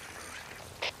miss you on the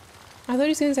road. I thought he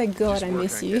was going to say, God, Just I working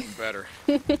miss on you. getting better.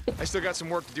 I still got some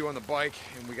work to do on the bike,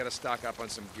 and we got to stock up on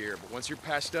some gear. But once you're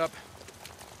patched up,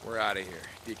 we're out of here.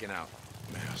 Deacon out.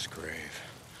 Mass grave.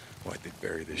 Why'd they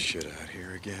bury this shit out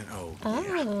here again? Oh,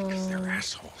 yeah, because they're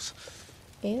assholes.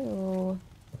 Ew.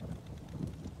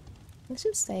 Let's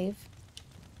just save.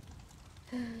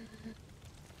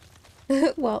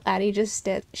 Well, Addie just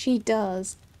stared. She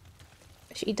does.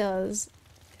 She does.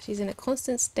 She's in a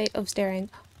constant state of staring.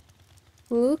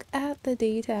 Look at the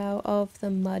detail of the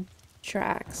mud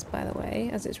tracks, by the way,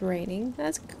 as it's raining.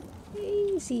 That's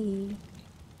crazy.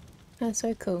 That's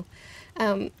so cool.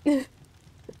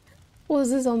 Was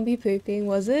the zombie pooping?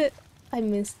 Was it? I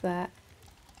missed that.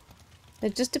 They're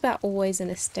just about always in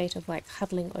a state of like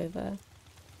huddling over.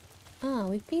 Ah,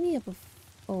 we've been here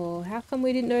before. How come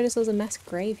we didn't notice there was a mass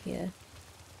grave here?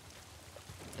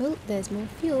 Oh, there's more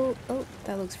fuel. Oh,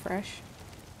 that looks fresh.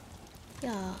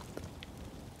 Yeah.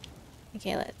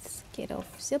 Okay, let's get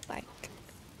off the bike.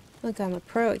 Look, I'm a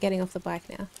pro at getting off the bike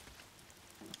now.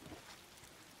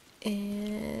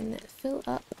 And fill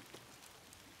up.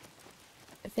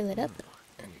 Fill it up.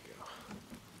 There you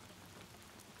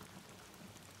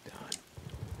go. Done.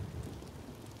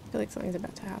 feel like something's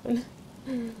about to happen.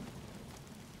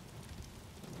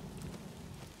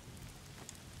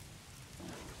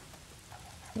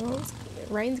 Well,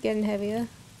 rain's getting heavier.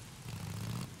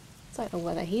 It's like the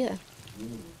weather here.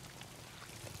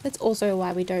 That's also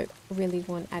why we don't really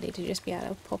want Addie to just be able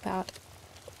to pop out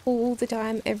all the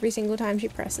time, every single time she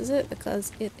presses it,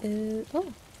 because it is...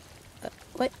 Oh!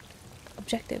 What?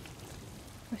 Objective.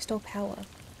 Restore power.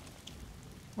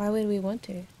 Why would we want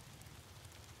to?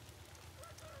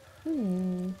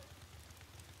 Do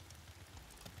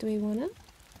we wanna?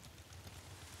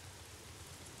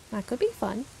 That could be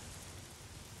fun.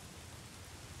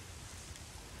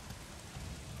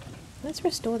 Let's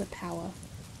restore the power.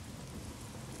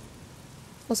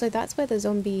 Also, that's where the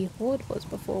zombie horde was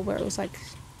before, where it was like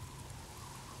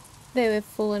they were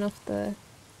falling off the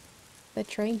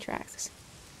train tracks.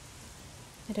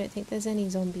 I don't think there's any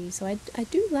zombies, so I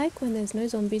do like when there's no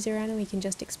zombies around and we can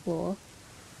just explore.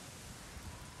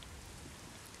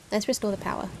 Let's restore the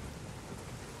power.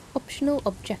 Optional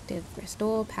objective,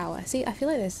 restore power. See, I feel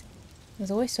like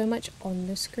there's always so much on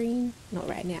the screen. Not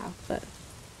right now, but...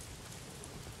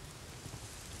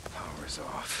 Power's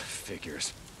off.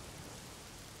 Figures.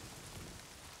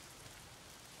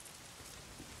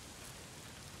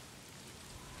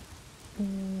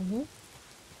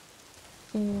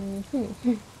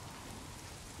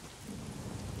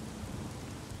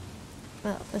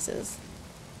 Well, this is...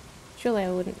 Surely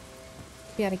I wouldn't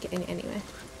be able to get in anyway.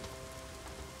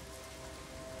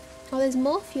 Oh, there's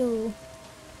more fuel.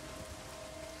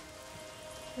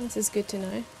 This is good to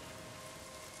know.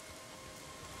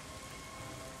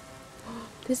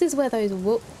 This is where those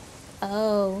whoop.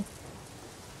 Oh.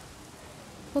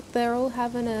 Look, they're all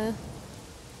having a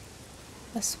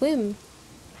swim.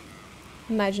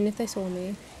 Imagine if they saw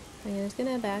me. I'm just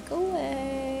gonna back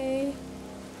away.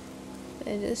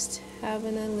 They're just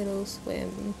having a little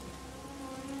swim.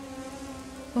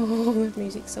 Oh, the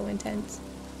music's so intense.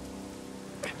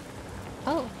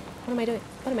 Oh, what am I doing?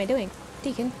 What am I doing?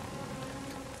 Deacon.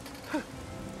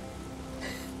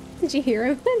 Did you hear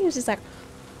him? He was just like,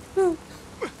 oh.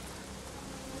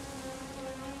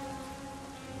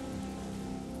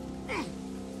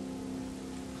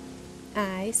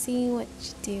 I see what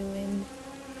you're doing.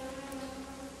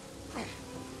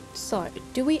 So,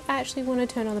 do we actually want to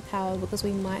turn on the power because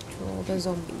we might draw the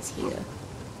zombies here?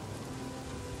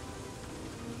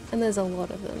 And there's a lot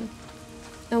of them.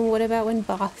 And what about when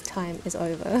bath time is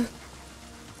over?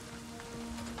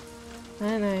 I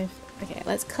don't know. Okay,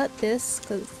 let's cut this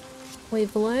because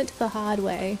we've learnt the hard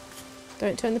way.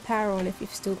 Don't turn the power on if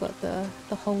you've still got the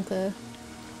honker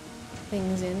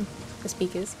things in. The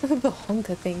speakers. The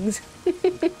honker things.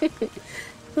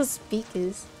 The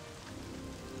speakers.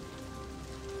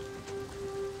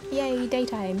 Yay,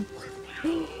 daytime.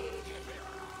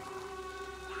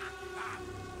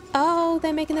 Oh,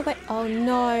 they're making their way. Oh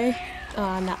no.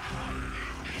 Oh no.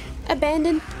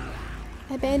 Abandon.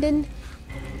 Abandon.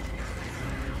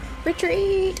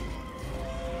 Retreat.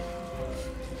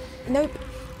 Nope.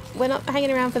 We're not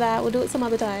hanging around for that. We'll do it some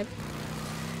other time.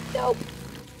 Nope.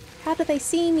 How did they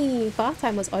see me? Bath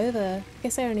time was over. I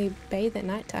guess I only bathe at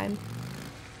night time.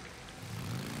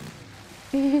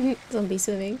 Zombie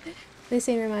swimming. This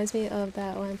scene reminds me of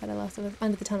that one by the last of us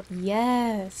under the tunnel.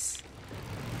 Yes.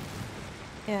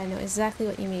 Yeah, I know exactly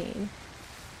what you mean.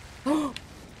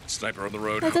 Sniper on the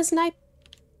road. There's a snipe.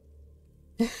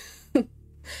 I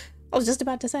was just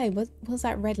about to say, what was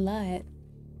that red light?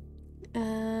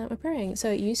 Repairing.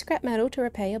 So use scrap metal to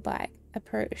repair your bike.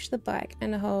 Approach the bike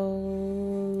and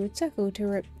hold circle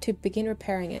to begin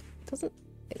repairing it. Doesn't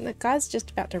the guy's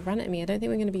just about to run at me? I don't think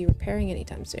we're going to be repairing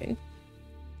anytime soon.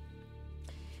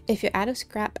 If you're out of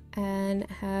scrap and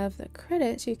have the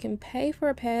credits, you can pay for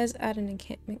repairs at an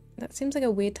encampment. That seems like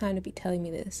a weird time to be telling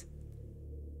me this.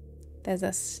 There's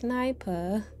a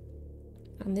sniper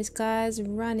and this guy's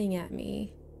running at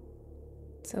me.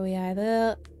 So we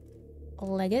either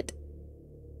leg it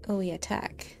or we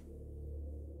attack.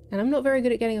 And I'm not very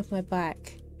good at getting off my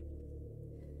bike.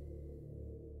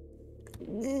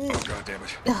 Oh, God damn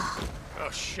it. Oh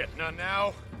shit, not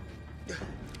now.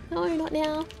 No, not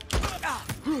now.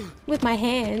 With my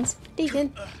hands.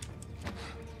 Deacon.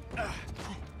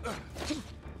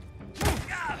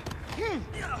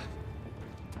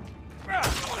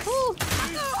 Oh,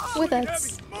 with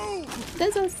us.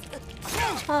 There's us.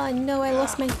 Oh no, I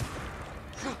lost my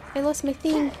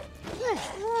thing.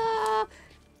 Ah.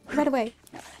 Right away.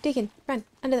 Deacon, run.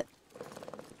 Under the...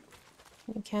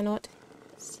 You cannot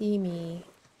see me.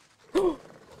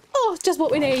 Oh, just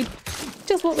what we need.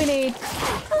 Just what we need.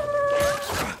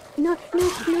 Ah. No,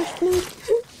 no, no, no.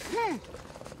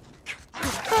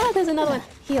 Ah, there's another one.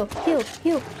 Heal, heal,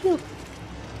 heal, heal.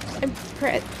 I'm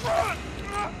pressed.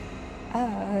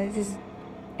 I just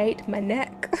ate my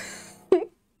neck.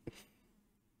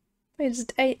 I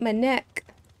just ate my neck.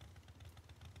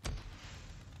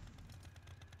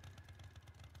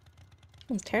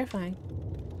 It was terrifying.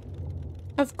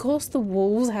 Of course the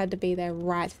wolves had to be there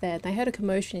right there. They heard a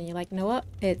commotion and you're like, know what?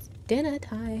 It's dinner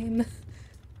time.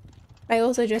 I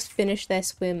also just finished their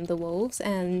swim, the wolves,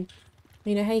 and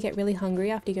you know how you get really hungry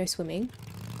after you go swimming?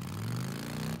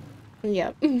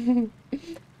 Yep.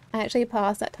 I actually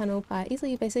passed that tunnel quite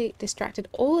easily, basically distracted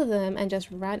all of them and just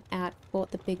ran out,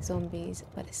 fought the big zombies,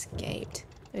 but escaped.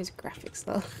 Those graphics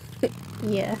though.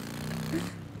 Yeah.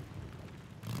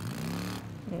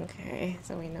 Okay,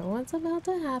 so we know what's about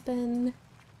to happen.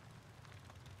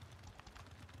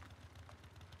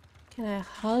 Can I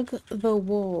hug the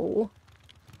wall?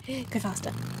 Go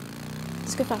faster.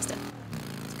 Just go faster.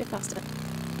 Let's go faster.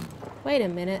 Wait a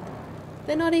minute.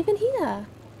 They're not even here.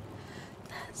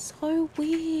 That's so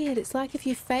weird. It's like if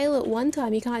you fail at one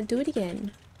time, you can't do it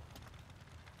again.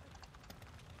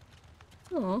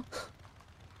 Oh.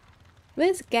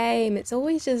 This game, it's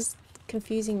always just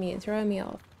confusing me and throwing me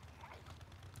off.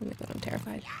 Oh my god, I'm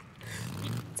terrified.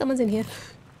 Someone's in here.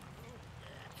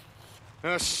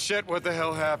 Oh shit, what the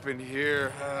hell happened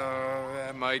here?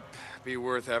 That might be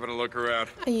worth having a look around.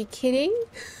 Are you kidding?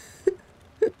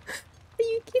 Are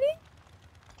you kidding?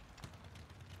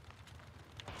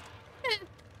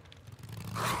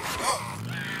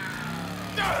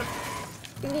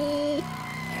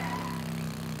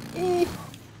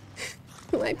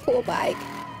 My poor bike.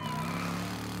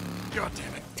 God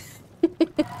damn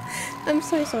it. I'm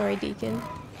so sorry, Deacon.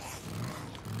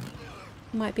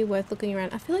 Might be worth looking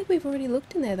around. I feel like we've already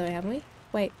looked in there though, haven't we?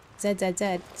 Wait,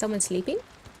 ZZZ. Someone sleeping?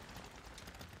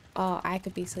 Oh, I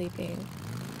could be sleeping.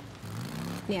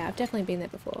 Yeah, I've definitely been there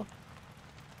before.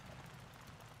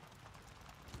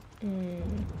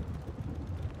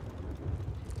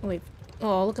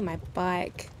 Oh, look at my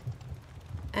bike.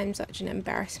 I'm such an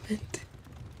embarrassment.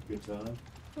 Good time.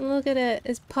 Look at it.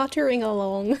 It's puttering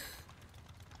along.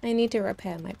 I need to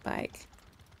repair my bike.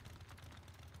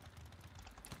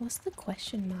 What's the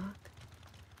question mark?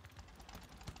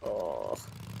 Oh,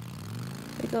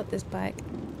 we got this bike.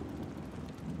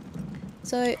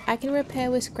 So I can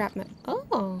repair with scrap metal.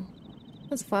 Oh,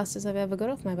 that's the fastest I've ever got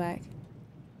off my bike.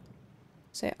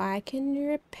 So I can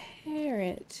repair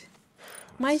it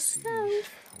myself.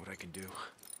 See what I can do.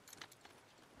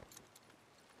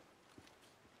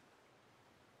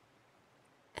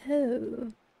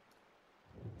 Oh.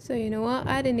 So you know what?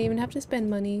 I didn't even have to spend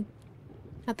money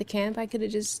at the camp. I could have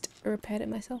just repaired it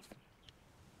myself.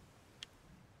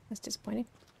 That's disappointing.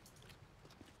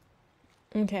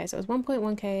 Okay, so it's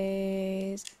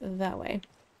 1.1Ks that way.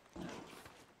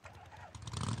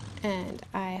 And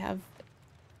I have...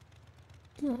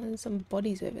 Oh, there's some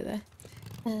bodies over there.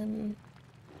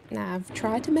 Now, I've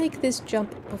tried to make this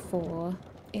jump before.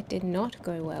 It did not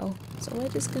go well. So we're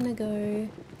just gonna go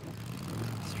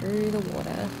through the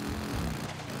water.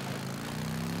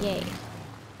 Yay.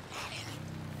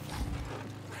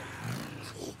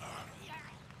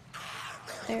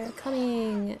 They're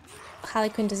coming. Harley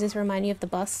Quinn, does this remind you of the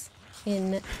bus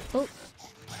in... Oh.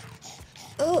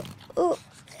 Oh. Oh.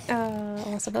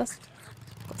 What's the bus?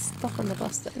 Got stuck on the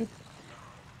bus then.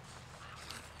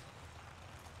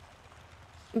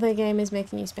 The game is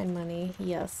making you spend money.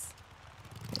 Yes.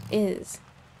 It is.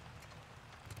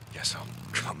 Guess I'll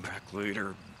come back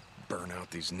later, burn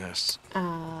out these nests.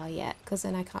 Yeah, because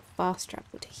then I can't fast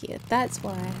travel to here. That's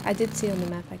why. I did see on the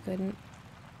map I couldn't.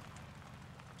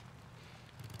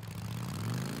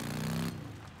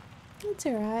 It's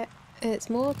alright. It's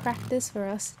more practice for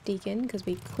us, Deacon, because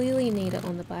we clearly need it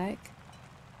on the bike.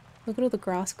 Look at all the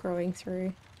grass growing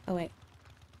through. Oh wait,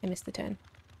 I missed the turn.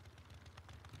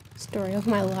 Story of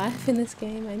my life in this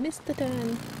game. I missed the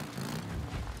turn.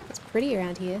 It's pretty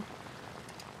around here.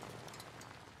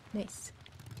 Nice.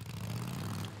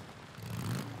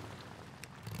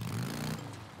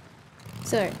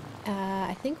 So,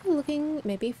 I think we're looking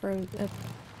maybe for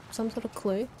some sort of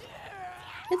clue.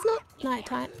 It's not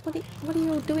nighttime. What are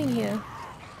you all doing here?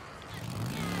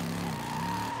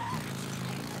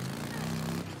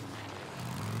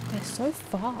 They're so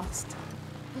fast.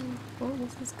 Oh,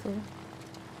 this is cool.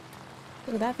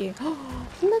 Look at that view. Oh,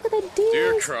 look at the deer.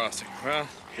 Deer crossing. Well,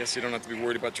 guess you don't have to be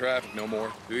worried about traffic no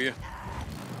more, do you?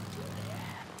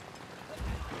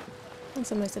 That's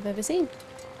the most I've ever seen.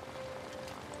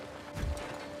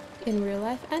 In real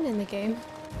life and in the game.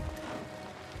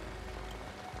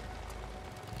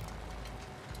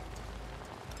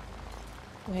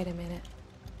 Wait a minute.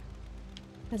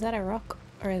 Is that a rock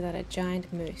or is that a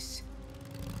giant moose?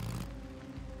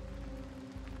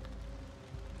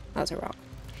 That's a rock.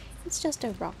 It's just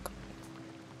a rock.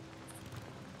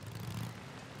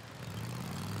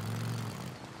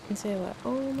 And so we're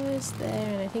almost there,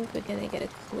 and I think we're gonna get a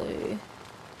clue.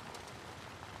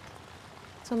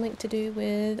 Something to do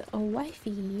with a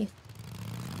wifey.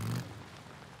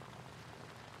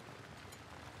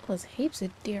 There's heaps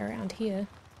of deer around here.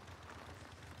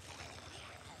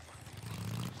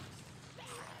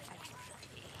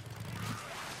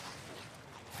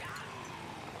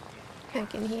 I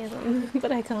can hear them,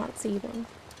 but I can't see them.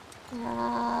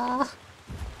 Ah.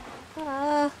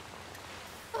 Ah.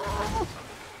 Ah.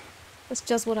 That's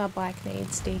just what our bike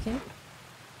needs, Deacon.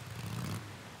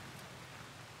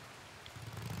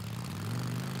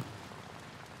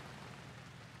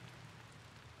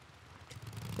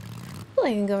 Well,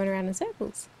 I can go around in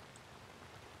circles.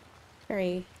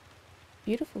 Very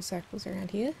beautiful circles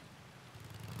around here.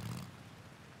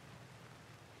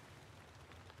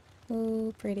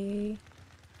 Oh, pretty.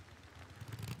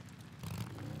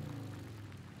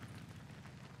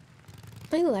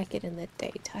 I like it in the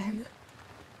daytime.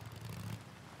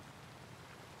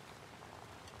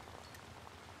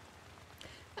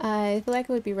 I feel like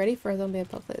I would be ready for a zombie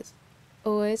apocalypse.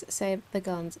 Always save the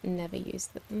guns, never use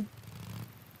them.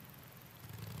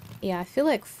 Yeah, I feel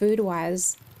like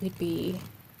food-wise, we'd be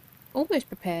almost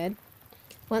prepared.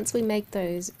 Once we make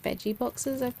those veggie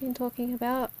boxes I've been talking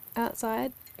about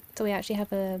outside, so we actually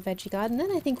have a veggie garden, then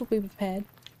I think we'll be prepared.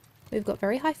 We've got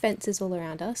very high fences all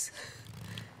around us.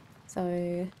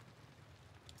 So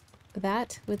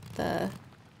that, with the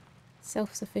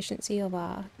self-sufficiency of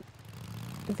our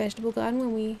vegetable garden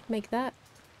when we make that,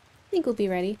 I think we'll be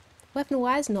ready.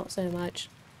 Weapon-wise, not so much.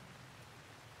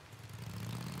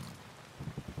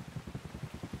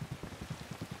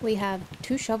 We have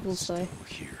 2 shovels though. Still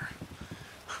here.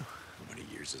 How many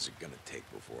years is it gonna take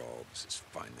before all this is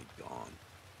finally gone?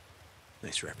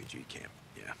 Nice refugee camp.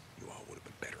 Yeah, you all would have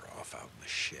been better off out in the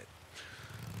shit.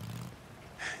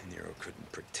 Nero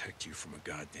couldn't protect you from a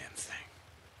goddamn thing.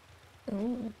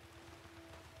 Oh.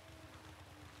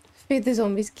 Feed the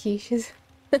zombies quiches.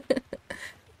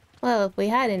 Well, if we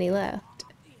had any left.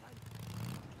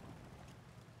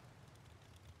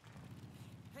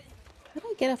 How did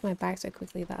I get off my back so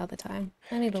quickly that other time?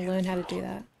 I need to learn how to do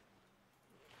that.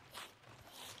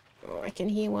 Oh, I can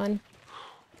hear one.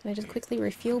 Can I just quickly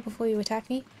refuel before you attack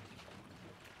me?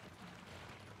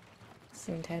 This is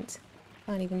intense.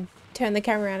 Can't even turn the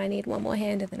camera around. I need one more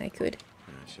hand and then I could.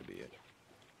 That should be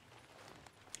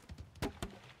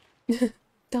it.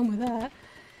 Done with that.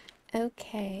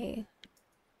 Okay.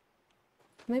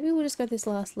 Maybe we'll just go this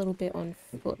last little bit on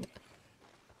foot.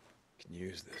 Can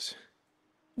use this.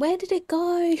 Where did it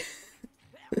go?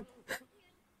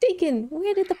 Deacon,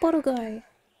 where did the bottle go?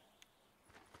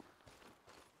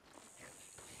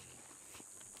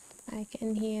 I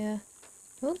can hear...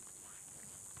 Oh.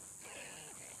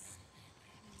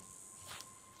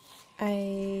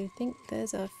 I think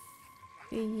there's a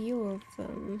few of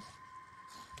them.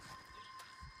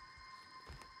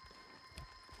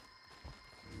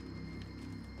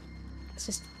 Let's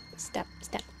just step.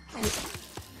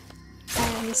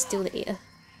 And he's still there.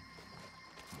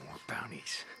 More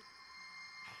bounties.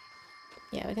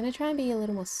 Yeah, we're gonna try and be a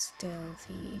little more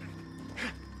stealthy.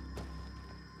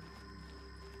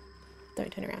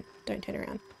 Don't turn around. Don't turn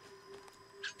around.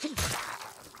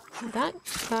 That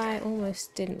guy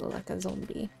almost didn't look like a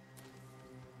zombie.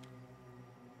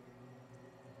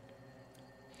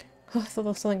 Oh, I thought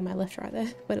there was something on my left right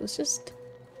there, but it was just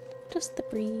the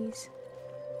breeze.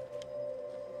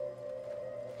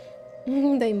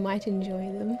 They might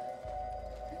enjoy them.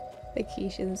 The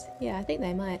quiches. Yeah, I think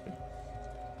they might.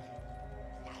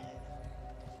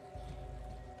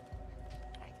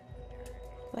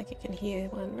 Like I can hear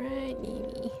one right near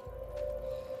me.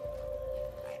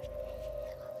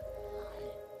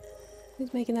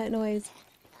 Who's making that noise?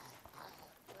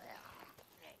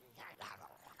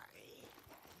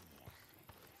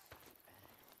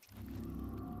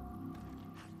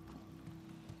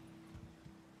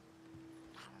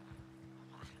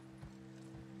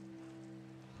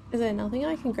 Is there nothing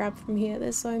I can grab from here?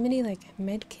 There's so many like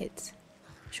med kits.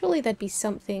 Surely there'd be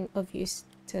something of use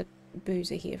to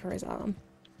Boozer here for his arm.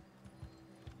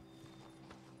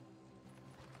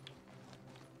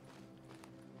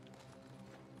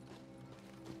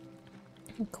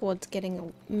 Quad's getting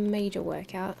a major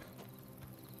workout.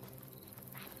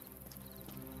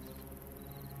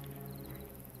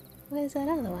 Where's that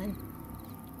other one?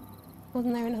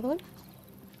 Wasn't there another one?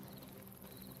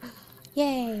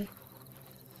 Yay!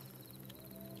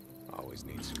 Always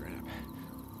need scrap.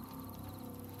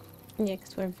 Yeah,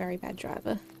 because we're a very bad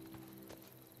driver.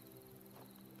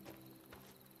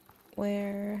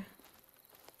 Where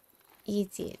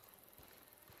Eat it.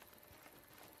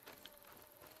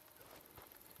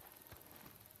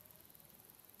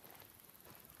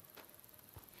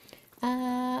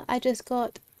 I just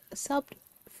got subbed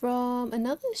from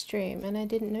another stream and I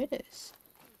didn't notice.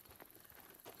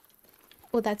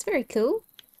 Well, that's very cool.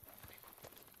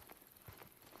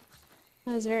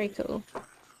 That was very cool.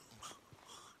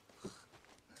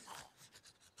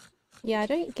 Yeah, I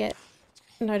don't get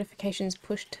notifications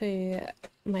pushed to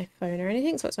my phone or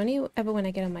anything, so it's only ever when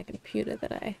I get on my computer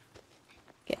that I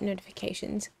get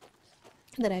notifications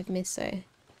that I've missed, so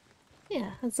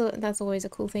yeah, that's always a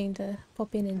cool thing to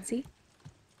pop in and see.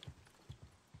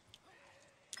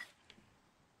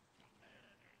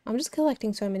 I'm just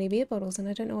collecting so many beer bottles and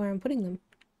I don't know where I'm putting them.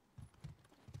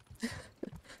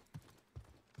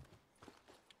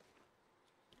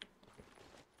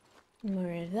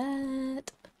 More of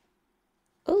that.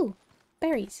 Oh,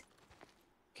 berries.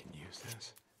 Can use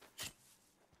this.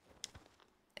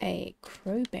 A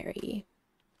crowberry.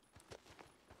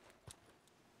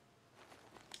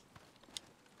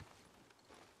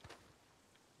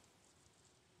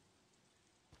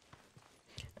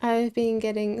 I've been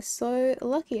getting so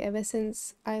lucky ever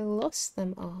since I lost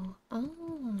them all. Ah.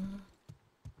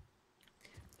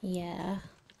 Yeah.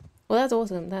 Well, that's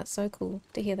awesome. That's so cool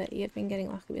to hear that you've been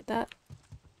getting lucky with that.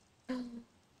 Look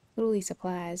at all these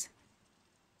supplies.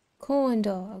 Corn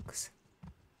dogs.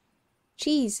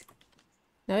 Cheese.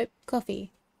 Nope.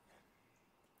 Coffee.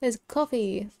 There's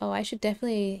coffee. Oh, I should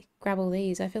definitely grab all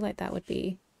these. I feel like that would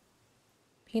be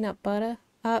peanut butter.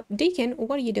 Deacon,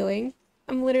 what are you doing?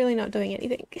 I'm literally not doing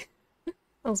anything.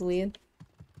 That was weird.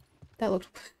 That looked...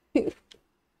 that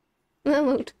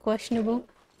looked questionable.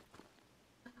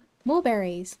 More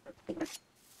berries.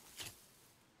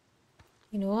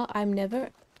 You know what? I'm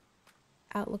never...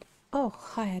 Outlook... Oh,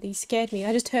 hi, Addie. You scared me.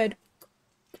 I just heard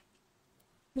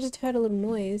a little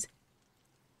noise.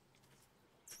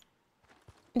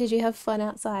 Did you have fun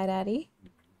outside, Addie?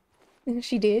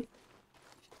 She did.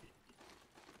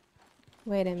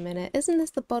 Wait a minute. Isn't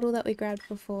this the bottle that we grabbed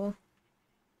before?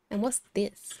 And what's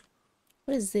this?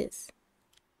 What is this?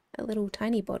 A little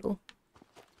tiny bottle.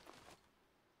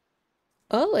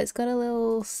 Oh, it's got a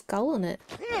little skull on it.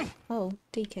 Oh,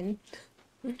 Deacon.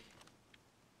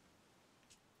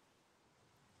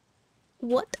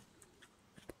 What?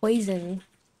 Poison.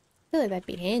 I feel like that'd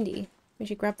be handy. We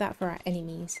should grab that for our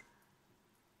enemies.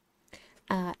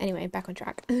 Anyway, back on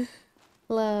track.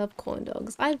 Love corn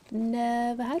dogs. I've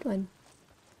never had one.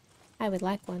 I would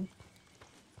like one.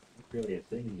 Really a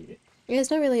thing here. Yeah, it's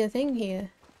not really a thing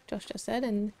here, Josh just said,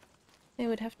 and I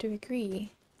would have to agree.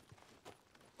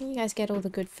 You guys get all the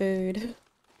good food.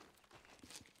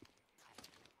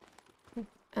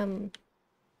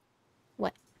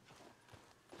 What?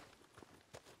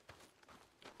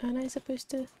 Aren't I supposed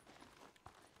to...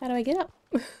 How do I get up?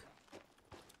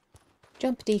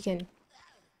 Jump, Deacon.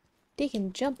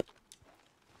 Deacon, jump.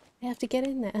 I have to get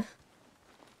in there.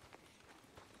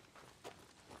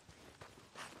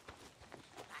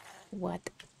 What?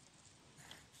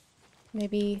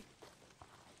 Maybe...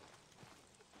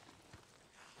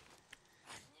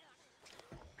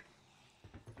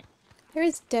 There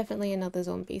is definitely another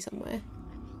zombie somewhere.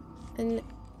 And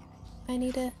I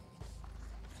need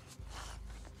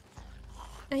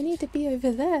to be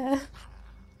over there.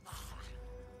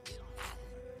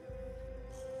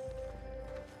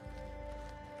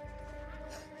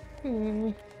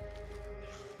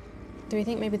 Do we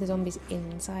think maybe the zombie's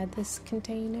inside this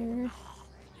container?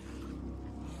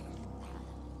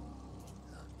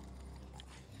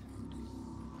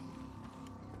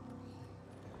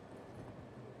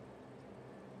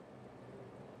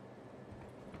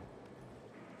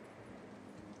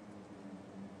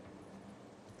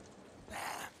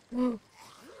 Oh,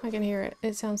 I can hear it.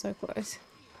 It sounds so close.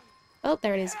 Oh,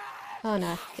 there it is. Oh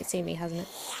no, it's seen me, hasn't it?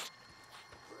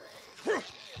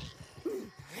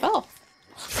 Oh!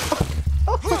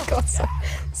 Oh my god, so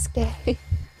scary.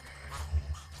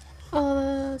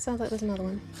 Oh, sounds like there's another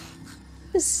one.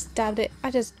 Just stabbed it.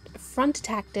 I just front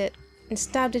attacked it and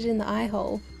stabbed it in the eye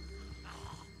hole.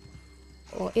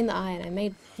 Or in the eye, and I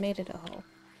made it a hole.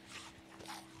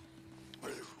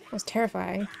 That was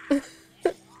terrifying.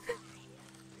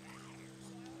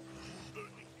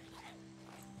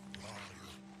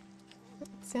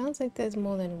 Sounds like there's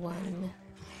more than one.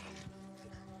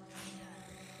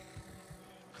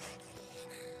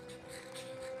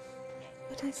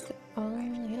 What is the... Oh,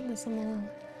 yeah, there's some more.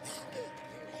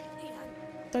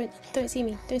 Don't see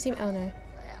me. Don't see me. Oh no.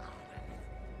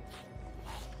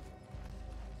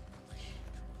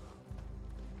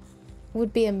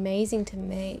 Would be amazing to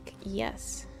make.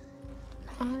 Yes.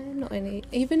 I'm not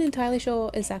even entirely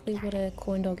sure exactly what a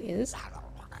corn dog is.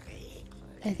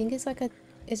 I think it's like a...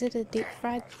 Is it a deep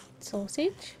fried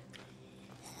sausage?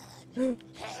 Did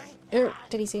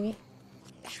he see me?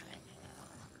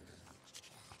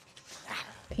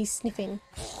 He's sniffing.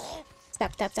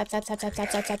 Stop, stop, stop, stop, stop, stop, stop,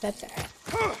 stop, stop, stop.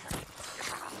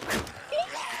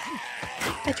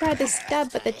 I tried to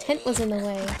stab, but the tent was in the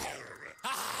way.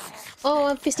 Oh,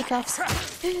 I'm fisticuffs.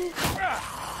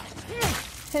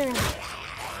 Turn around.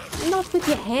 Not with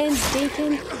your hands,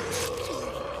 Deacon.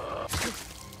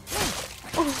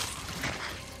 Oh.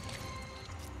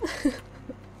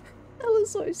 That was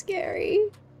so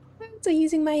scary. Why was I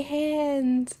using my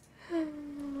hands?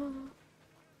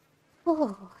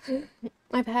 Oh.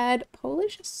 I've had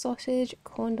Polish sausage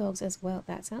corn dogs as well.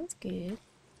 That sounds good.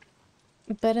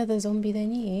 Better the zombie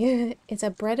than you. It's a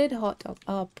breaded hot dog.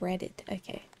 Oh, breaded.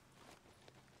 Okay.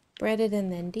 Breaded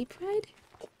and then deep fried?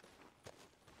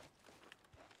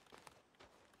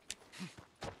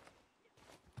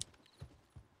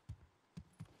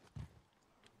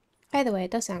 Either way,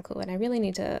 it does sound cool, and I really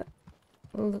need to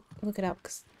look it up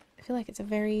because I feel like it's a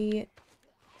very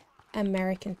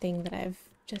American thing that I've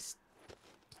just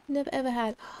never ever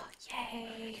had. Oh,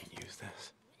 yay! I can use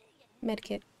this.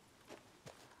 Medkit.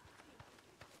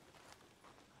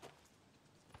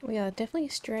 We are definitely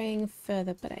straying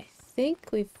further, but I think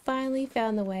we've finally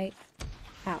found the way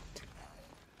out.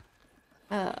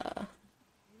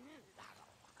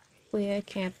 Clear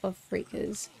camp of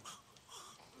freakers.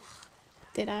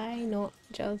 Did I not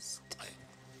just...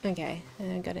 Okay,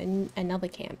 I got another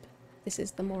camp. This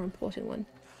is the more important one.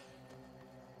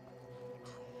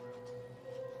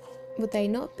 Would they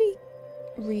not be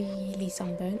really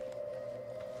sunburnt?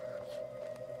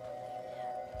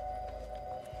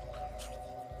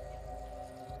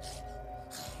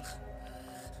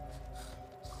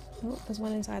 Oh, there's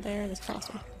one inside there and there's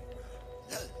past one.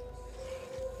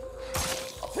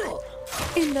 Oh,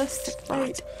 in the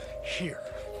throat. Here.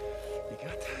 You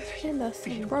got that? In the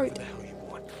Feel throat. what the hell you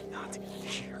want. Not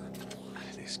here.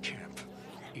 This camp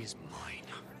is mine.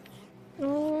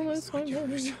 Oh, that's Not so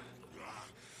yours. good.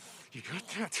 You got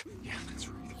that? Yeah, that's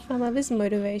right. I love his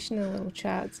motivational little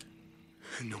chats.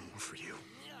 No more for you.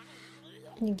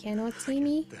 You cannot see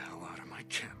me. Get the hell out of my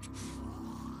camp.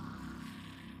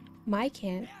 My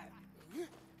camp.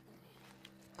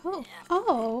 Oh,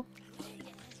 oh.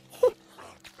 What's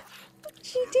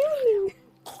she doing?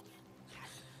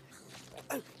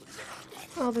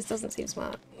 Oh, this doesn't seem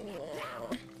smart.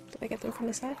 Do I get them from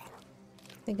the side?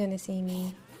 They're gonna see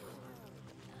me.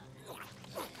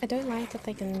 I don't like that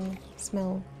they can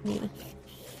smell me.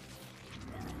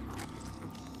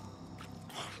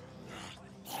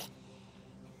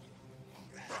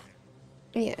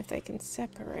 Yeah, if they can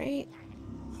separate.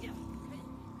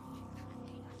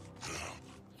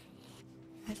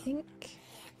 I think...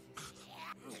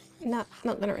 No,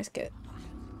 not gonna risk it.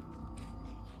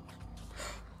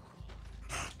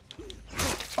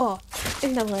 Oh,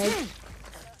 in the leg.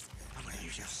 How many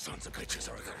of you sons of bitches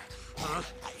are there? Huh?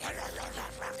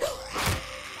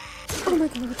 Oh my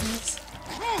goodness.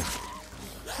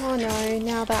 Oh no,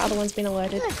 now that other one's been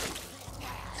alerted.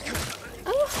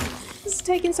 Oh, this is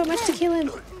taking so much to kill him.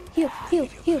 Heal, heal,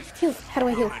 heal, heal. How do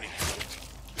I heal?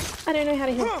 I don't know how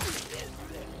to heal.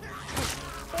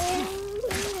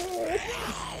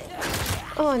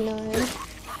 Oh no.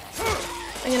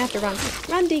 I'm gonna have to run.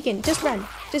 Run, Deacon. Just run.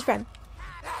 Just run.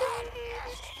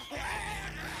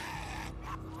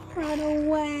 Run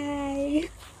away.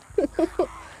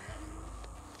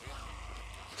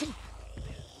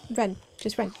 Run.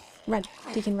 Just run. Run.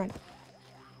 Deacon, run.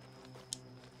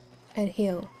 And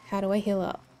heal. How do I heal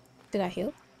up? Did I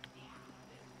heal?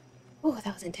 Oh,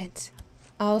 that was intense.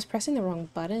 I was pressing the wrong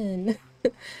button.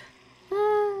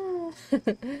 Ah.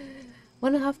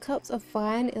 1.5 cups of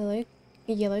fine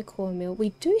yellow cornmeal. We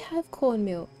do have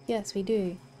cornmeal. Yes, we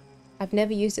do. I've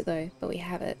never used it though, but we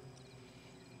have it.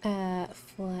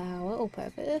 Flour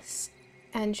all-purpose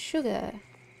and sugar,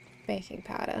 baking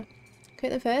powder. Coat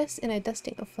them first in a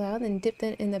dusting of flour, then dip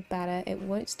them in the batter. It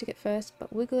won't stick at first,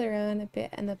 but wiggle it around a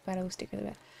bit and the batter will stick to the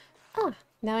batter. Ah,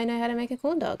 now I know how to make a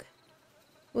corn dog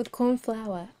with corn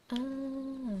flour.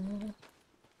 Ah.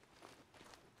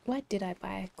 Why did I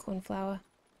buy corn flour?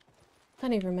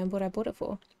 Can't even remember what I bought it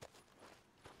for.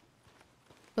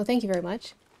 Well, thank you very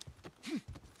much.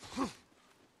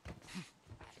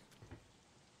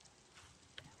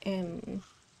 Can't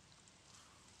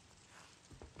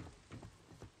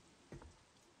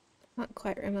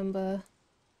quite remember.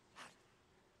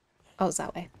 Oh, it's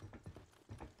that way.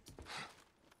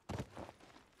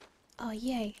 Oh,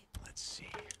 yay. Let's see.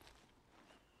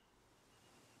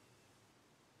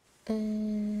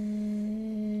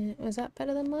 1 Was that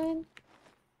better than mine?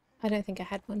 I don't think I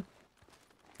had one.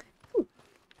 Ooh.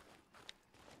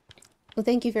 Well,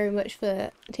 thank you very much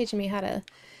for teaching me how to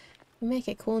make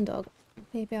a corn dog.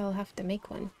 Maybe I'll have to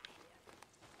make one.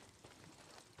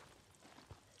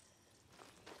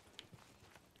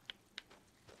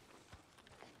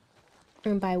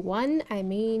 And by one, I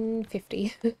mean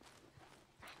 50.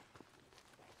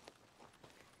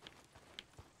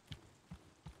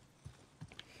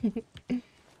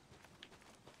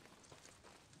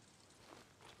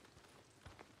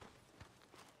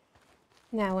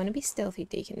 Now I want to be stealthy,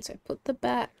 Deacon, so put the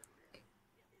bat...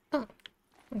 Oh,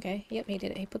 okay, yep, he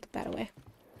did it. He put the bat away.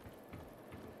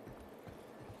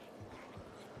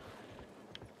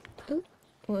 Ooh,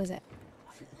 what was it?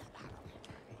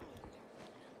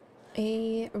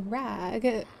 A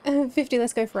rag. 50,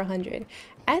 let's go for 100.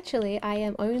 Actually, I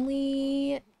am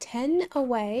only 10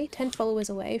 followers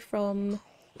away from...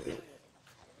 Look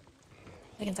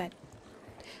inside.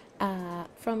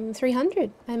 From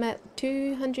 300. I'm at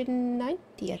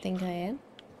 290, I think I am.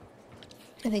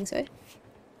 I think so.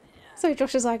 So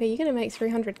Josh is like, are you going to make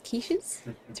 300 quiches?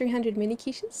 300 mini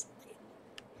quiches?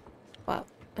 Well,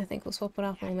 I think we'll swap it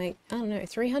up and we'll make, I don't know,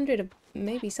 300 of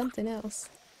maybe something else.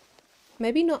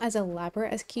 Maybe not as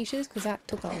elaborate as quiches, because that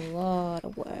took a lot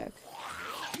of work.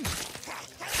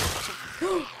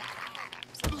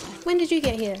 When did you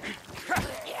get here?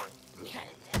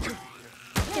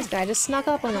 This guy just snuck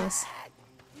up on us.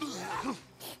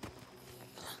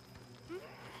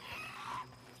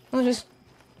 Oh, just...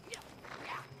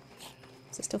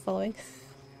 Is it still following?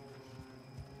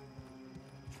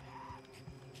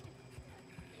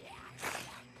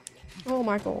 Oh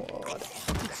my god.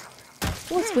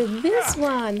 What's with this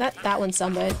one? That one's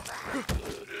sunburned.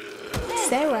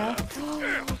 Sarah.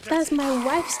 That's my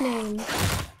wife's name.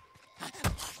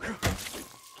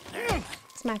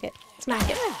 Smack it. Smack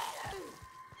it.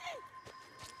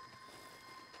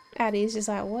 Addie's just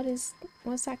like,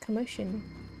 what's that commotion?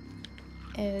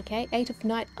 Okay, 8 of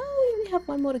 9. Oh, we only have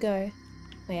one more to go.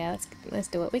 Oh yeah, let's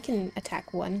do it. We can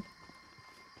attack one.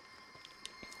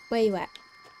 Where you at?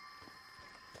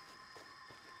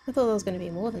 I thought there was going to be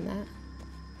more than that.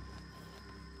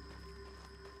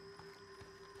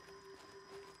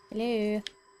 Hello.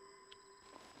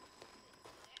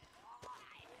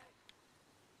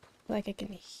 Like I can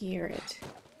hear it.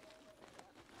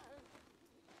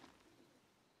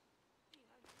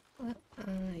 What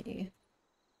are you?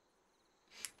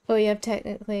 Oh, you have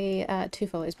technically 2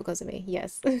 followers because of me.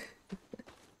 Yes.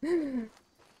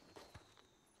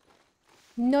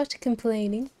 Not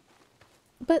complaining.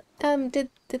 But did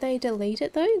they delete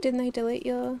it though? Didn't they delete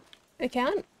your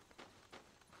account?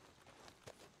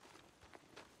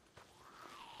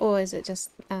 Or is it just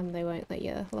they won't let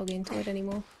you log into it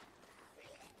anymore?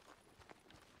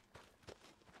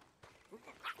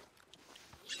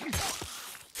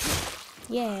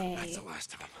 Yay! That's the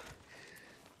last of them.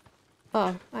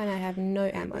 Oh, and I have no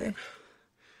ammo.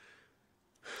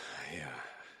 Yeah,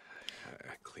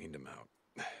 I cleaned them out.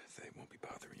 They won't be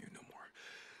bothering you no more.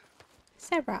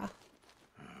 Sarah.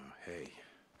 Hey,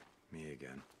 me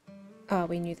again. Oh,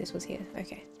 we knew this was here.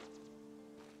 Okay.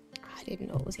 I didn't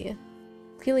know it was here.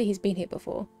 Clearly he's been here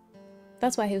before.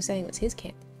 That's why he was saying it was his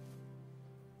camp.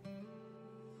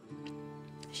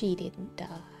 She didn't die.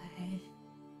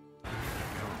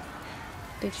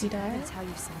 Did she die? That's how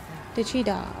you said that. Did she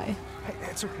die?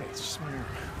 It's okay, it's just my arm.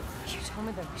 You told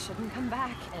me that we shouldn't come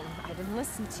back, and I didn't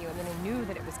listen to you, and then I knew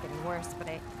that it was getting worse, but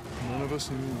None of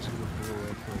us knew it was going to blow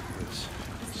up like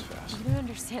this fast. You don't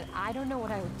understand. I don't know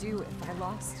what I would do if I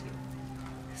lost you.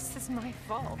 This is my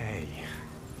fault. Hey,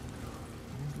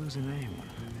 don't lose a name.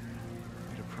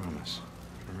 I made a promise,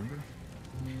 remember?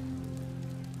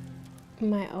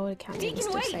 My old account Deacon,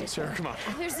 was wait! still Sarah, come on.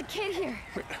 There's a kid here.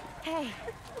 Hey.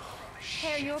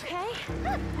 Hey, are you okay?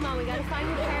 Come on, we gotta find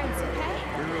your parents, okay?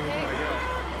 Hey.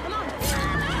 Come on.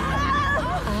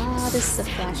 Ah, this is a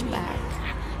flashback.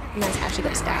 Nice how she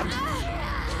got stabbed.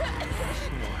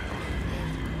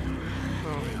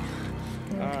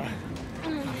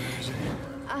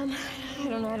 I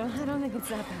don't know. I don't think it's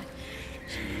that bad.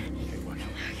 Okay, look.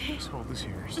 Just hold this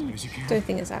here as long as you can. Don't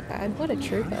think it's that bad. What a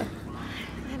trooper.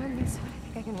 I don't think so.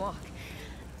 I think I can walk.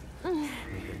 Okay,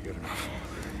 good enough.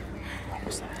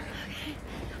 Almost there.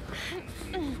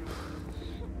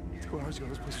 2 hours ago,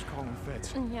 this place was calling the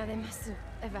feds. Yeah, they must have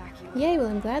evacuated. Yay, well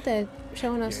I'm glad they're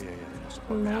showing us Yeah, they must have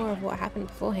brought it more out. of what happened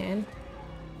beforehand.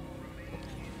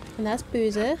 And that's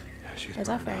Boozer. Yeah, she's There's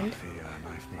our burned friend. out. The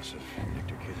knife must have nicked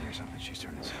her kidney or something. She's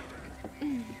turning septic. How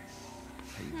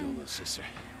you doing, little sister?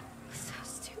 So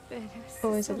stupid.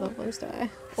 Always a loved ones die.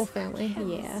 Or family,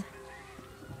 yeah.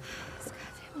 This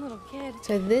goddamn little kid.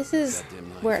 So this is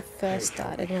where it first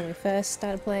started. When we first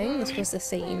started playing, this was the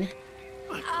scene.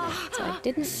 So I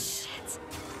didn't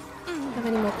have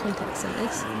any more context in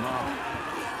this. You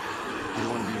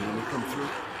want to be when we come through?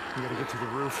 We gotta get to the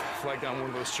roof, flag down one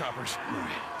of those choppers. All right.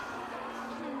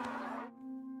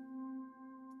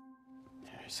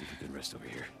 See if we can rest over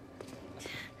here.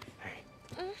 Hey,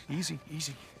 easy,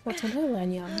 easy. What's on her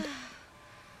lanyard?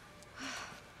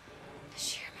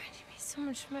 She reminded me so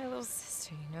much of my little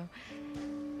sister, you know.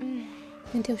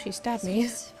 Until she stabbed me. She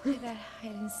used to play that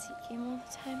hide and seek game all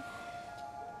the time.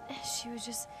 She would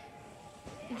just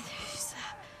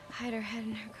hide her head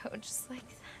in her coat just like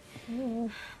that. Ooh.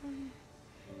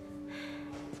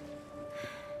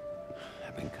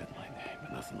 I've been cut in my day,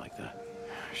 but nothing like that.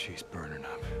 She's burning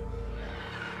up.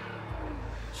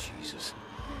 Jesus.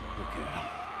 Okay,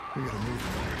 we gotta move.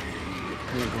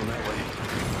 We ain't going that way.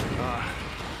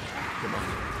 Come on.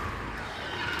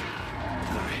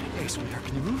 All right. Hey, sweetheart,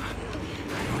 can you move?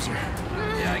 Closer.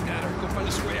 Yeah, I got her. Go find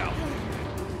us a way out.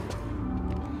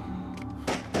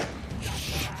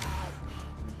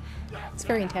 It's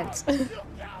very intense.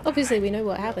 Obviously, we know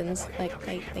what happens. Like,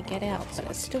 they get out, but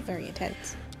it's still very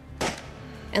intense.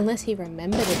 Unless he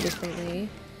remembered it differently.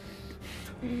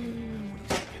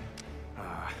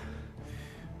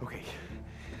 Okay.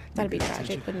 That'd be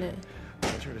tragic, wouldn't it?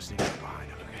 I'll try to sneak up behind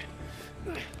him,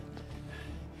 okay?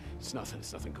 It's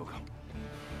nothing, Coco.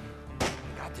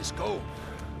 Got this, go!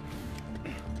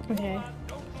 Okay.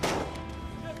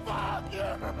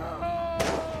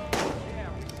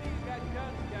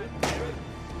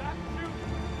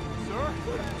 Sir?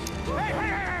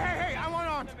 Hey!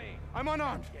 I'm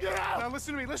unarmed. Now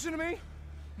listen to me.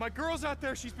 My girl's out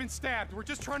there, she's been stabbed. We're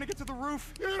just trying to get to the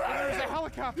roof. There's a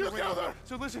helicopter. You killed her!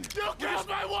 So listen. You killed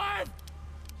my wife!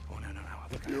 Oh, no.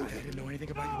 Look, I didn't know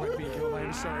anything about your wife being killed.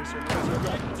 I'm sorry, sir. I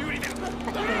didn't do anything. You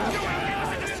didn't do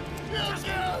anything! Just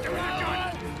give me the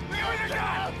gun! Give me the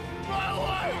gun! My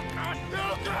wife! You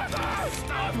killed her!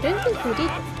 Stop! I don't think we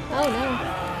did. Oh,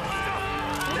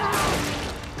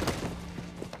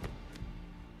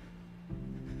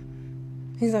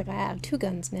 no. He's like, I have 2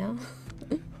 guns now.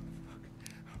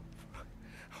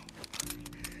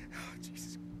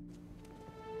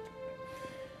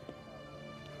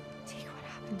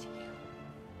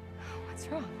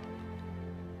 Wrong.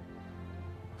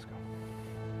 Let's go.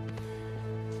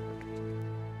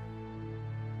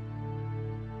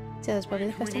 So that's probably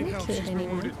the first time we killed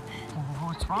anyone.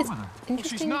 What's wrong with her?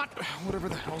 Interesting. She's not. Whatever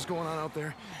the hell's going on out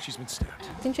there, she's been stabbed.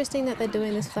 It's interesting that they're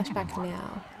doing this flashback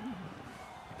now.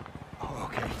 Oh,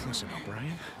 okay, listen,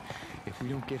 O'Brien. If we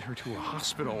don't get her to a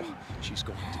hospital, she's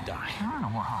going to die. There are no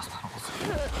more hospitals.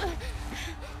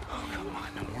 Oh, come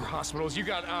on, no more hospitals. You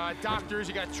got doctors,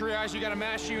 you got triage, you got a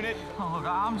MASH unit. Oh, look,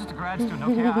 I'm just a grad student,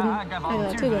 okay? I got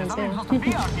volunteers. I'm not even supposed to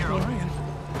be out here, O'Brien.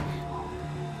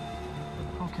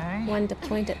 Okay. One to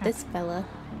point at this fella.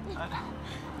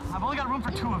 I've only got room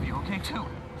for 2 of you, okay? 2. You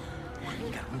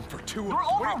got room for 2 of You're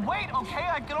overweight, okay?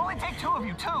 I can only take 2 of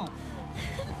you, 2.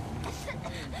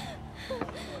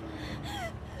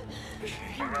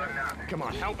 Come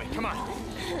on, help me, come on. All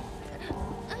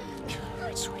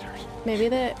right, sweetheart. Maybe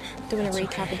they're doing a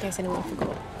recap in case anyone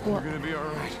forgot. What? You're gonna be all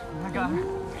right. I got her. I'm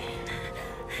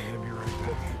gonna be right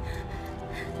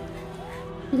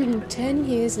back. 10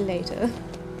 years later.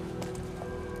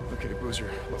 Okay, Boozer,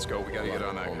 let's go. We gotta get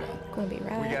on that guy. Gonna be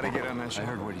right. We gotta get on that I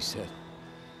heard what he said.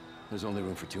 There's only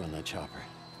room for 2 on that chopper.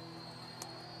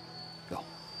 Go.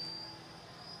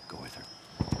 Go with her.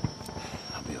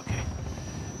 I'll be okay.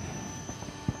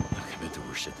 Look, I've been through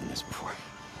worse shit than this before.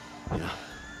 You know?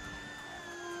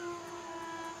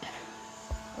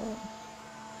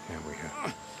 Yeah, we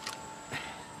have.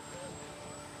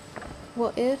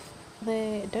 What if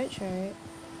they don't show it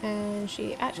and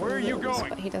she actually Where are you lives, going?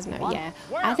 but he doesn't know? What? Yeah,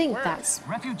 I think Where? that's.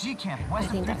 Refugee camp, I west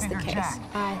of think that's the Three Finger case.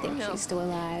 Jack. I think she's still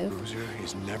alive. Boozer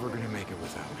is never gonna make it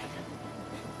without me.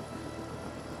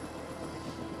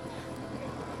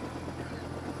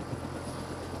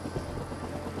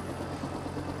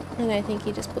 And I think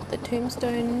he just put the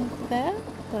tombstone there,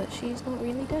 but she's not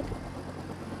really dead.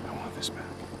 I want this back.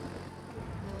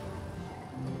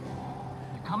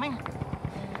 You coming?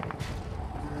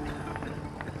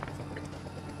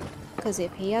 Because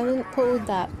if he hasn't pulled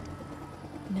that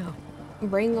No.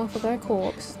 ring off of her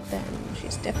corpse, then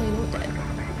she's definitely not dead.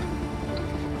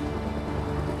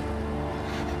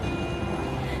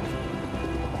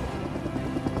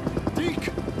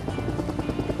 Deke!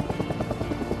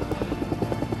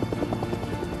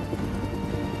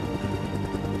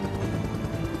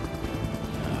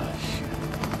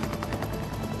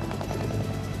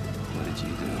 What did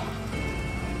you do?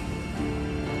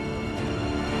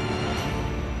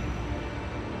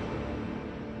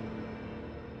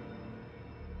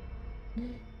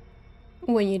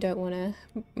 When you don't want to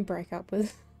break up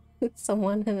with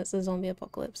someone and it's a zombie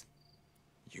apocalypse.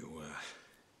 You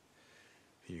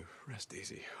rest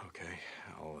easy, okay?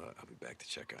 I'll be back to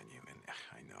check on you, and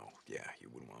I know, yeah, you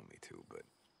wouldn't want me to, but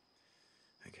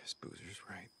I guess Boozer's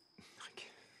right.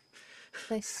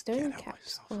 Place stone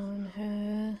caps on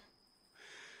her.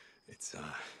 It's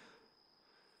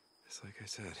like I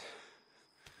said,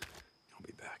 I'll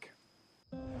be back.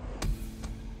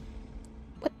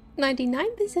 What?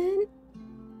 99%?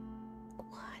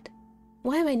 What?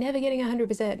 Why am I never getting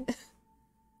 100%?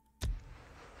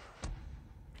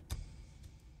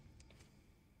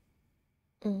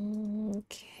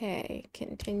 Okay,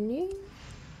 continue.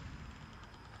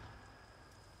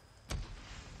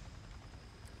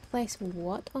 Place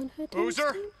what on her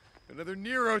tombstone? Boozer? Another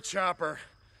Nero chopper.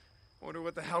 Wonder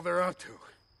what the hell they're up to.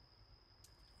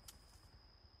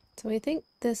 So I think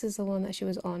this is the one that she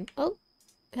was on. Oh,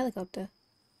 helicopter.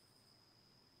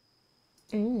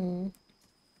 So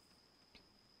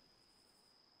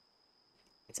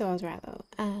I was right though.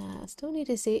 Still need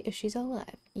to see if she's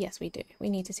alive. Yes, we do. We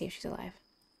need to see if she's alive.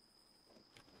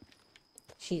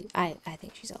 I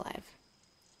think she's alive.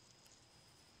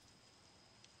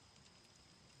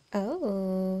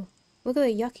 Oh, look at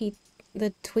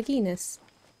the twigginess.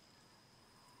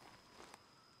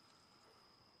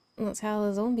 That's how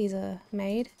the zombies are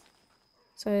made.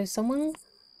 So someone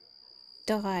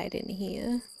died in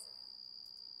here.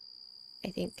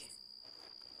 I think.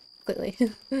 Clearly.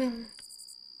 And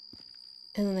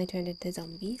then they turned into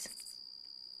zombies.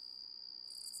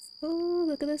 Oh,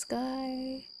 look at this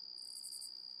guy.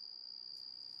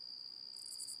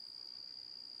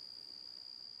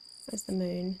 Where's the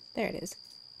moon? There it is.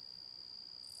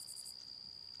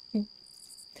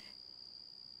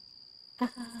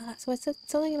 So it said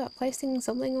something about placing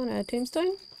something on a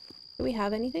tombstone? Do we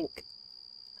have anything?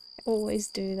 I always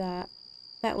do that.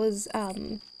 That was, how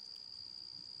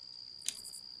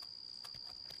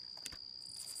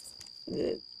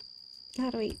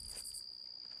do we...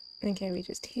 Okay, we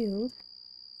just healed.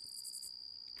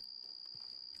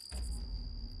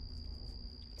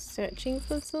 Searching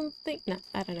for something? No,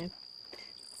 I don't know.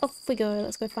 Off we go,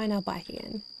 let's go find our bike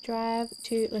again. Drive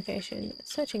to location,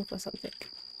 searching for something.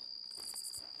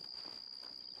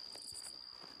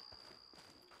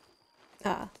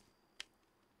 Ah.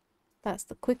 That's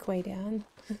the quick way down.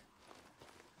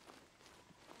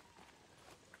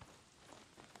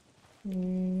 I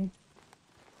think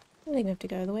we have to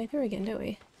go the way through again, don't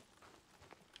we?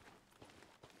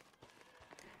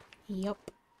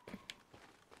 Yup.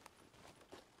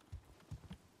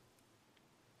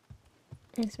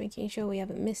 Just making sure we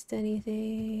haven't missed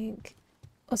anything.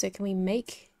 Also, can we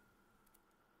make...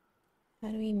 How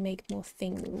do we make more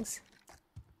things?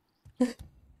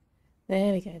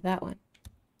 There we go, that one.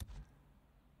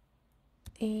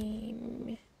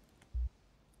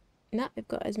 No, we've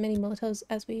got as many Molotovs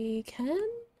as we can.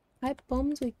 Pipe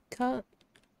bombs, we can't...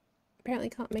 Apparently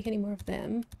can't make any more of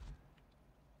them.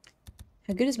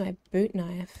 How good is my boot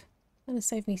knife? That has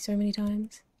saved me so many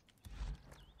times.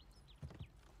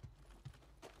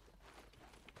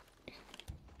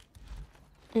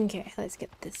 Okay, let's get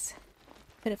this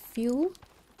bit of fuel.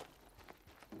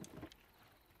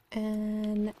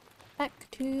 And back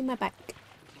to my bike.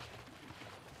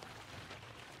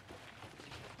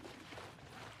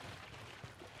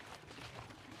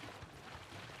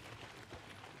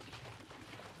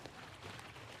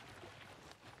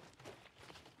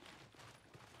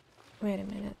 Wait a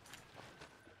minute.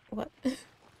 What?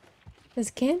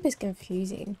 This camp is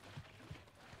confusing.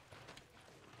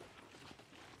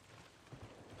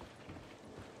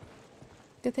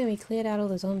 Good thing we cleared out all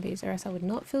the zombies, or else I would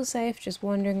not feel safe just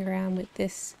wandering around with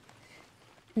this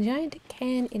giant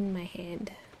can in my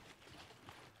hand.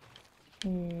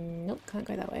 Nope, can't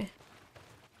go that way.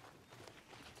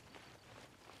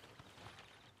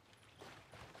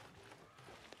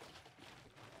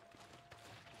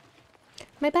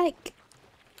 My bike!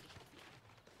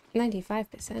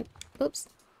 95%. Oops.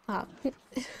 Oh.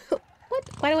 What?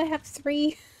 Why do I have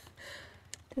 3?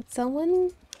 Did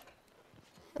someone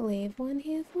leave one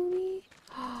here for me?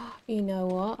 You know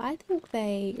what? I think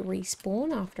they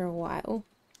respawn after a while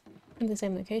in the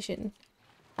same location.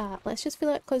 Let's just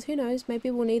fill it, because who knows,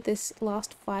 maybe we'll need this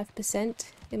last 5%.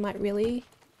 It might really...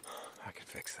 I can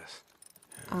fix this.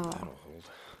 Oh. That'll hold.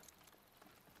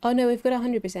 Oh no, we've got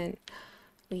 100%.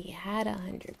 We had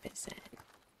 100%.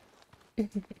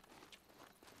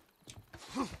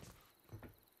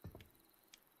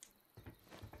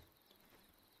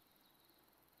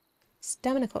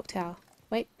 Stamina cocktail.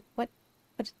 Wait, what?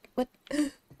 What?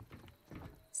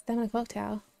 Stamina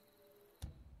cocktail.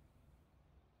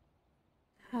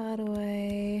 How do I...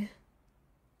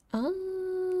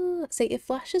 See, it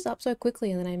flashes up so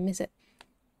quickly and then I miss it.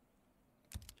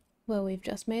 Well, we've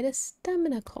just made a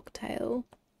stamina cocktail.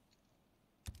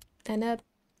 And a...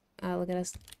 Oh, look at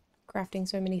us crafting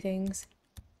so many things.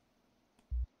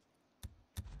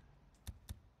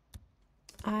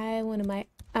 I want to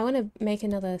make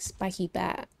another spiky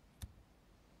bat.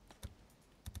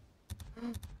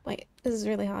 Wait, this is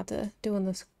really hard to do on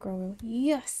the scroll.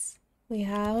 Yes! We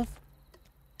have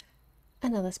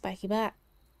another spiky bat.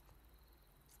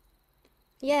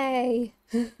 Yay!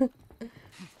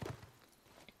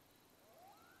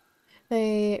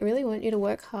 They really want you to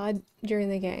work hard during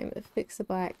the game. Fix the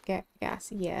bike, get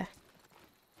gas. Yeah.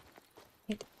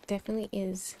 It definitely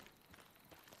is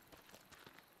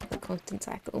a constant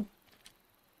cycle.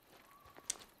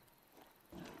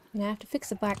 And I have to fix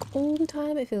the bike all the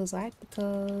time, it feels like,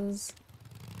 because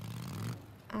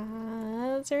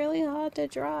it's really hard to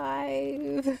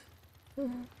drive.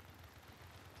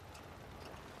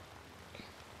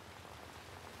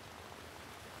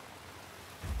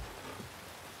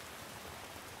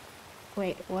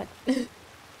 Wait, what?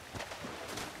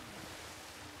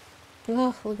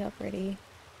 Oh, look how pretty.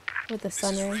 With the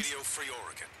sunrise.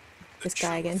 This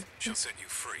guy again. Shall set you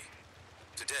free.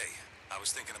 Today, I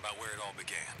was thinking about where it all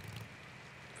began.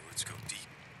 The roots go deep.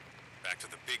 Back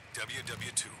to the big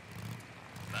WW2.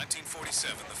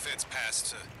 1947, the feds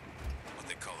passed what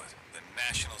they call it, the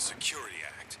National Security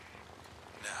Act.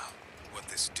 Now, what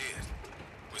this did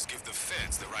was give the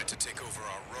feds the right to take over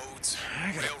our roads,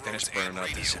 railroads, and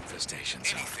radio.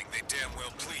 Anything they damn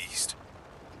well pleased,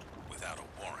 without a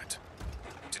warrant.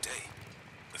 Today,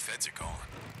 the feds are gone,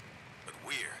 but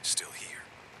we're still here,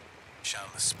 shining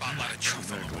the spotlight of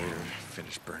truth on the world.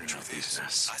 Finish burning out Truth these is,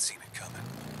 nests. I seen it coming.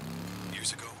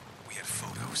 Years ago, we had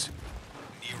photos,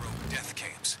 Nero death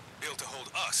camps, built to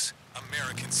hold us,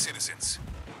 American citizens.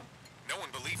 No one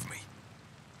believed me.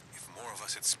 If more of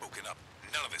us had spoken up,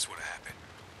 none of this would have happened.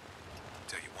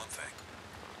 Tell you one thing,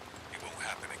 it won't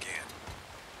happen again.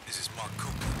 This is Mark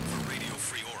Copeland for Radio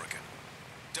Free Oregon.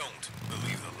 Don't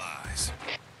believe the lies.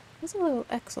 There's a little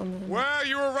X on them. Well,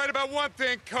 you were right about one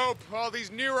thing, Cope. All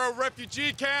these Nero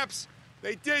refugee camps,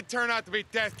 they did turn out to be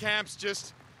death camps,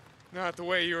 just not the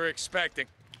way you were expecting.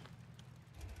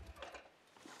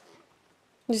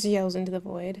 Just yells into the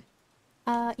void.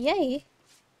 Yay!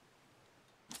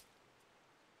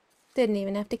 Didn't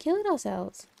even have to kill it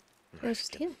ourselves. It was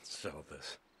just here. Sell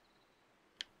this.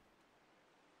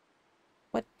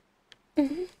 What?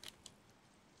 I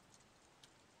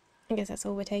guess that's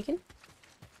all we're taking.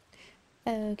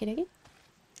 Okie dokie.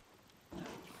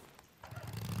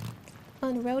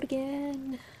 On the road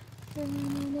again.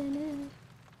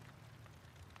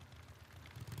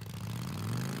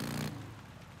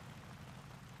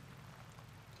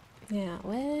 Yeah,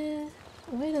 where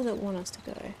does it want us to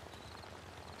go? I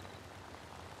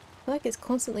feel like it's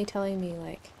constantly telling me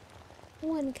like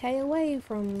 1K away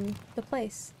from the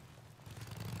place.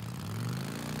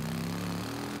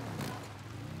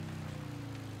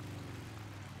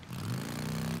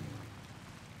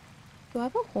 Do I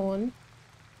have a horn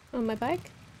on my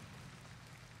bike?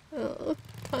 Oh,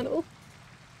 tunnel.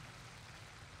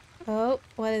 Oh,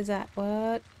 what is that?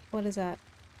 What is that?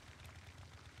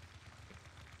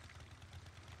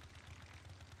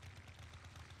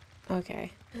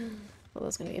 Okay. Well,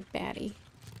 there's gonna be a baddie.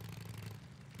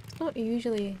 It's not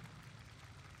usually...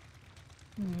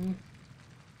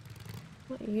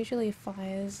 Not usually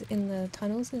fires in the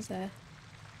tunnels, is there?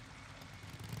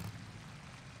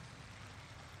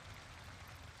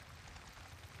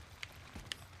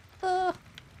 Oh!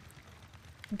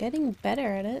 I'm getting better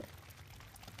at it.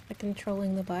 At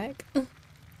controlling the bike.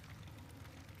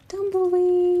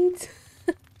 Tumbleweeds!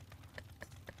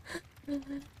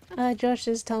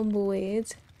 Josh's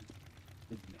tumbleweeds.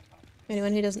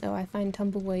 Anyone who doesn't know, I find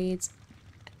tumbleweeds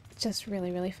just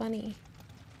really, really funny.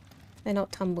 They're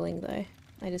not tumbling though,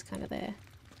 they're just kind of there.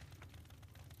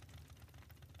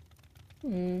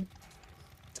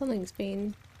 Something's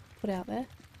been put out there.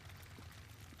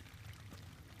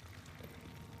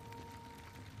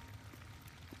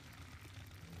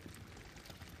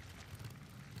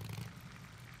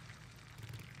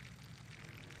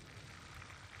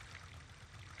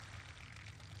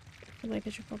 I feel like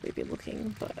I should probably be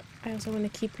looking, but I also want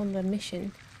to keep on the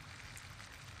mission.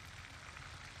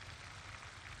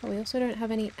 But we also don't have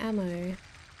any ammo.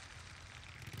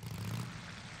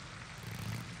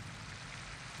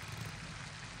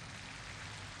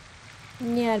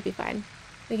 Yeah, it'll be fine.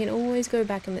 We can always go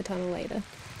back in the tunnel later.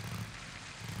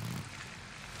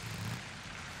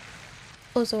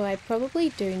 Also, I probably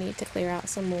do need to clear out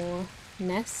some more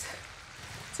nests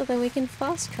so that we can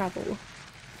fast travel.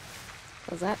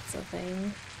 Because that's a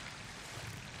thing.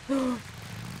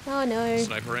 Oh no.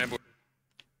 Sniper ambush.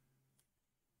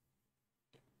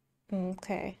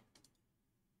 Okay.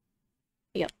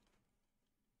 Yep.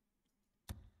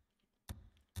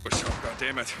 God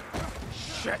damn it.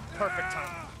 Shit, perfect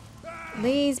time.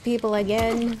 These people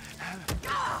again.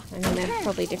 I mean, they're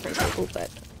probably different people, but...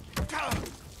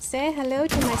 Say hello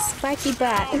to my spiky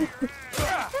bat.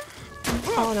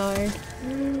 Oh no.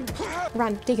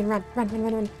 Run, Deacon, run,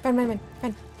 run,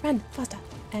 faster.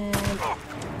 And...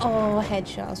 Oh,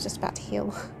 headshot. I was just about to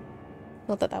heal.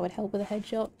 Not that that would help with a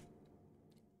headshot.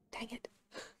 Dang it.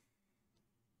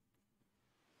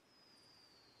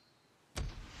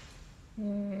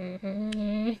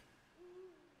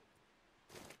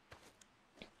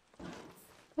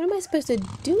 What am I supposed to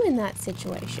do in that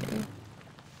situation?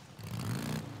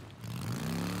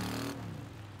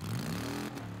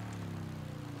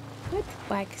 My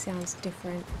bike sounds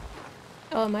different.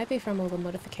 Oh, it might be from all the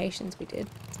modifications we did.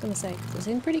 I was gonna say, 'cause it's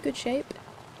in pretty good shape.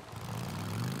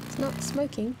 It's not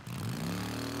smoking.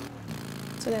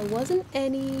 So there wasn't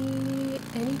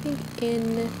anything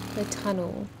in the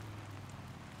tunnel.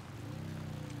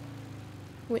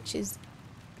 Which is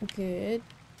good.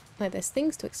 Like, there's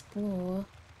things to explore.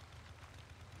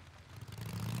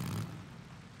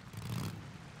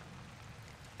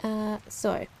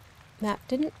 So, that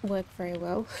didn't work very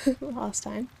well last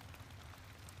time.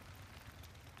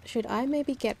 Should I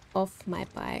maybe get off my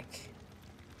bike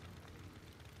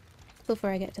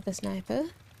before I get to the sniper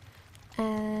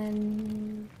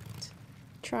and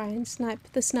try and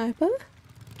snipe the sniper?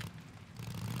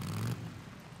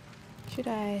 Should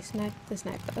I snipe the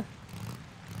sniper?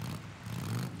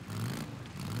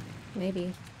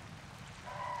 Maybe.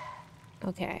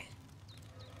 Okay.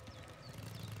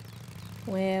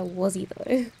 Where was he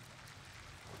though?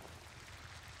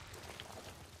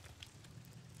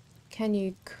 Can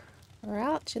you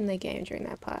crouch in the game during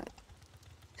that part?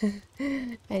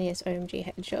 And yes, OMG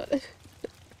headshot.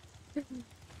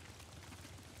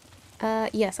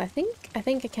 Yes, I think I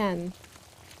can.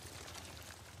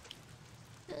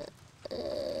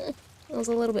 It was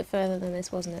a little bit further than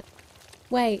this, wasn't it?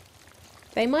 Wait,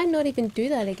 they might not even do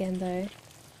that again though.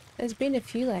 There's been a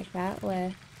few like that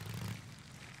where,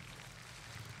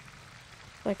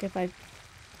 like, if I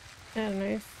don't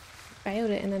know, failed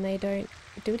it and then they don't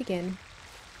do it again.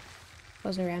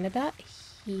 Was around about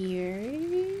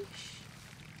here-ish.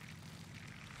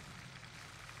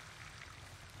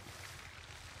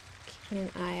 Keeping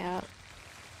an eye out.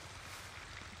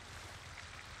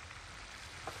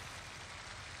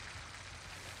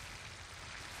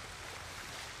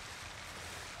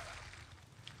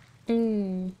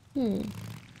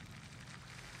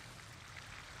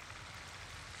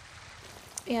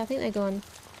 Yeah, I think they're gone.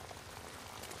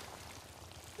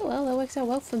 Oh well, that works out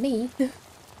well for me.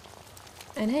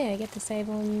 And hey, I get to save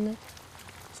on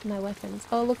some of my weapons.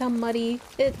 Oh, look how muddy.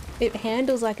 It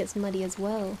handles like it's muddy as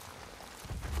well.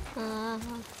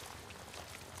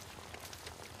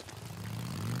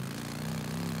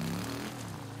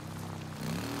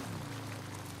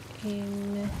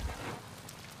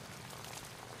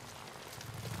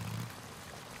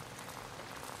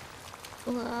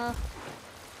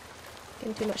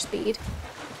 Getting too much speed.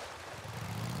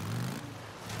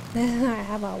 I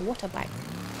have a water bike.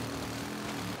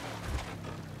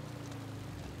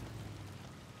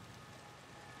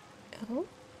 Oh?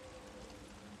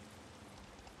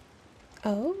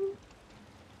 Oh?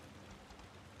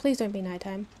 Please don't be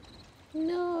nighttime.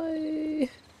 No!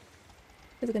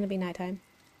 It's gonna be nighttime.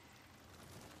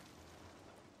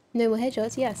 No more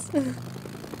headshots, yes.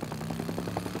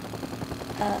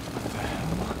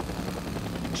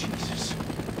 Jesus.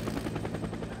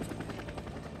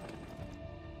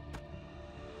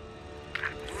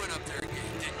 You went up there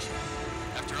again, didn't you?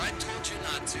 After I told you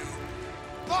not to.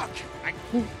 Look!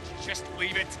 Just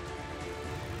leave it.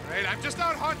 Right? I'm just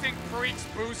out hunting, freaks,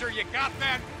 boozer. You got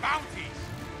that? Bounties.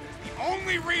 It's the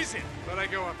only reason that I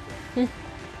go up there.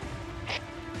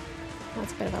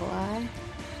 That's a bit of a lie.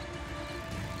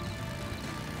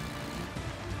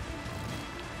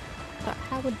 But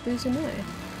how would Boozer know?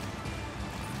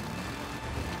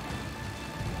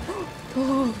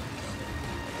 Oh!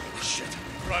 Shit.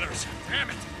 Brothers. Damn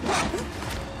it.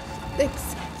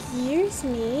 Excuse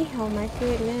me? Oh my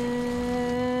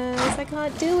goodness. I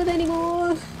can't do it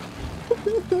anymore.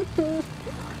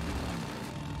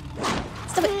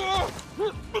 Stop it.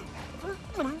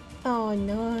 Oh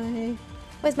no.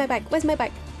 Where's my bike? Where's my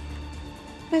bike?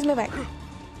 Where's my bike?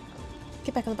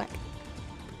 Get back on the bike.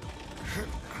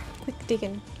 Quick,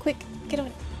 Deacon. Quick, get on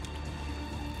it.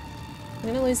 I'm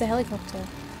gonna lose the helicopter.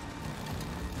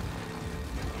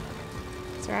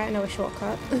 It's alright, I know a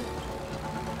shortcut.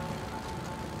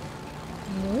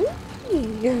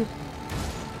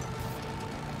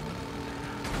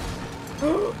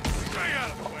 Ooh. Stay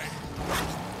out of the way.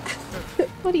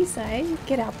 What do you say?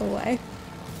 Get out the way.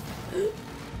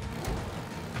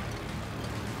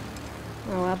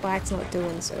 Oh, our bike's not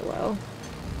doing so well.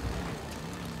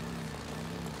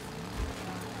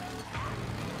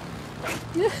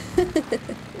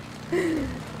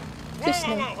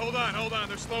 Whoa, hold on,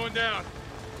 they're slowing down.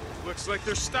 Looks like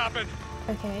they're stopping.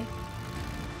 Okay.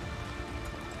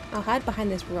 I'll hide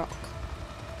behind this rock.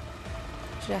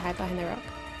 Should I hide behind the rock?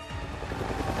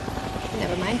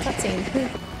 Never mind, cutscene.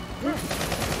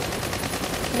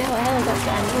 Now a helicopter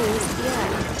and moves, yeah.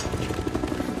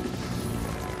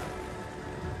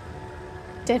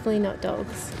 Definitely not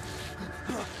dogs.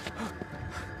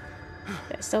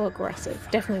 They're so aggressive.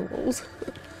 Definitely wolves.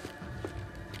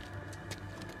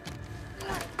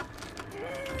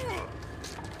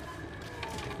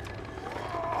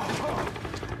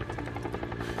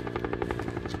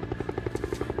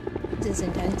 This is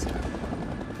intense.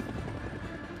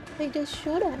 They just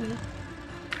shot at me.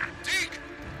 Deke!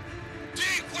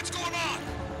 Deke, what's going on?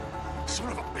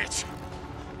 Son of a bitch.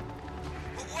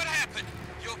 What happened?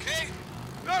 You okay?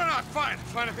 No, fine.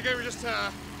 I think they were just,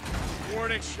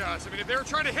 warning shots. I mean, if they were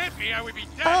trying to hit me, I would be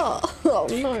dead. Oh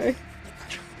no. Remember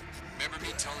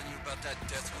me telling you about that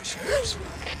death wish of yours?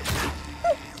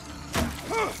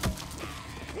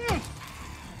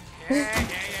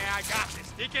 Yeah, I got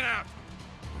this. Deacon out.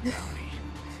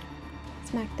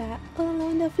 Smack that all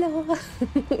on the floor.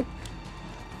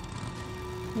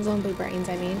 Zombie brains,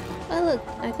 I mean. Oh look,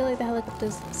 I feel like the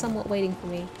helicopter's somewhat waiting for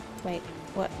me. Wait,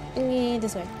 what?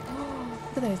 This way.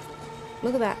 Look at those.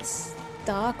 Look at that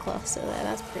star cluster there.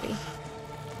 That's pretty.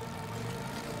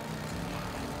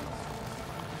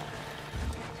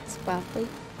 Sparkly.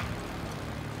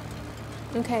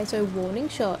 Okay, so warning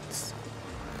shots.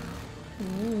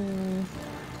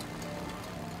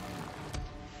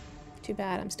 Too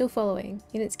bad. I'm still following.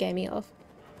 He didn't scare me off.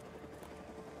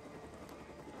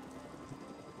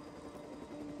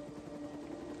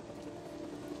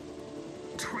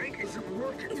 Trank isn't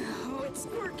working. Oh, it's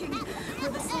working.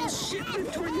 Will this little shit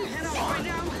whip turn your head off right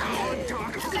now? Oh,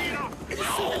 Doc, stay up.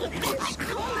 Calm the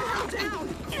hell down.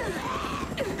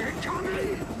 They're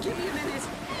coming. Give me a minute.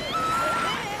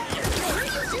 What are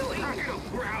you doing?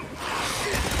 We're out.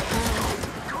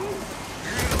 Go.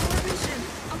 Lower mission.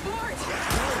 Abort.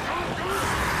 Shut up.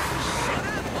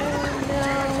 Oh no.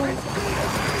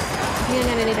 You're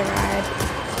gonna need a ride.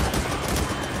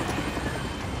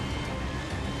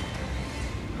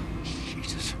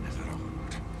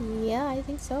 Yeah, I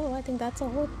think so. I think that's a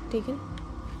hold, Deacon.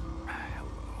 Hello.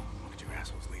 What did you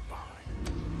assholes leave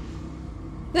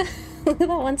Look at that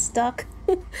one stuck.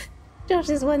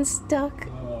 Josh's one stuck.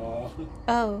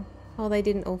 Oh. Oh, they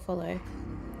didn't all follow.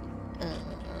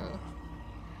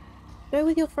 Go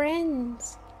with your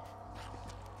friends.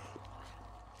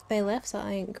 They left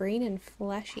something green and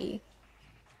flashy.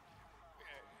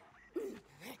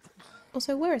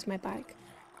 Also, where is my bike?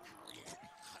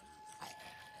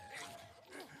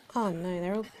 Oh no,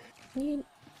 they're all...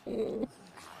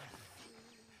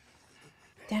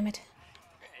 Damn it.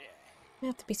 I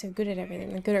have to be so good at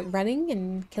everything. I'm good at running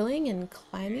and killing and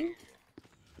climbing.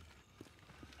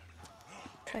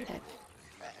 Try that.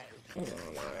 Oh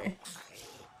no.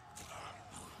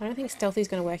 I don't think stealthy's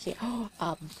gonna work here. Oh,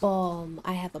 a bomb.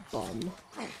 I have a bomb.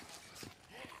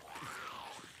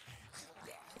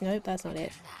 Nope, that's not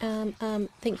it.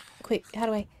 Think quick. How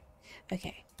do I...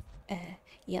 Okay.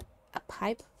 Yep. A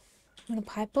pipe. You want a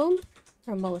pipe bomb?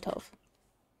 Or a Molotov?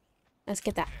 Let's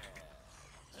get that.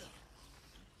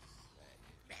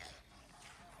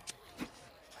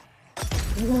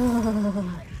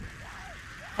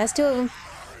 That's two of them.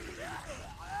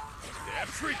 That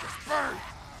freak is burned.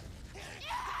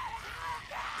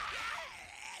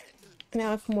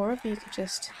 Now if more of you could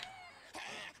just...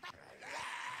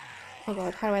 Oh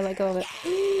god, how do I let go of it?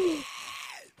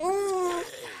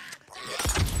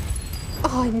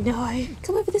 Oh no!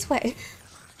 Come over this way!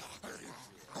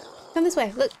 Come this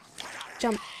way, look!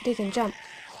 Jump, Deacon, jump!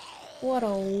 What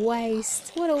a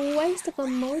waste! What a waste of a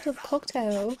Molotov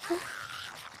cocktail!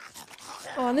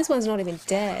 Oh, and this one's not even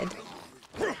dead.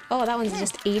 Oh, that one's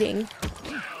just eating.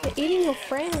 You're eating your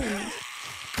friend!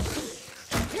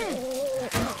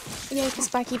 Yeah, the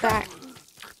spiky back.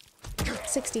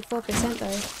 64%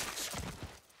 though.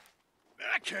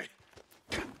 Okay.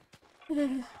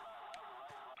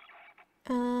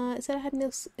 It said I had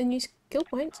a new skill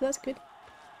point, so that's good.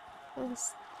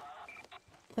 Let's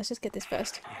just get this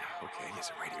first. Yeah, okay, here's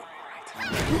a radio,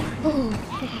 alright. Oh.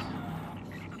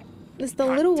 There's the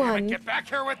little one. Get back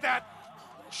here with that!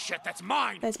 Shit, that's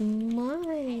mine! That's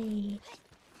mine.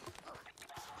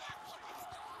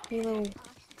 You little...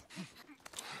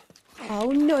 Oh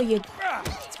no, you...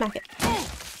 Smack it.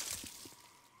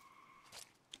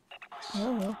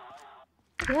 Oh.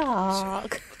 Yuck.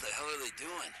 What the hell are they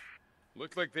doing?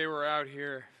 Looked like they were out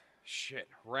here, shit,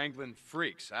 wrangling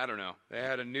freaks. I don't know. They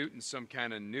had a newt and some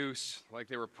kind of noose, like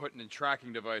they were putting a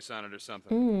tracking device on it or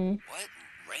something. What?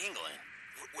 Wrangling?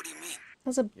 What do you mean?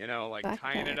 That's a You know, like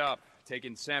tying it up,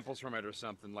 taking samples from it or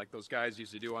something, like those guys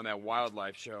used to do on that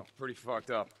wildlife show. Pretty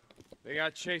fucked up. They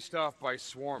got chased off by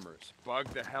swarmers,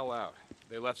 bugged the hell out.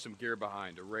 They left some gear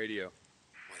behind, a radio.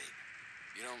 Wait,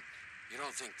 you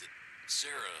don't think that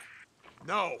Sarah...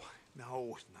 No,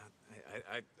 not,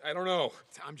 I don't know.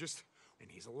 I'm just, and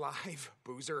he's alive,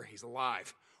 Boozer, he's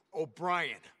alive.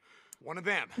 O'Brien, one of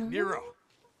them, Nero.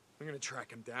 I'm gonna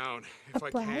track him down if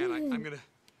I can. I'm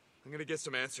gonna get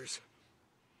some answers.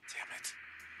 Damn it.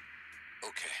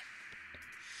 Okay.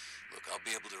 Look, I'll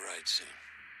be able to ride soon.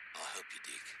 I'll help you,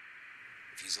 Deke.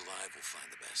 If he's alive, we'll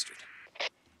find the bastard.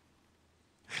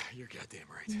 You're goddamn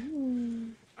right.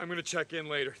 I'm gonna check in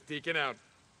later. Deacon out.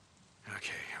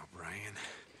 Okay, O'Brien.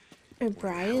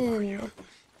 O'Brien.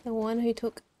 The one who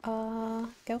took our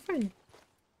girlfriend.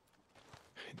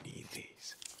 I need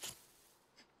these.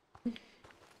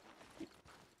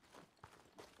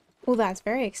 Well, that's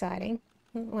very exciting.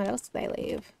 What else did they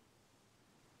leave?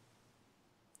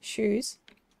 Shoes.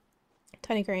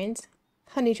 Tiny grains.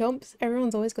 Honey chomps.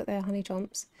 Everyone's always got their honey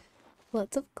chomps.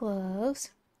 Lots of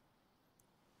gloves.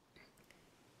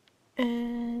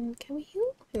 And can we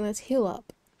heal? Let's heal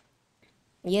up.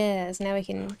 Yes, now we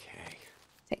can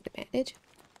take the bandage.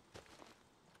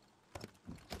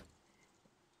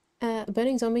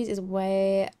 Burning zombies is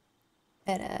way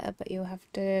better, but you'll have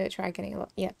to try getting a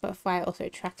lot. Yeah, but fire also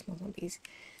attracts more zombies.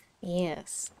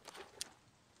 Yes.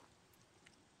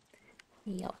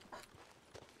 Yup.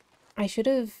 I should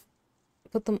have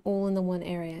put them all in the one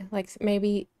area. Like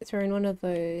maybe throw in one of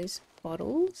those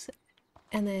bottles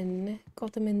and then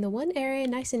got them in the one area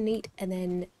nice and neat, and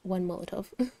then one Molotov.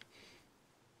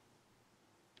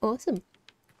 Awesome.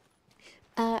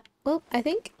 Well, I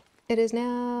think it is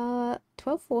now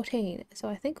 12:14, so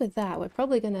I think with that we're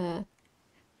probably gonna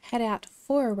head out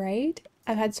for a raid.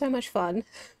 I've had so much fun.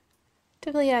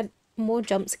 Definitely had more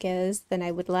jump scares than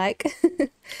I would like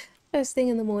first thing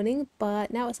in the morning,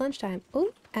 but now it's lunchtime.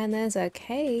 Oh, and there's a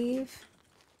cave.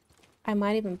 I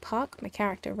might even park my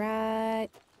character right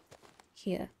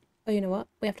here. Oh, you know what?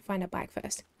 We have to find our bike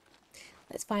first.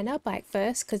 Let's find our bike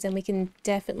first, because then we can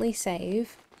definitely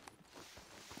save.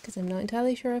 Because I'm not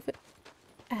entirely sure if it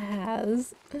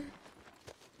has.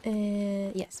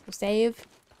 Yes, we'll save.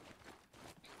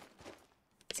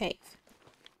 Save.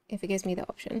 If it gives me the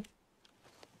option.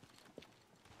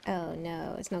 Oh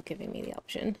no, it's not giving me the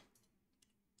option.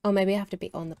 Oh, maybe I have to be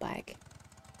on the bike.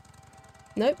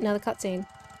 Nope, another cutscene.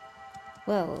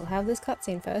 Well, we'll have this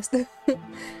cutscene first.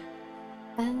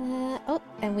 Oh,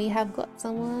 and we have got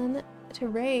someone to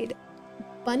raid.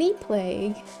 Bunny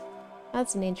Plague.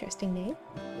 That's an interesting name.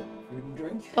 Food and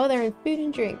drink? Oh, they're in food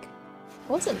and drink.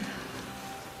 Awesome.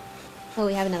 Oh,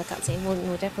 we have another cutscene.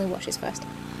 We'll definitely watch this first.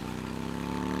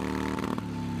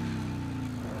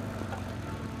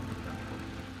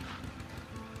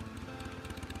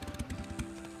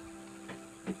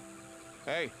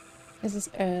 Hey. Is this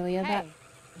earlier that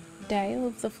day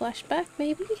of the flashback,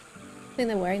 maybe? I think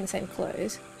they're wearing the same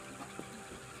clothes.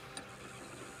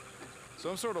 So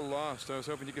I'm sort of lost. I was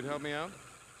hoping you could help me out.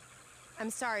 I'm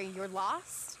sorry, you're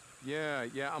lost? Yeah,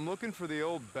 I'm looking for the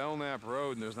old Belknap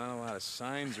Road, and there's not a lot of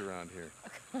signs around here.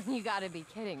 You gotta be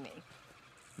kidding me.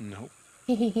 Nope.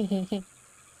 Maybe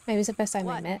it's the first time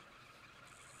I met.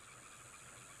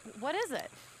 What is it?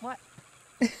 What?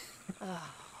 Oh,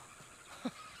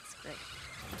 that's great.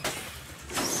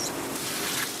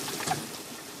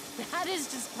 That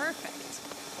is just perfect.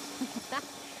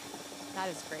 That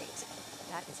is great.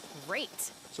 That is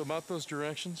great. So about those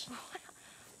directions?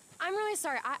 I'm really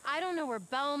sorry. I don't know where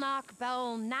Belknap,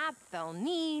 Belknap,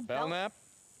 Belknap,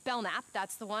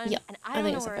 that's the one. Yep. And I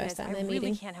don't know where it is. Time I really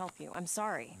meeting. can't help you. I'm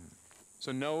sorry.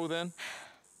 So no, then?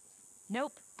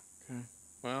 Nope. Okay.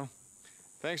 Well,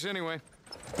 thanks anyway.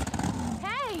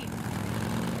 Hey!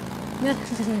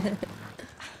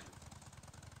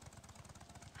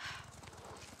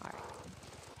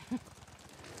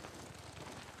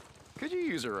 Could you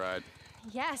use a ride?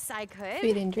 Yes, I could.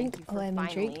 Food and drink. Oh, I'm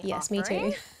intrigued. Yes, me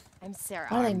too. I'm Sarah.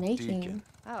 What are they making? Deacon.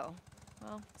 Oh,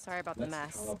 well, sorry about the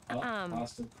mess.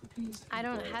 Pasta, cookies, I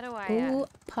don't. How do I? Ooh,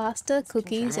 pasta,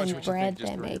 cookies, How much and would you bread think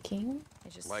just they're for- making. I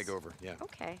just. Leg over, yeah.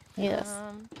 Okay. Yes.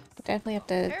 Definitely have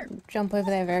to jump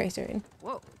over there very soon.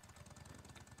 Whoa.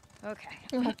 Okay.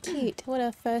 Oh, how cute. What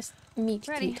a first meet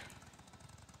Ready. cute.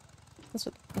 That's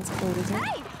what it's called, isn't it?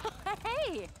 Hey!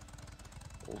 Hey!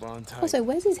 Hold on tight. Also,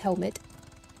 where's his helmet?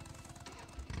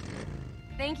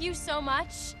 Thank you so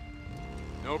much.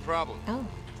 No problem. Oh.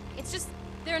 It's just,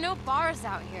 there are no bars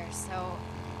out here, so...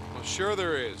 Well, sure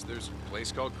there is. There's a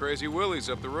place called Crazy Willie's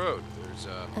up the road. There's,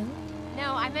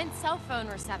 No, I meant cell phone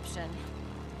reception.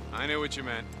 I knew what you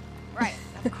meant. Right,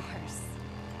 of course.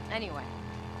 Anyway.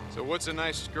 So what's a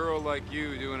nice girl like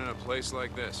you doing in a place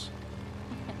like this?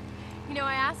 You know,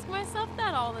 I ask myself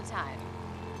that all the time.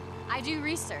 I do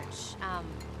research.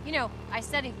 You know, I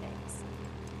study things.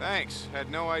 Thanks.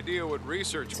 Had no idea what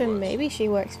research So was. maybe she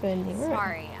works for Nero.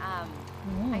 Sorry,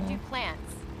 I do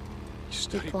plants. You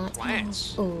study plants.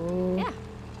 plants? Oh. Yeah.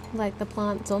 Like the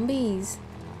plant zombies.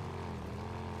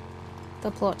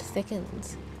 The plot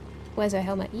thickens. Where's her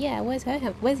helmet? Yeah, where's her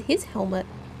helmet? Where's his helmet?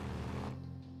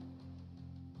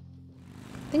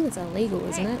 I think it's illegal,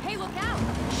 isn't it? Hey, look out!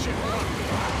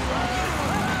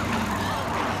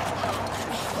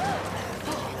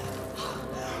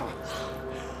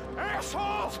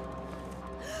 Assholes!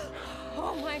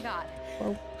 Oh my god.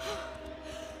 Whoa.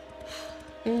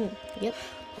 Yep.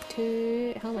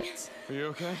 2 helmets. Are you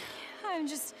okay? I'm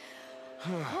just...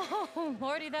 Oh,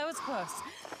 lordy, that was close.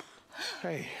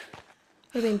 Hey.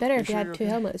 It would have been better if you sure had you're 2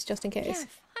 okay? helmets, just in case.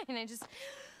 Yeah, fine, I just...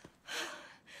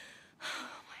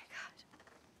 Oh my god.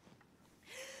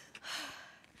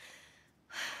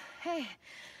 Hey.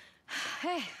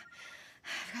 Hey.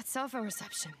 I've got cell phone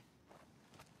reception.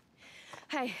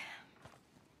 Hey.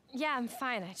 Yeah, I'm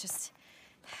fine, I just...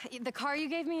 The car you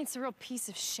gave me, it's a real piece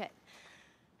of shit.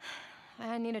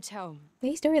 I need a tow.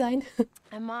 Hey, storyline.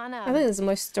 I'm on I think this is the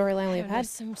most storyline we've had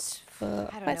some, for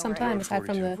quite some time, aside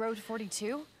from the Road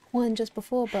 42? one just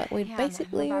before, but we'd Yeah,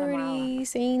 basically about a mile already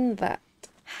seen that.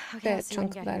 Okay, I'll Fair see you when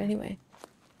chunk we of get that here. anyway.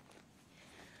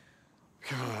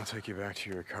 Come on, I'll take you back to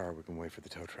your car. We can wait for the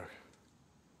tow truck.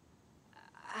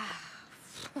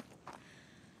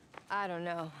 I don't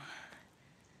know.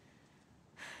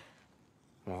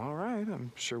 Well, all right.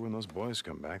 I'm sure when those boys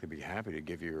come back, they'd be happy to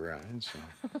give you a ride, so...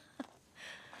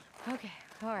 Okay,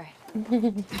 all right.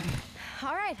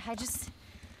 All right, I just...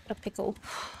 A pickle.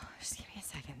 Just give me a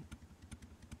second.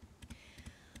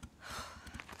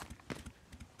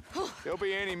 He'll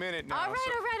be any minute now. All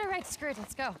right, screw it,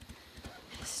 let's go.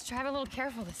 Just drive a little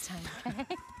careful this time, okay?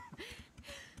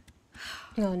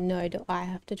 Oh no, do I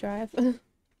have to drive?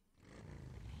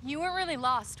 You weren't really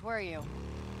lost, were you?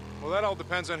 Well, that all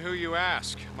depends on who you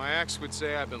ask. My ex would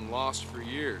say I've been lost for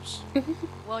years.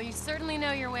 Well, you certainly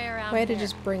know your way around Way to here.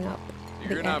 just bring up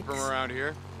You're the not ex. from around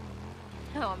here?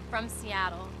 No, I'm from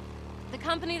Seattle. The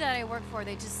company that I work for,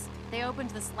 they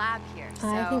opened this lab here, so...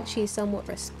 I think she's somewhat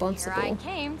responsible. Here I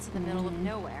came to the middle of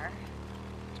nowhere.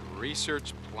 To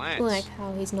research plants. Like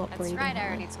how he's not That's breathing. right, I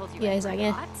hard. already told you. Yeah, I he's like,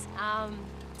 yeah. forgot.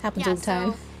 Happens yeah, all the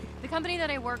time. So the company that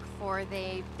I work for,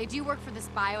 they do work for this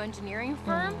bioengineering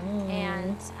firm,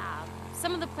 and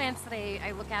some of the plants that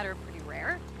I look at are pretty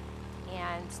rare,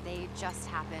 and they just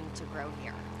happen to grow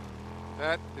here.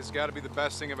 That has got to be the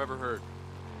best thing I've ever heard.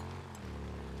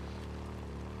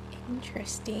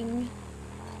 Interesting.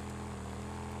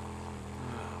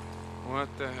 What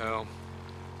the hell?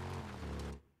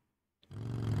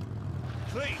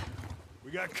 Clee,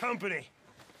 we got company.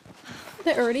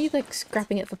 They're already like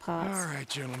scrapping it for parts. All right,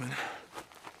 gentlemen.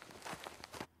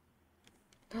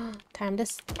 Time to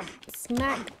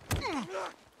smack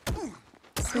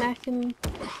him.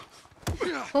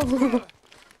 Oh,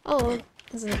 oh,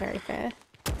 this isn't very fair.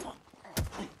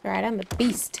 Right, I'm a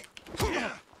beast.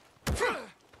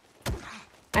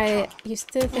 I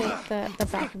used to think that the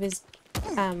back of his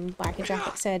biker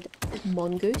jacket said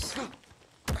mongoose.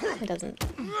 It doesn't.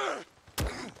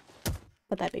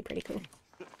 But that'd be pretty cool.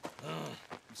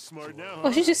 Smart now, huh?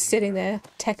 Oh, she's just sitting there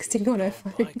texting on her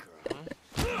phone.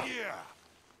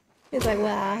 It's like,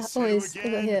 wow, I always got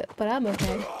hit, but I'm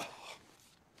okay.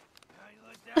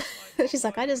 She's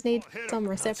like, I just need some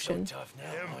reception.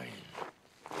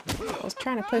 I was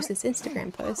trying to post this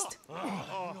Instagram post.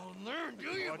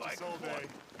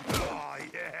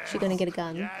 She gonna get a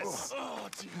gun?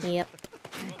 Yep.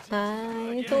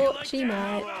 I thought she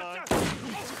might.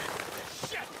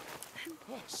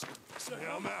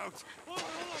 I'm out.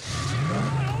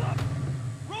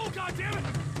 Roll, goddammit!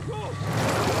 Roll!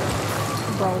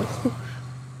 Roll.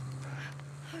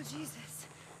 Oh, Jesus.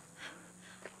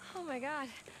 Oh, my God.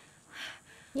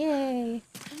 Yay.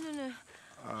 No.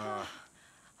 Oh,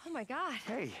 Oh my god.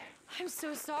 Hey. I'm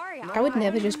so sorry. I would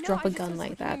never just No, drop I a gun was like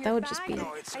looking that. in That your would just bag. be... I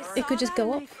It could saw just that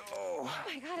go and off. Oh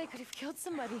my god, I could have killed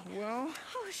somebody. Well,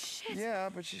 Oh shit. yeah,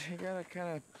 but you gotta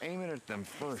kind of aim it at them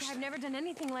first. I've never done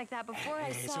anything like that before. I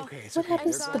It's saw. okay, it's What okay.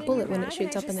 happens They're to the good. bullet when bag it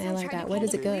and shoots I up in the just air like tried to that? Where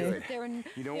does it kill go? people. There were,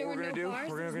 You know there what were we're gonna no do? bars,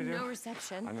 We're there was gonna no do?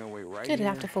 reception. I'm gonna wait right It'd here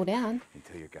have to fall down.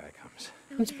 until your guy comes.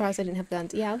 I'm surprised they didn't have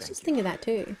guns. Yeah, I was just thinking that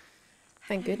too.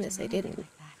 Thank goodness they didn't.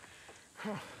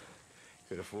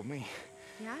 Could have fooled me.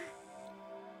 Yeah?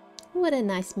 What a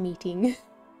nice meeting.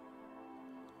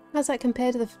 How's that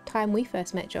compared to the time we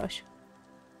first met, Josh?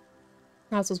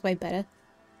 Ours was way better.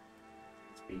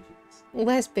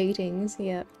 Less beatings,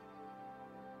 yep.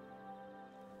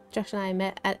 Josh and I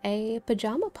met at a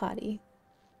pajama party.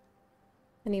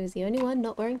 And he was the only one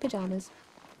not wearing pajamas.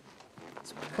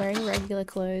 Wearing regular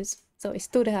clothes. So he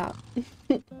stood out.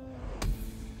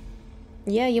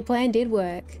 Yeah, your plan did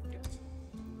work.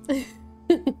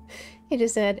 He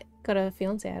just said, got a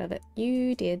fiance out of it.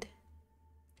 You did.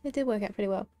 It did work out pretty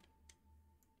well.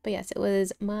 But yes, it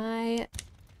was my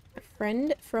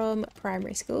friend from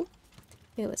primary school.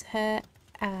 It was her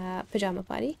pajama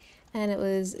party. And it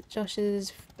was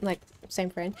Josh's, like, same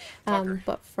friend,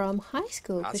 but from high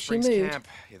school, because she moved. Camp.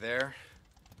 You there?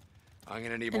 I'm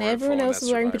gonna need And more everyone info on else that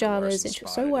was wearing survivor pajamas, arson and she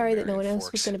was spotted so in worried that no one Marion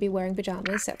else was Forks. going to be wearing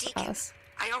pajamas except for us.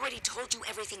 I already told you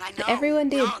everything I know. Everyone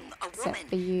did, Young, a except woman.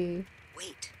 for you.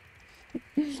 Wait.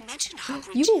 He mentioned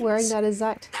hungry You were wearing that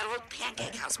exact that old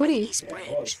pancake house by the hoodie. East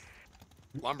Bridge.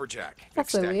 Lumberjack. Big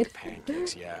That's so stack of weird.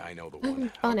 pancakes. Yeah, I know the one.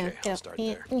 Oh no, Okay, get I'll up. start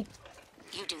Yeah, there. yeah.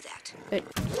 You do that. But,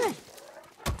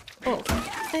 oh,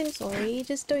 I'm sorry.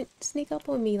 Just don't sneak up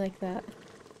on me like that.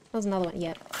 That was another one.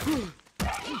 Yep.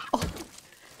 Oh,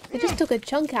 it just took a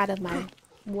chunk out of my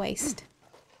waist.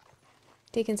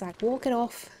 Deacon's like, walk it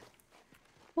off.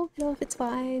 Walk it off. It's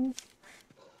fine.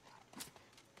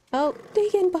 Oh,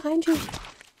 Deacon, behind you.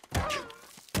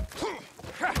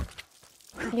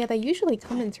 Yeah, they usually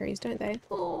come in threes, don't they?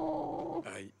 Oh.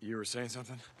 You were saying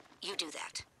something? You do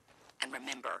that. And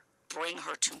remember, bring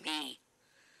her to me.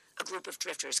 A group of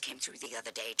drifters came through the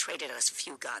other day, traded us a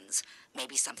few guns.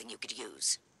 Maybe something you could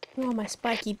use. Oh, my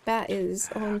spiky bat is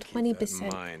on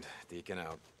 20%. Mind, Deacon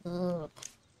out. Ugh.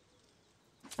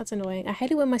 That's annoying. I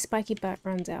hate it when my spiky bat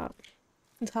runs out.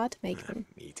 It's hard to make them.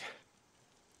 Neat.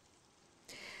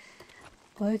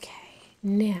 Okay,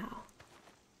 now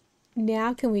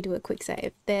can we do a quick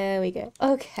save? There we go.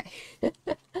 Okay.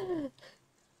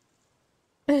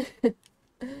 I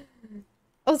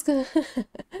was gonna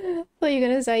thought you were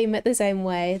gonna say you met the same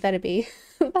way. That'd be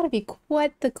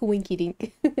quite the coinky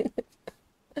dink.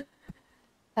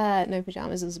 No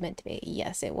pajamas was meant to be.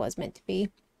 Yes, it was meant to be.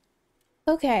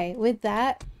 Okay, with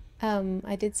that,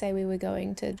 I did say we were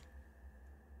going to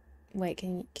wait,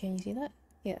 can you see that?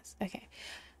 Yes, okay.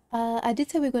 I did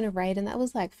say we were going to raid, and that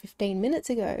was like 15 minutes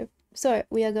ago. So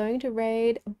we are going to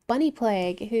raid Bunny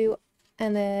Plague,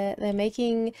 and they're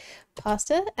making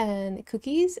pasta and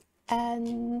cookies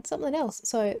and something else.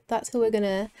 So that's who we're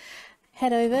gonna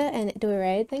head over and do a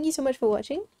raid. Thank you so much for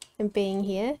watching and being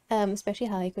here, especially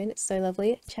Harley Quinn. It's so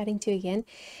lovely chatting to you again,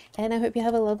 and I hope you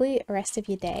have a lovely rest of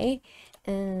your day.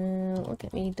 Look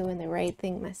at me doing the raid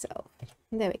thing myself.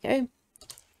 There we go.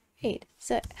 Raid.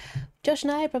 So Josh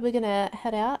and I are probably gonna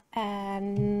head out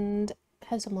and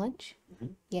have some lunch.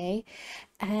 Yay.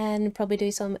 And probably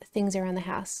do some things around the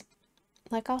house,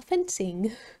 like our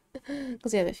fencing,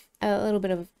 because we have a little bit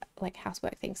of like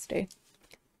housework things to do.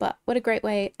 But what a great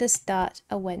way to start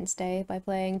a Wednesday by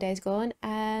playing Days Gone.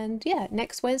 And yeah,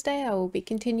 next Wednesday I will be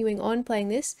continuing on playing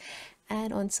this,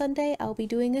 and on Sunday I'll be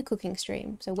doing a cooking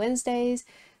stream. So Wednesdays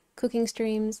cooking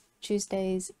streams,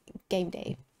 Tuesdays game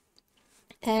day.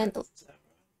 And You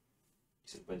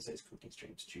said Wednesday's cooking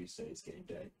streams, Tuesday's game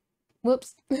day.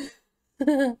 whoops.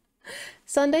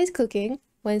 Sunday's cooking,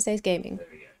 Wednesday's gaming. There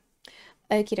we go.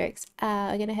 Okie dokes.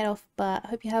 I'm gonna head off, but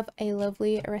hope you have a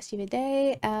lovely rest of your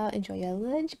day. Enjoy your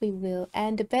lunch. We will,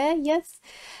 and a bear, yes.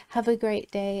 Have a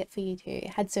great day for you too.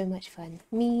 Had so much fun.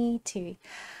 Me too.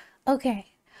 Okay,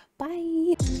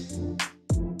 bye.